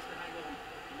the players to hang on.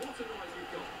 What a noise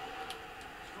we've got.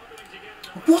 Struggling to get it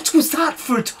away. What was that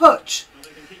for a touch? Well,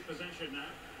 they can keep possession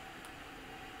now.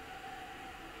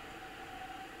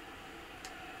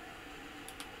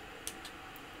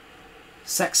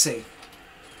 Sexy. A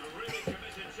really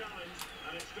committed challenge,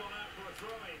 and it's gone out for a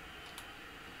throw-in.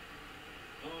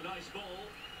 Oh, nice ball.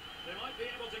 They might be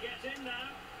able to get in now.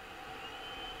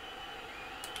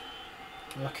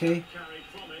 Lucky. Carried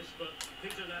promise, but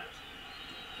petered out.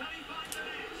 Can he find the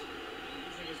net?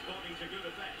 Using his body to good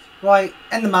effect. Right,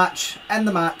 end the match. End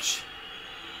the match.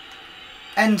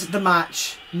 End the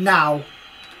match. Now. Lynch.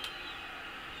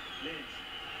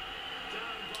 Down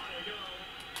by a goal.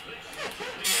 This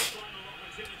could be the final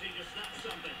opportunity to snatch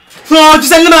something. Oh,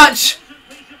 just end the match! Decent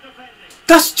piece of defending.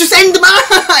 That's just end the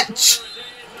match!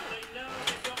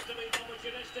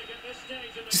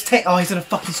 Just take. Oh, he's gonna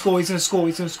fucking score. He's gonna score.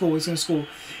 He's gonna score. He's gonna score.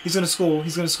 He's gonna score.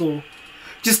 He's gonna score.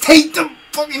 Just take the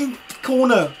fucking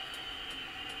corner.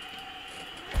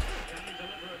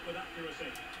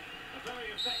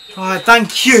 Alright,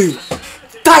 thank you.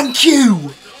 Thank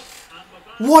you.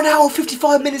 1 hour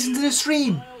 55 minutes into the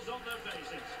stream.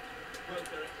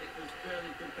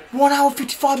 1 hour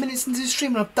 55 minutes into the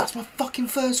stream, and that's my fucking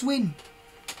first win.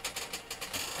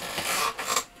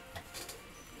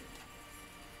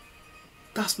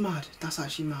 That's mad. That's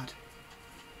actually mad.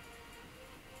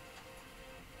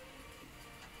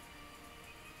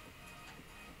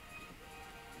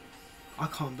 I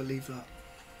can't believe that.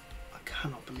 I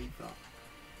cannot believe that.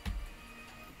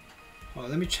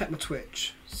 Alright, let me check my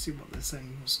Twitch. See what they're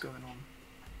saying. What's going on.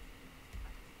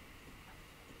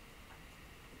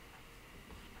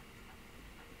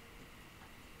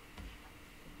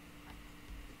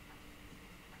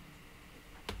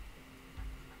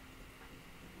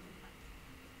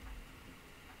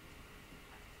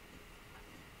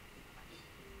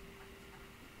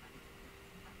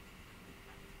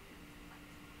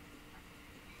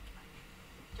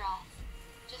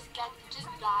 Just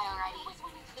die already.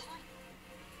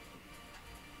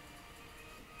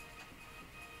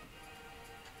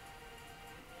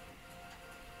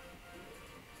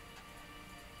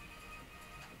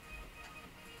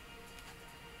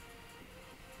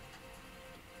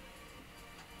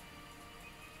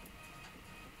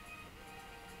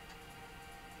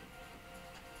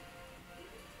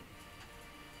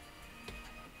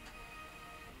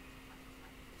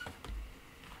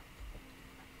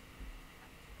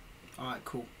 Alright,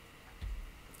 cool.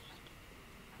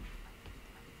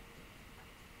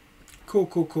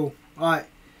 Cool. Alright.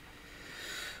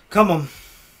 Come on.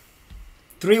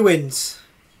 3 wins.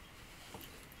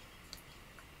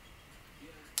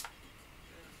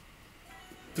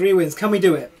 3 wins. Can we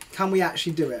do it? Can we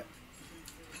actually do it?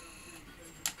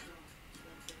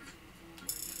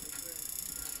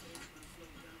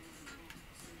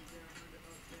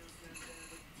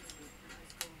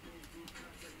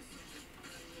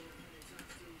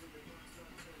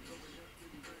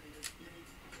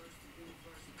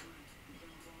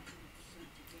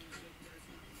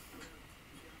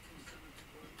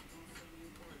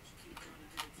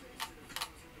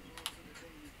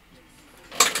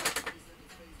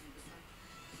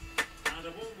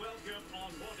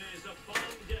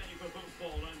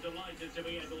 To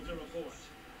be able to report.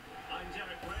 I'm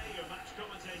Derek Ray, your match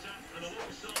commentator, and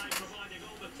alongside providing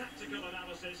all the tactical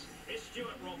analysis is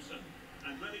Stuart Robson,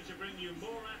 and ready to bring you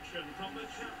more action from the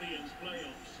Champions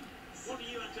playoffs. What do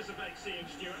you anticipate seeing,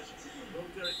 Stuart? Well,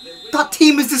 That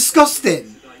team is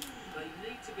disgusting.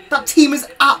 That team is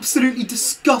absolutely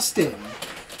disgusting.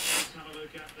 Let's have a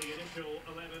look at the initial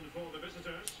 11 for the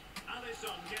visitors.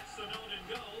 Alisson gets the nod in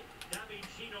goal. David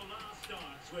Ginola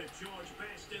starts with George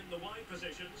Best in the wide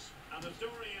positions. And the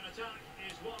story in attack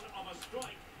is one of a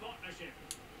strike partnership.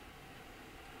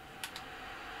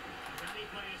 Can he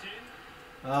play it in?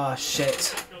 Ah, shit.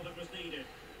 The tackle that was needed.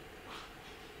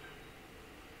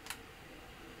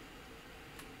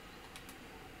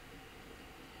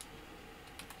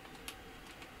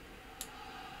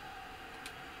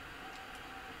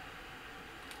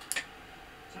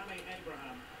 Tammy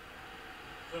Abraham.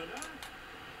 Further.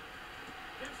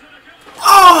 Gives it a go.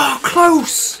 Oh,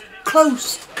 close.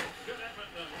 Close. Good effort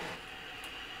though.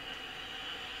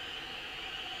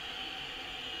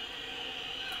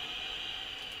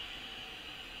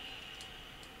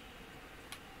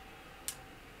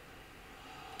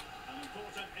 An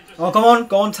important interception. Oh, come on.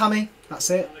 Go on, Tammy. That's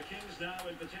it. And the Kings now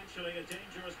in potentially a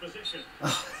dangerous position.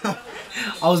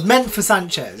 I was meant for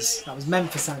Sanchez. That was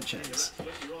meant for Sanchez.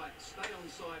 Absolutely right. Stay on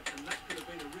side, and that could have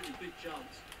been a really big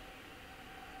chance.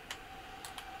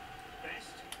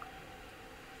 Best.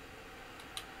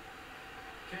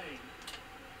 Kane.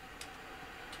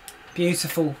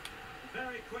 Beautiful.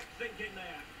 Very quick thinking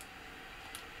there.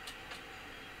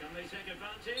 Can they take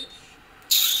advantage?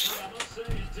 Well, I must say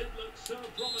it did look so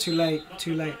promising. Too late, but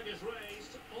too the late. flag is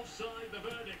raised. Offside the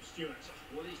verdict, Stuart.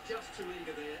 Well, he's just too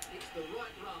eager there. It's the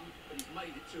right run, but he's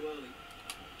made it too early.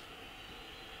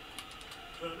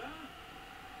 Further.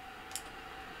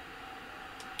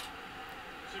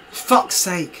 Fuck's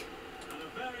sake. And a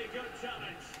very good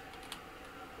challenge.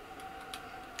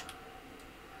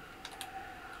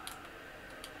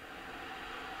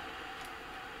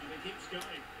 And it keeps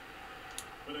going.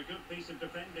 But a good piece of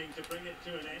defending to bring it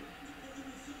to an end.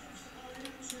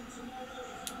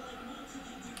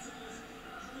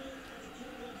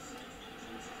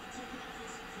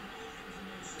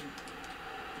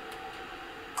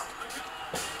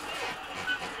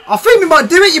 I think we might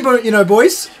do it, you know,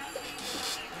 boys.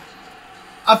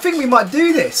 I think we might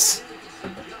do this.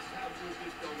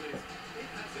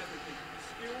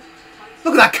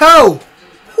 Look at that curl.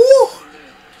 Woo.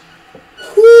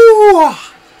 Woo.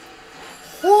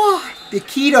 Woo. The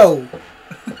keto. The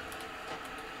ball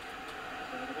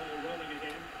rolling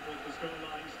again with the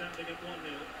scoreline standing at 1-0.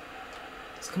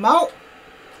 Let's come out.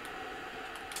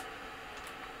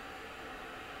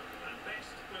 And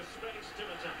Best with space to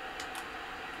attack.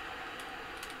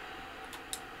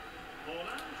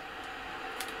 Holland.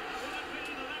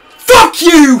 Fuck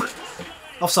you.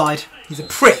 Offside. He's a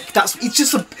prick. He's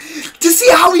just a... To see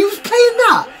how he was playing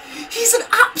that? He's an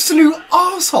absolute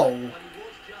arsehole.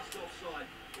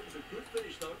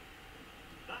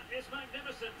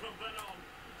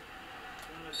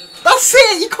 That's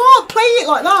it. You can't play it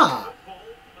like that.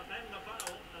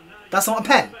 That's not a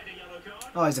pen.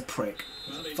 Oh, he's a prick.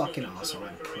 He's a fucking arsehole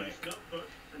and prick.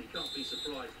 And you can't be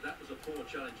surprised. That was a poor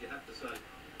challenge, you have to say.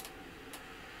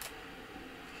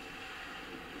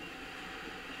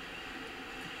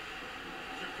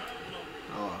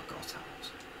 Oh, God,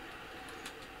 out.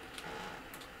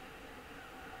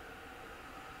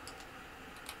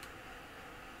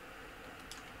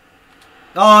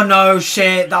 Oh, no,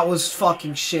 shit. That was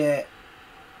fucking shit.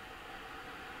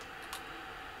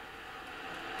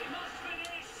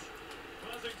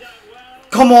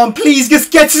 Come on, please, just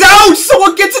get it out!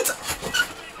 Someone get it!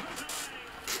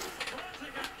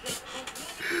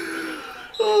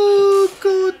 Oh,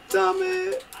 God damn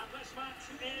it.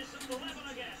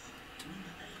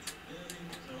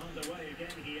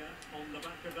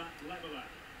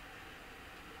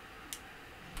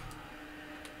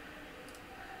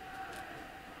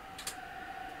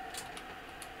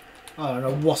 I don't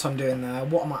know what I'm doing there.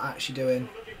 What am I actually doing?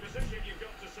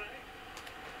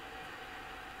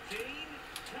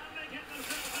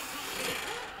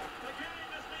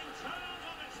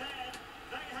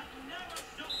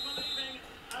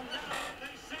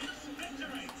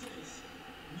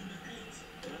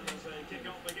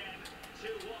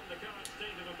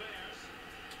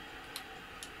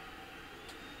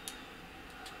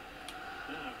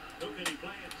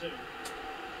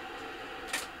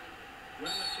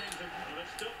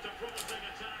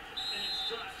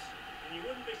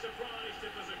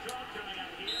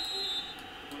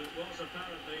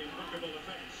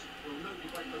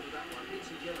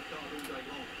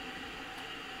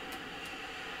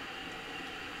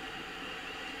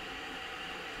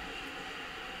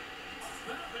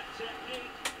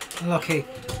 Lucky.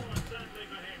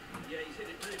 Yeah, he's hit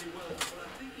it really well, but I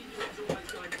think he knew he was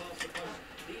always going past the post.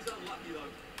 He's unlucky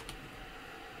though.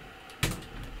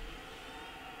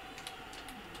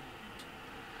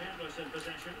 Careless in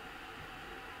possession.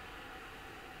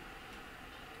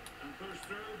 And pushed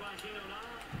through by Ginola.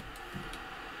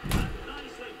 And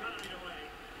nicely parried away.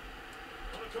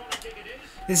 What a corner kick it is.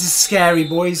 This is scary,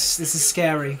 boys. This is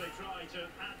scary. They try to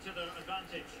add to their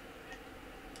advantage.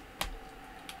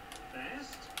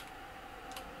 Best.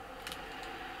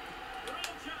 Real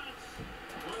chance.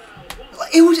 Well,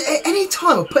 Like, it would at any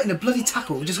time of putting a bloody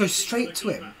tackle, it would just go straight to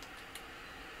him.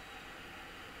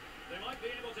 they might be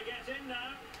able to get in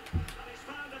now. And he's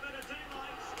found a bit of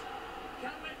daylight.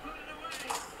 Can they put it away?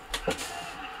 And then,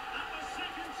 at the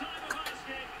second time of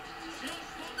asking, just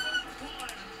what was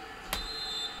required.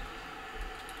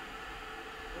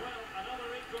 Well, another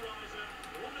equaliser.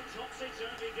 What a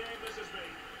topsy-turvy game this has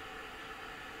been.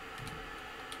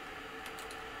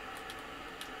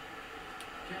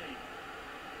 Kane.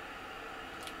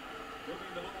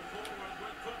 Moving the ball forward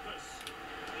with purpose.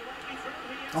 He might be through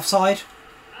here. Offside.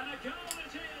 And a goal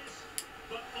it is.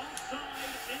 But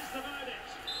offside is the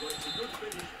verdict. Well, it's a good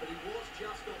finish, but he was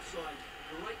just offside.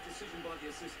 Great decision by the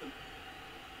assistant.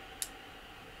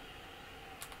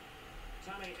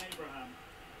 Tammy Abraham.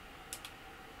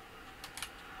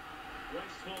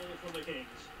 Wasteful from the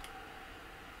Kings.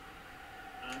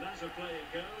 And as a play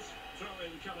it goes,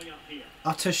 throw-in coming up here.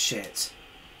 Utter shit.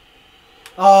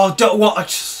 Oh, don't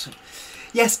what?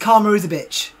 Yes, karma is a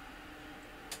bitch.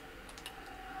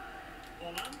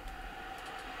 Holland.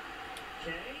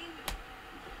 Kane.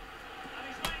 And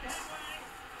he's made headway.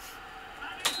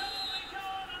 And he's only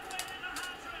gone and winning a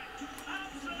hat-trick.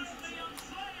 Absolutely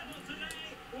unplayable today.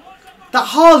 What a That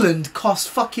Haaland cost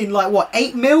fucking like what,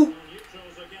 8 mil?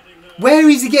 neutrals are getting there. Where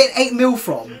is he getting 8 mil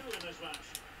from? Two in this match.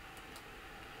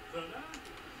 Werner.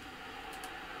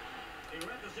 He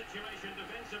read the situation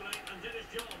defensively and did his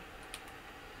job.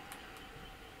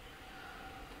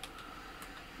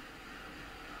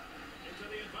 Into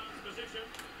the advanced position.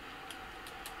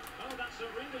 Oh, that's a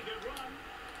really good run.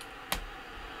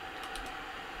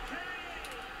 Kane.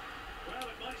 Well,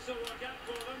 it might still work out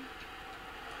for them.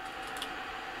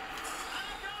 And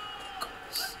a goal! A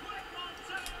quick one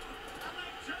too! And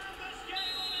they turn this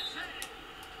game on its head.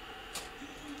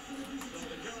 So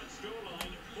the current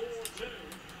scoreline,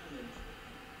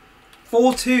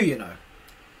 4-2. 4-2, you know.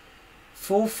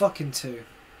 4 fucking 2.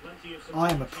 Plenty of I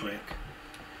am a support prick. here.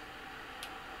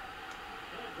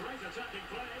 Oh, great attacking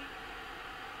play.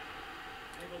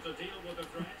 Able to deal with the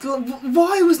threat.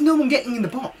 Why was no one getting in the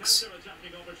box?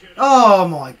 Counter-attacking opportunity. Oh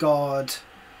my god.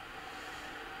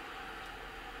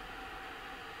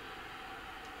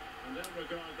 And they'll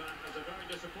regard that as a very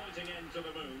disappointing end to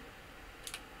the move.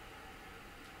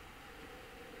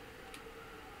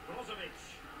 Brozovic.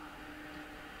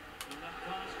 And that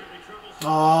pass could be troublesome.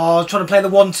 Oh, trying to play the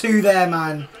 1-2 there,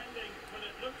 man. Defending, but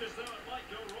it looked as though it might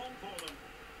go wrong for them.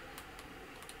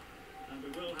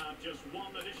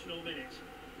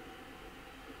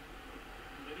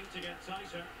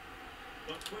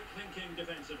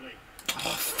 defensively.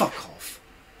 Oh, fuck off.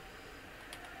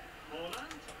 Holland.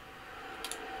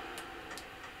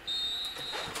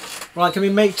 Right, can we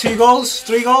make 2 goals?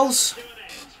 3 goals? To an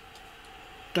end.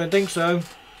 Don't think so.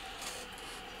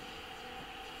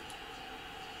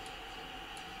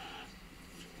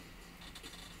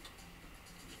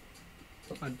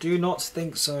 I do not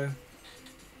think so.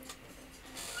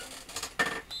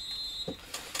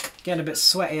 Getting a bit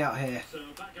sweaty out here. So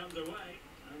back underway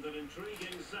and an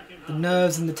intriguing second The half.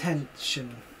 nerves and the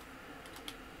tension.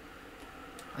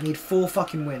 I need 4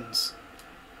 fucking wins.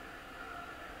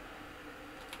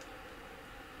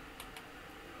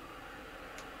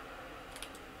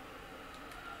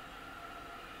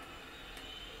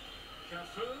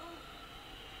 Cafu.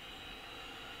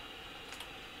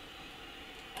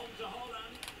 On to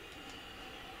Holland.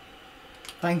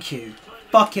 Thank you.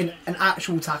 Fucking an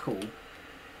actual tackle.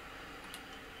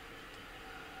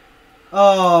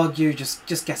 Oh, you just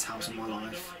get out of my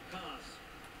life.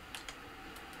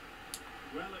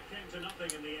 Well, it came to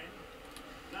nothing in the end.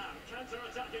 Now,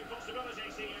 counter-attacking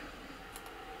possibilities here.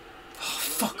 Oh,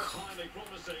 fuck Looked off. highly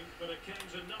promising, but it came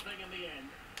to nothing in the end.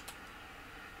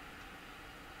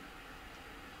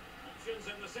 Options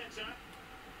in the centre.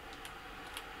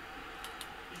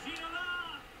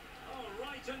 Ginola! Oh,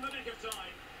 right in the nick of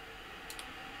time.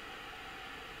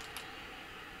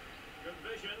 Good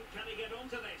vision. Can he get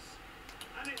onto this?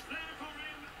 And it's there for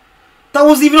him. That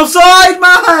wasn't even offside, I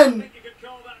man! think you could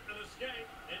call that an escape.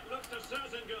 It looked a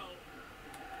certain goal.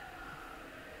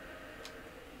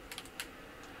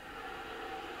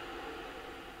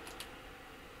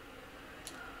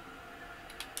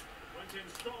 Went in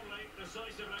strongly,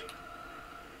 decisively.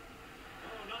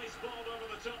 Oh, nice ball over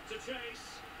the top to chase.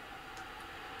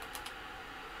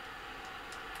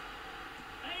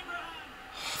 Abraham!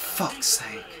 Fuck's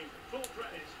sake. Full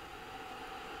credit.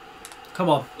 Come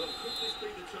on. Well, could this be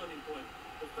the turning point?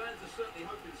 The fans are certainly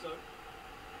hoping so.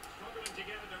 Struggling to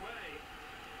get it away.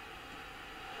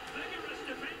 Vigorous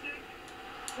defending.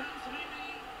 Chance maybe.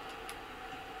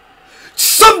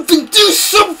 Something! Do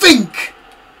something!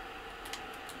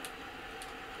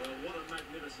 Well, what a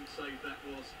magnificent save that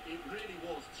was. It really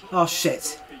was top Oh, shit.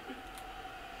 goalkeeping.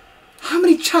 How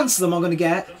many chances am I going to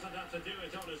get? Doesn't have to do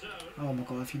it on his own. Oh my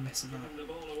god, if he misses that. Giving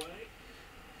the ball away.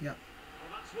 Yep.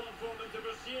 Well, that's one for them to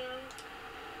pursue.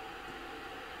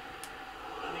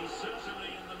 And he's certainly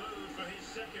in the mood for his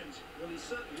second. Well, he's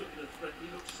certainly looking a threat. He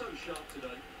looks so sharp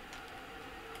today.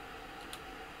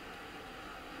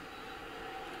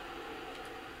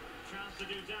 Chance to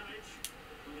do damage.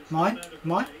 Well, it's Mine? not out of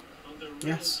Mine? play under real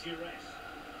Yes. duress.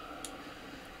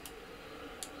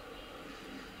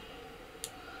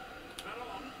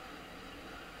 Veron.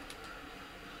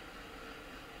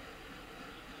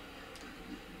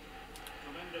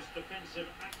 Tremendous defensive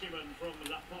acumen from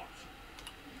Laporte.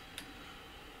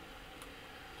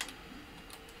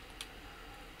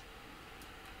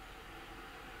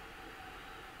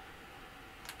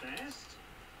 Best.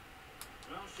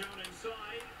 Well shown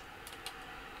inside.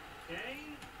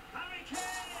 Kane. Harry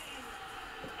Kane!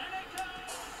 And it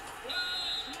goes! Well,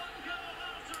 it's one goal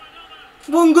after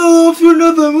another. One goal after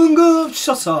another, one goal.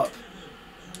 Shut up.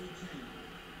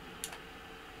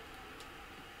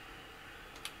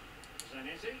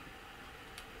 Zanetti.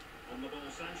 On the ball,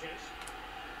 Sanchez.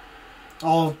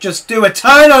 Oh, just do a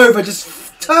turnover.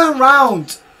 Just turn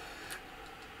round.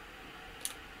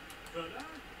 Further.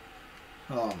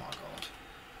 Oh my god.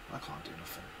 I can't do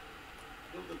nothing.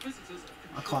 Well, the visitors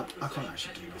have I controlled can't possession,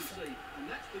 actually as do you can nothing. see, and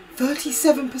that's been-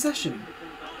 37 possession.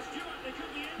 Oh, Stewart, they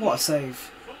could be in. What a save.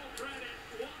 Full credit.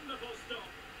 Wonderful stop.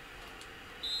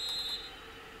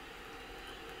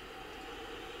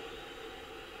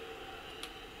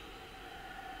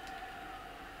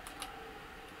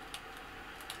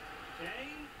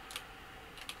 Kane.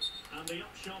 And the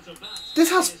upshot of that.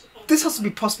 This has to be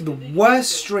possibly the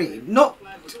worst stream. Not.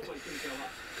 Flag was always going to go up.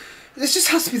 This just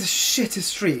has to be the shittest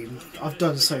stream I've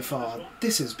done so far.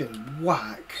 This has been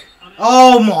whack.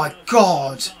 Oh my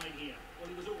god. Well, Well,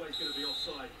 he was always going to be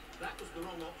offside. That was the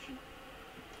wrong option.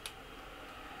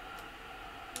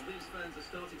 Well, these fans are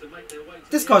starting to make their way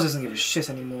to This the guy end. doesn't give a shit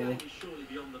The anymore. game is surely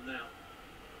beyond them now.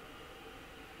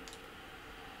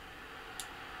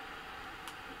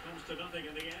 It comes to nothing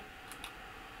in the end.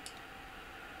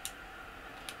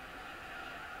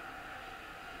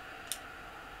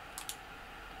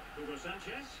 Hugo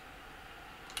Sanchez.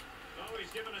 Oh,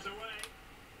 he's given us away.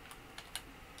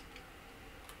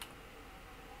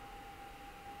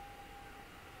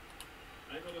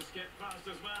 Able to skip past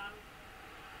his man.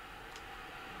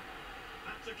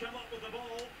 Had to come up with the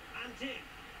ball and did.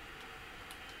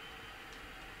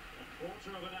 A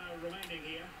quarter of an hour remaining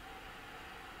here.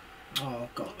 Oh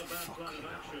god, Not a bad fuck plan of you.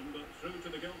 action, but through to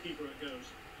the goalkeeper it goes.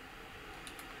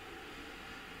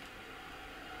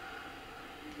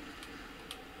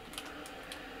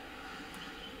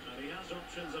 And he has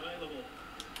options available.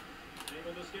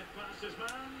 Able to skip past his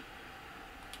man.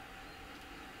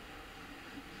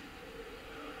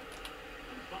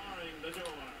 And barring the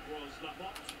door was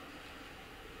Laporte.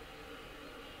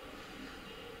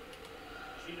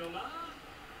 Ginola.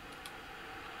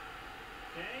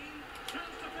 Kane.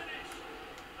 Chance to finish.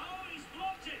 Oh, he's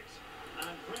blocked it.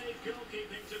 And brave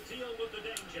goalkeeping to deal with the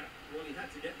danger. Well, he had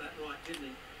to get that right, didn't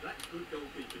he? That's good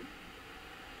goalkeeping.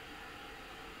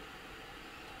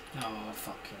 Oh,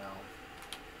 fuck you know.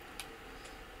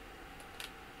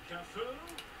 Cafu.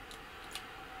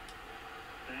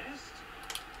 Best.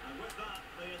 And with that,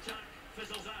 the attack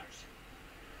fizzles out.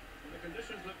 And the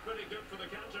conditions look pretty good for the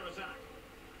counter-attack.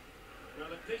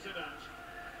 Well, it petered out.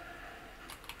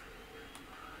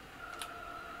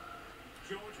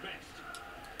 George Best.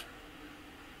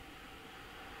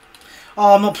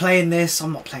 Oh, I'm not playing this.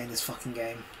 I'm not playing this fucking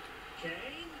game. Kane.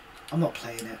 I'm not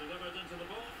playing it. Delivered into the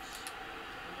box.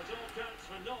 And it all counts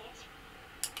for naught.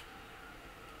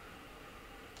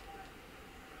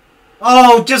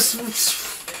 Oh, just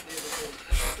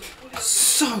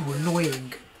so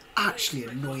annoying. Actually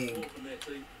annoying. From their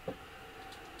team.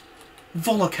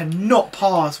 Voller cannot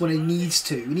pass when he needs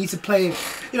to. He needs to play,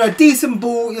 you know, a decent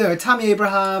ball. You know, Tammy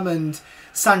Abraham and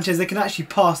Sanchez, they can actually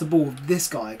pass the ball. This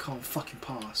guy can't fucking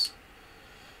pass.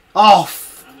 Oh,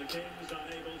 And the Kings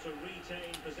unable to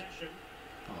retain possession.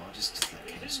 just let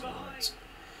Kane score it.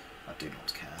 I do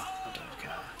not care. I don't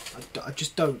care. I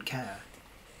just don't care.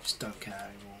 Just don't care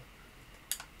anymore.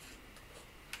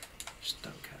 Just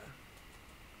don't care.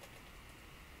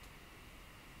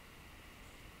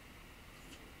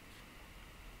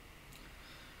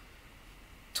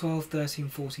 12, 13,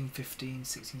 14, 15,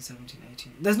 16, 17,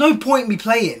 18. There's no point me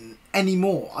playing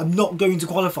anymore. I'm not going to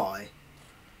qualify.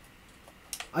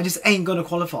 I just ain't going to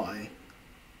qualify.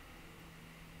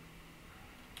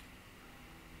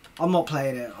 I'm not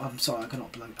playing it. I'm sorry. I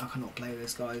cannot play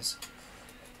this, guys.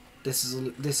 This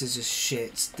is just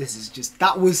shit. This is just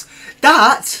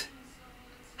that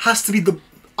has to be the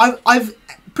I've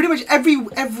pretty much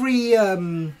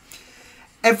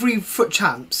every foot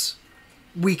champs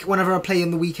week, whenever I play in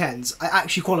the weekends, I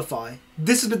actually qualify.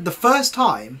 This has been the first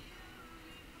time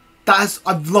that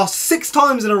I've lost 6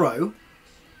 times in a row.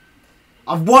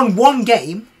 I've won 1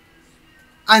 game,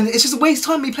 and it's just a waste of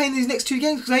time me playing these next 2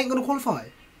 games because I ain't gonna qualify.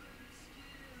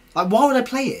 Like, why would I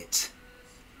play it?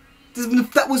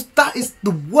 That is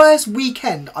the worst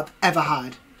weekend I've ever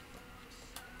had.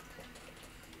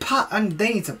 EA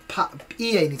need to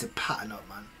pattern up,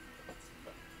 man.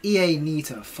 EA need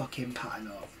to fucking pattern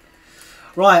up.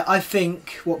 Right, I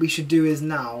think what we should do is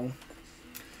now,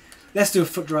 let's do a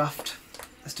foot draft.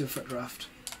 Let's do a foot draft.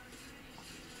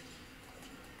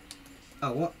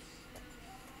 Oh, what?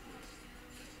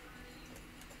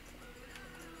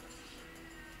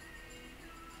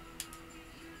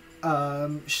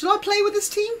 Should I play with this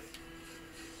team?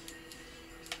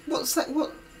 What's that?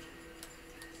 What?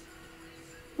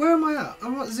 Where am I at?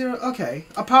 I'm at 0. Okay.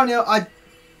 Apparently, I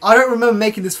don't remember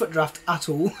making this foot draft at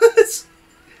all.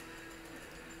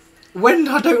 When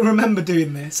I don't remember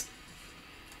doing this.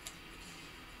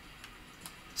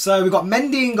 So we've got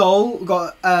Mendy in goal. We've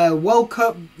got World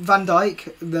Cup Van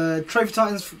Dijk. The Trophy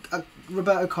Titans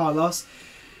Roberto Carlos.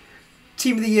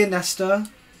 Team of the Year Nesta.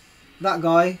 That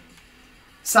guy.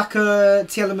 Saka,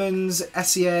 Tielemans,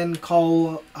 Sen,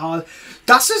 Cole.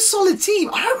 That's a solid team.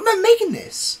 I don't remember making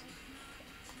this.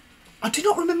 I do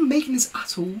not remember making this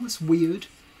at all. That's weird.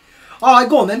 Alright,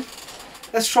 go on then.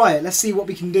 Let's try it. Let's see what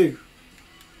we can do.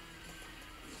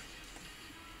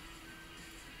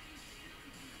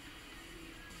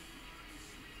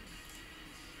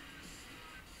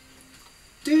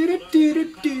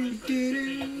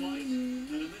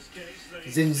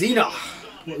 Zinzina.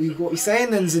 What we saying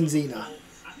then, Zinzina?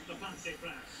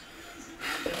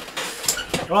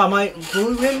 Right, might will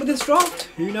we win with this draft?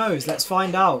 Who knows? Let's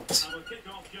find out. Our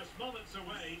kick-off just moments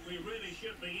away. We really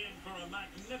should be in for a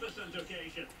magnificent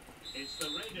occasion. It's the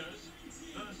Raiders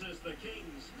versus the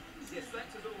Kings. Yes,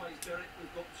 thanks as always, Derek.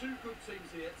 We've got 2 good teams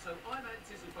here, so I'm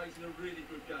anticipating a really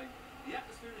good game. The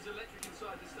atmosphere is electric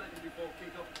inside the stadium before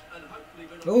kick-off, and hopefully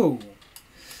we're not... Oh.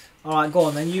 Alright, go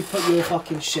on then. You put your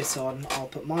fucking shit on. I'll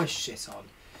put my shit on.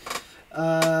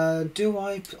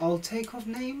 I'll take off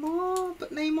Neymar?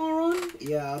 Put Neymar on?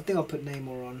 Yeah, I think I'll put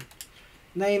Neymar on.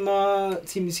 Neymar,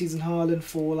 Team of the Season, Haaland,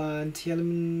 Forlan,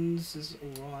 Tielemans is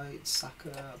alright.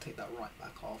 Saka, I'll take that right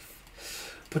back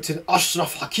off. Put in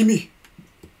Ashraf Hakimi.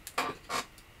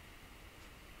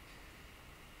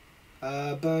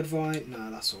 Bird vine. No,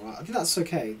 that's alright. I think that's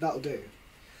okay. That'll do.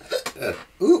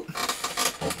 Ooh.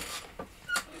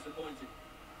 Disappointing.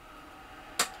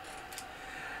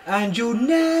 And you'll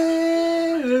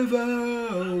never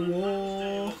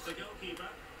walk The goalkeeper,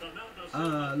 Fernando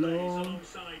Silva, plays alone.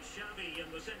 alongside Xavi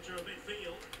in the centre of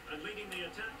midfield, and leading the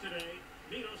attack today,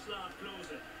 Miroslav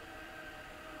Klose.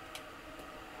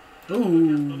 The Ooh.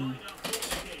 lineup for the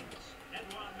Kings.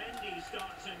 Edouard Mendy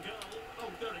starts in goal. Oh,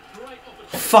 got a great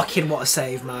opportunity. Fucking what a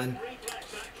save, man.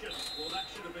 Reflex action. Well, that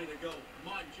should have been a goal.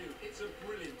 Mind you, it's a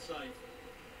brilliant save.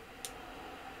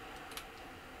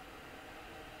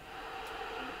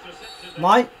 Intercepted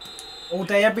Mate, all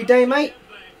day, every day, mate. the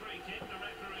free kick. The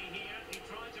referee here, he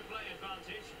tried to play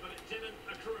advantage, but it didn't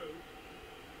accrue.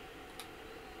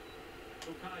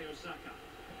 Bukayo Saka.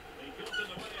 He got in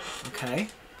the way of that. Okay.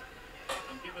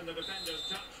 And given the defender's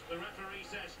touch, the referee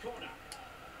says corner.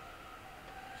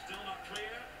 Still not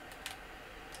clear.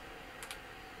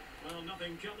 Well,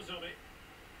 nothing comes of it.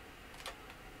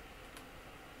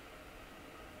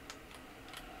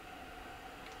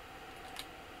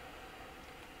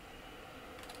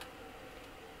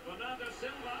 Fernando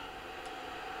Silva.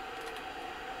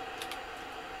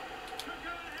 Could go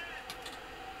ahead.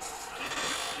 And it's a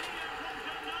goal here from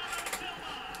Fernando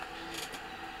Silva.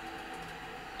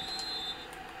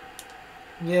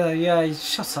 Yeah,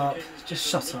 shut up. Just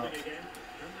shut up. Again.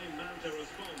 Can they mount a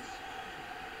response?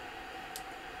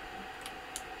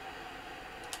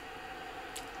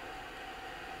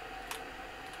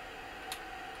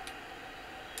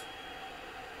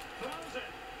 Throws it.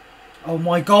 Oh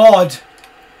my god.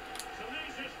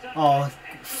 Tenacious touch. Oh,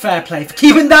 fair play for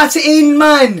keeping that in,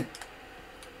 man.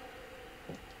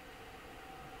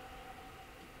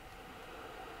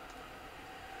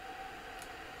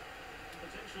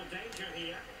 Potential danger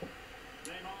here.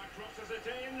 Neymar crosses it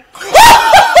in.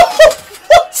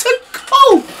 What a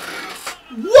goal!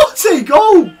 What a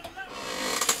goal!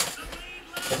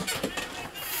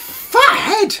 Fat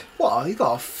head! What? He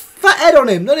got a fat head on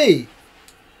him, doesn't he?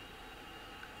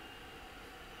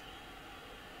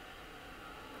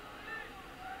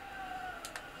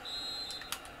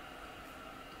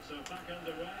 So back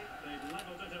underway. They've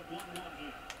levelled it at 1-1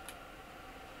 here.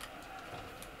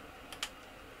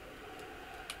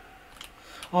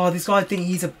 Oh, this guy think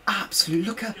he's an absolute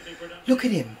look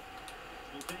at him.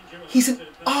 He's an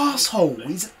arsehole.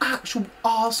 He's an actual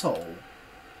arsehole.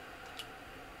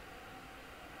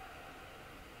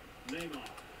 Neymar.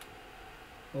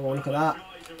 Oh, look at that.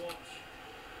 Try to watch.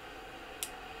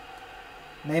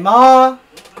 Neymar! Well,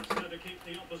 that's going to keep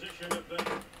the opposition at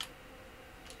bay.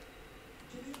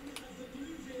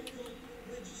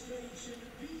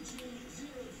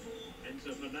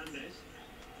 Enzo Fernandez.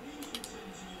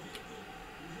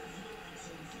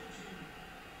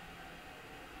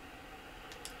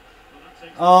 Well, that's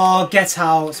excellent. Oh, get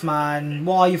out, man.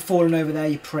 Why are you falling over there,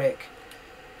 you prick?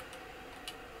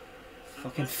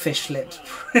 Fucking fish lips.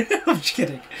 I'm just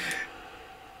kidding.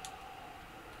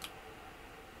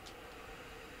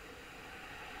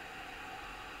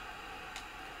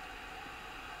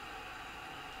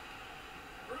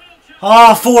 Real chance.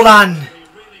 Ah, Forlan! He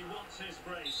really wants his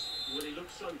brace. Well, he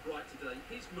looks so bright today.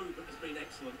 His movement has been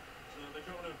excellent. So the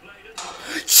corner played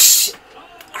it. Shh!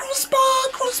 Crossbar,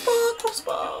 crossbar,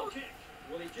 crossbar. Kick.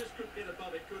 Well, he just couldn't get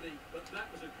above it, could he? But that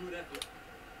was a good effort.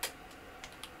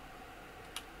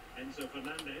 Enzo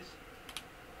Fernandez.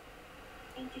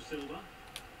 On to Silva.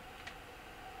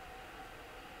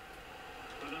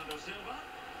 Fernando Silva.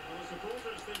 Well, the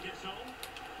supporters think it's on.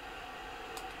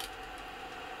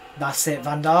 That's it,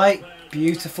 Van Dijk.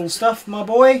 Beautiful stuff, my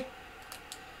boy.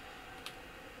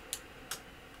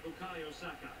 Bukayo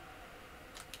Saka.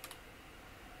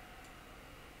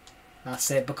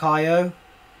 That's it, Bukayo.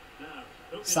 Now,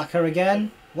 hooking Saka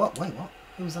again. What? Wait, what?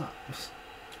 Who was that?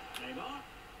 Neymar.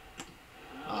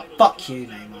 Ah, Able to fuck close you,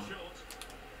 down the Neymar. shot.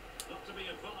 Not to be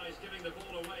advised giving the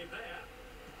ball away there.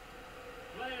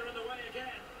 Player in the way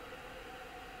again.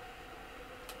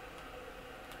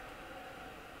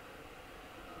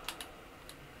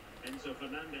 Enzo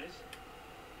Fernandez.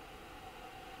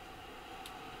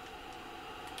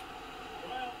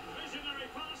 Well, visionary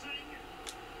passing.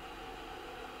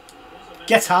 Was a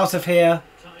Get out of here.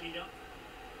 tidied up.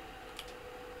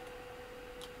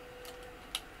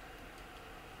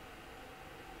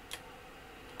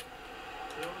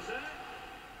 Klose.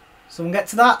 Someone get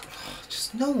to that?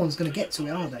 Just no one's going to get to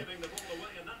it, are they? Giving the ball away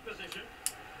in that position.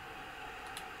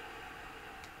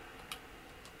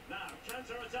 Now,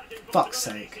 counter-attacking Fuck's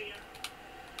possibilities sake. here.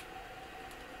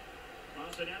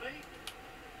 Martinelli.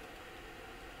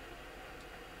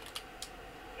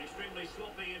 Extremely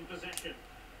sloppy in possession.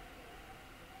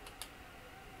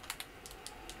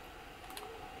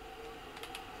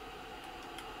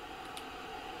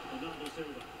 Bernardo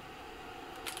Silva.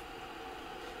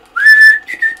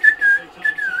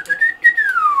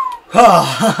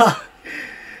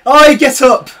 Oh, get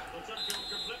up! The tackle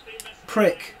completely missed the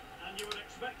Prick. line, and you would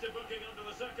expect a booking under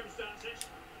the circumstances.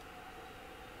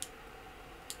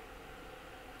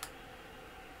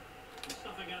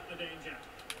 Stuffing out the danger.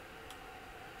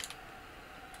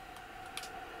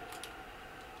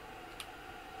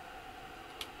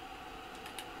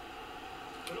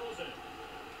 Rose.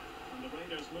 And the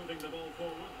Raiders moving the ball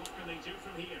forward. What can they do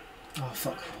from here? Oh,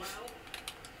 fuck Very off. well.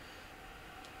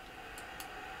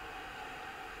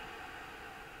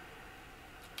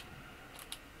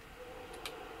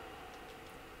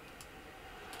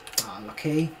 Ah,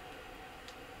 lucky.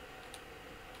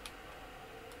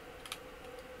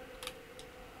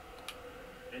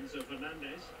 Enzo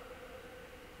Fernandez.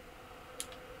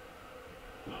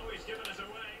 Oh, he's given us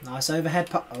away. Nice overhead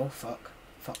puck. Oh, fuck.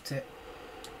 Fucked it.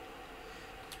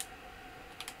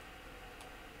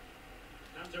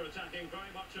 Counter-attacking,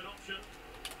 very much an option.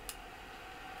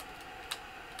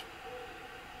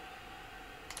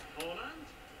 Holland.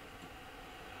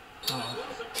 Oh.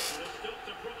 Wilson has stopped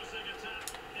a promising attack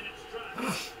in its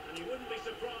tracks. And you wouldn't be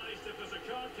surprised if there's a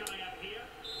card coming out here.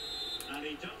 And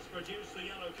he does produce the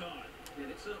yellow card. Yeah,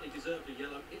 and it certainly deserved a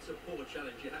yellow. It's a poor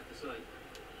challenge, you have to say.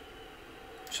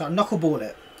 Shall I knuckleball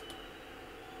it?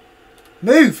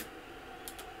 Move!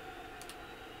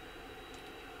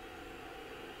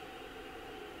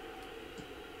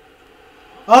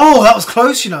 Oh, that was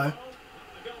close, you know.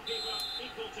 The goalkeeper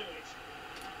equal to it.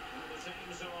 And the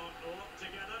teams are locked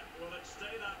together. Will it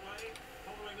stay that way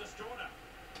following this corner?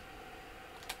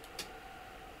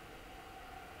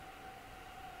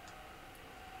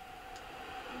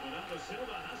 And Bernardo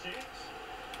Silva has it.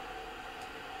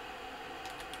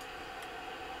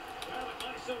 Well, it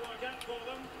might still work out for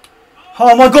them.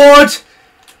 Oh my god!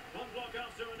 One block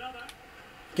after another.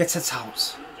 Get it out.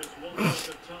 Just one bit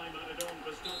of time added on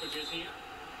for stoppages here.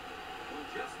 Well,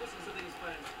 just listen to these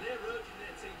fans. They're urging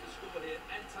their team to score here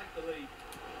and take the lead.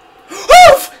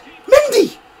 Oof!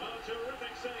 Mindy! A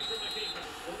terrific save from the keeper.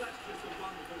 Well, that's just a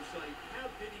wonderful save. How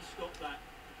did he stop that?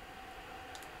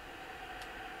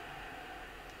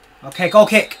 Okay, goal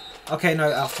kick. Okay, no,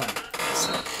 out fine. First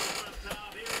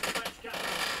half here in the French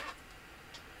capital.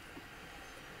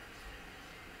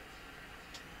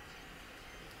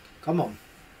 Come on.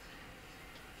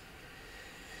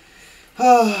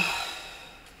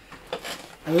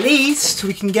 At least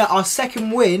we can get our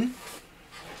second win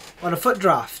on a foot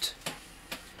draft.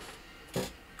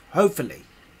 Hopefully,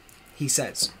 he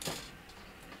says.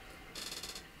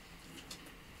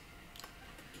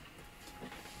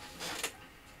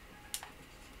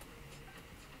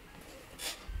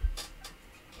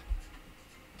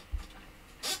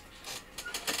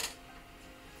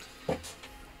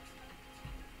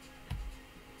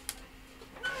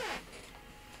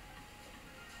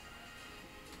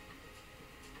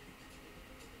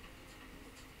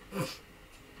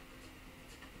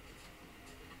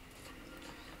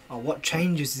 Oh, what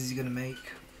changes is he going to make?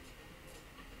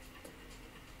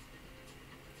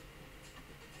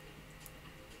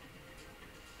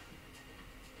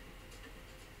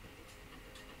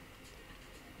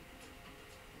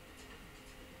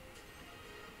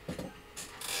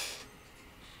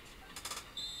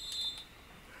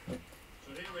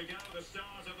 So here we go, the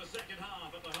start of the second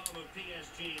half at the home of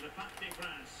PSG, the Parc des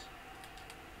Princes.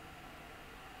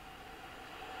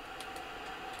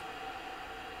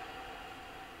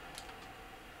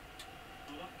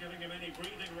 Well, not giving him any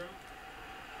breathing room.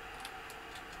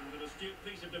 And an astute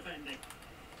piece of defending.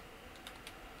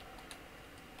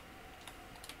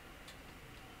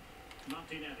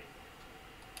 Martinelli.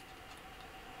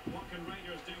 What can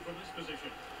Raiders do from this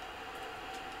position?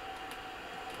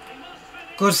 He must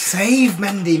finish. Good save,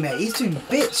 Mendy, mate. He's doing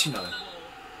bits, you know. Trying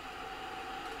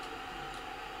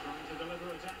to deliver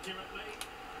it accurately.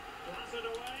 Blasted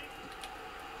away.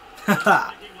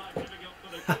 Haha. Thinking like giving up for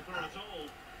the keeper at all.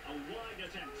 A wide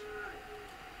attempt.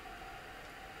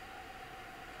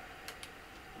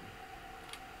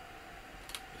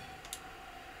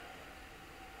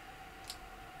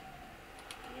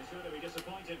 And he's going to be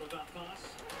disappointed with that pass.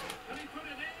 Can he put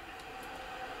it in?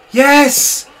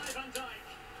 Yes! By Van Dijk.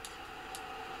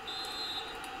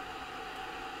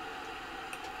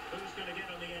 Who's going to get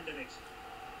on the end of it?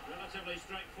 Relatively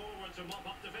straightforward to mop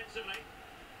up defensively.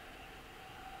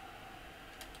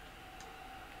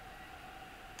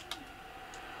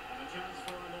 And a chance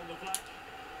for him on the flank.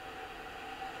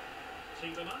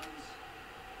 Tielemans.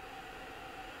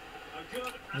 A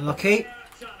good and Lucky. fair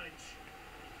challenge.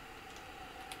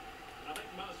 I think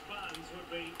most fans would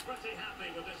be pretty happy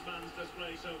with this man's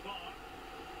display so far.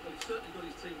 Well, he certainly got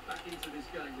his team back into this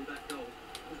game with that goal.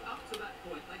 Because up to that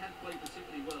point, they hadn't played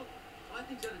particularly well. I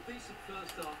think he's had a decent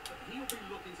first half, but he'll be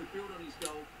looking to build on his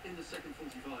goal in the second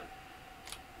 45.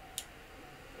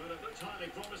 Well, it looked highly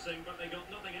promising, but they got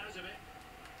nothing out of it.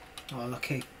 Oh,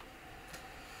 lucky.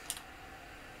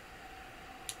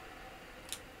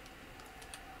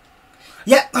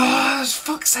 Yeah. Oh,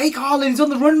 fuck's sake, Haaland. He's on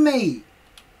the run, mate.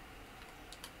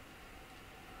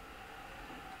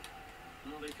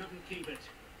 Well, they couldn't keep it.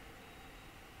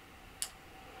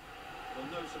 Well,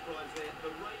 no surprise there. The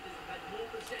Raiders have had more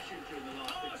possession during the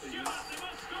last Oh, 15 Stuart, minutes. they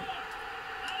must score!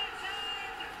 And it's in!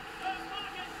 The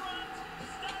back in front!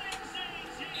 Stunning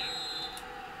scenes here!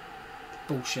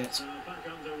 Bullshit. So back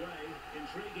underway.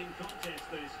 Intriguing contest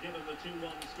this, given the 2-1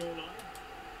 scoreline.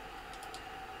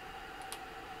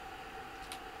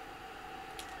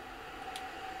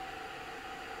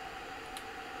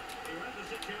 He read the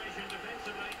situation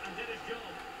defensively and did his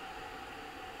job.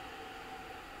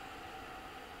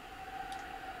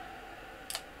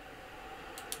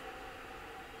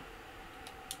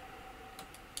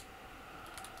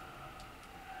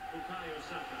 Bukayo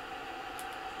Saka.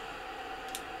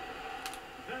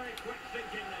 Very quick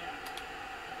thinking there.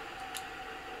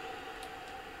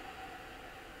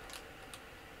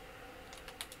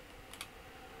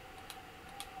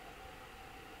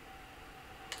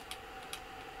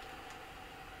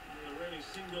 A really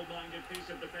single-minded piece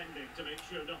of defending to make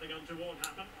sure nothing untoward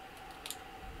happened.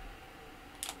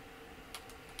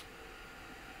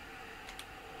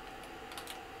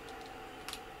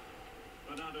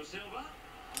 Bernardo Silva,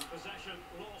 and possession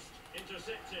lost,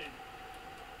 intercepted.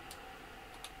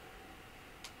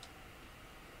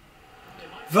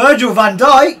 Virgil van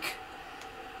Dijk.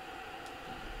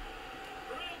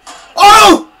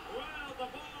 Oh! Oh!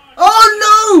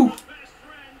 Oh no!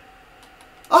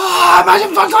 Ah,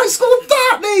 imagine Van Dijk scored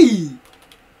that, me.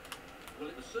 Well,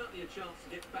 it was certainly a chance to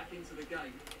get back into the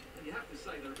game. And you have to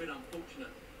say they're a bit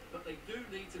unfortunate. But they do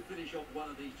need to finish off one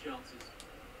of these chances.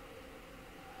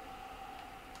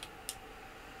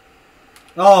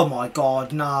 Oh my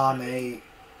god, nah, mate.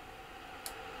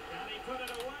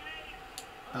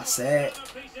 That's it.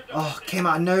 Oh, came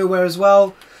out of nowhere as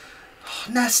well. Oh,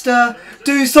 Nesta,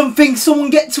 do something. Someone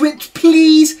get to it,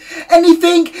 please.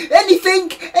 Anything,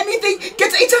 anything, anything.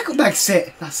 Get a tackle. That's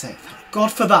it. That's it. Thank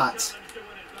God for that.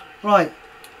 Right.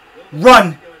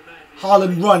 Run.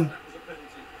 Haaland, run.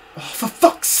 Oh, for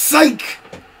fuck's sake.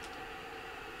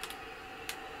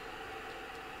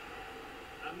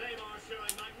 And Neymar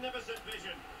showing magnificent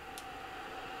vision.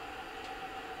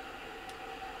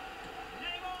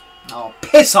 Neymar! Oh,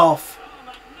 piss off. Oh,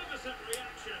 magnificent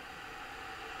reaction.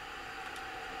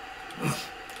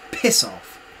 Piss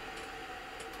off.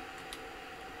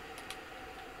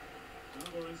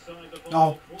 Over inside the Oh,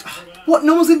 ball, quarter what?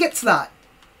 No one's going to get to that.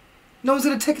 No one's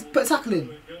going to put a tackle in.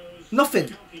 it goes Nothing.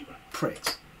 to the goalkeeper.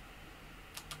 Pricks.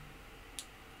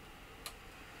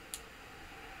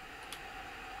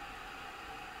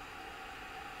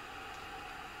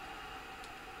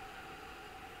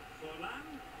 Forlan.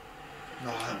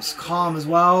 Oh, that was calm as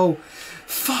well.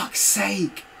 Fuck's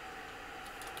sake.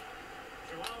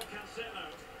 Joao Cancelo.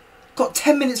 Got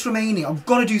 10 minutes remaining. I've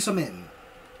got to do something.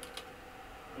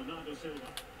 Bernardo Silva.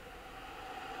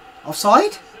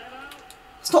 Offside? Cancelo.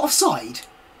 It's not offside.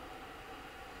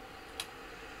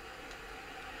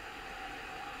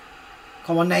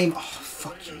 Come on, Neymar. Oh,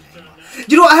 fuck you, Neymar.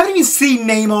 You know what? I haven't even seen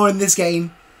Neymar in this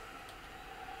game.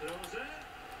 Throws it.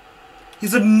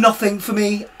 He's done nothing for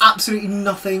me. Absolutely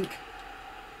nothing. This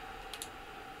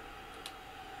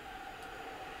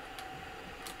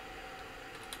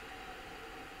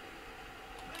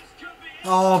could be it.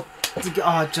 Oh,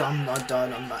 I'm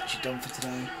done. I'm actually done for today.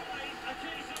 A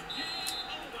case of game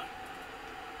over.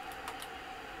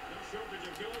 No shortage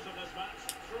of goals in this match.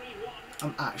 3-1.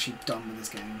 I'm actually done with this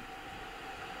game.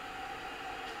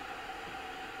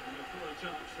 And a poor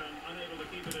touch and unable to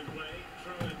keep it in play.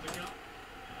 Throw in to come.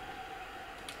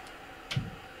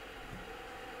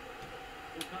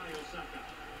 Bukayo Saka.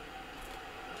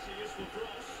 That's a useful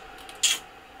cross.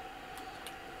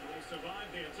 And they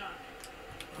survived the attack.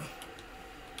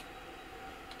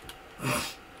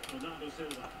 Bernardo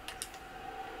Silva.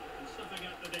 And stuffing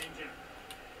out the danger.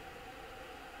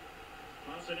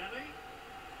 Martinelli.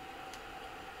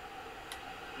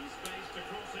 And space to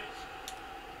cross it.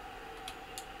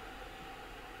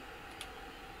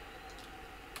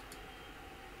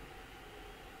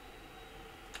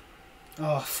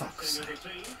 Oh, fuck's Seeing sake. as a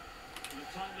team, and a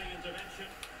timely intervention.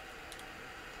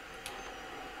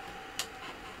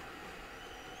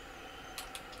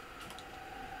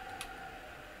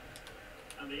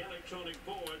 And the electronic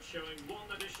board showing 1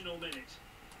 additional minute.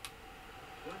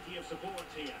 Plenty of support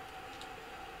here.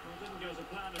 Well, didn't go to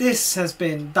plan. This has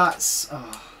been... That's...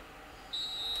 Oh.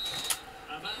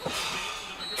 And that was the end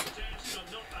of the contest,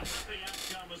 and not a happy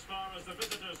outcome as far as the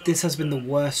visitors are This has been the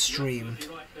concerned. worst stream.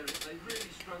 You're right, Derek. They really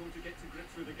struggled to get to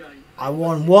grips with the game. I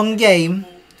won one game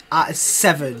out of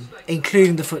 7,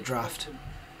 including the foot draft.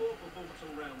 Poor performance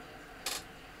all round.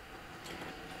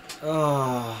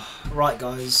 Oh, right,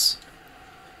 guys.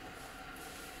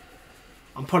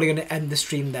 I'm probably going to end the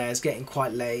stream there. It's getting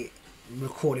quite late. I'm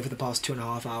recording for the past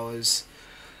 2.5 hours.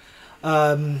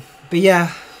 But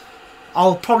yeah,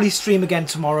 I'll probably stream again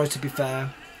tomorrow, to be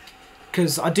fair,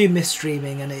 because I do miss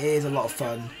streaming and it is a lot of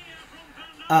fun.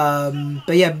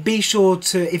 But yeah, be sure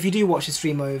to, if you do watch the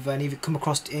stream over and if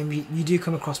you do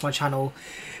come across my channel,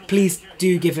 please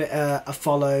do give it a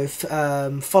follow.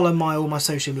 Follow all my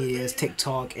social medias,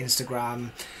 TikTok,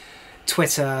 Instagram,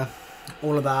 Twitter,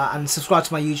 all of that, and subscribe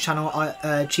to my YouTube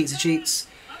channel, Cheats of Cheats.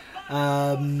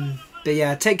 But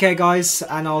yeah, take care, guys,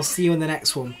 and I'll see you in the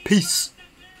next one. Peace.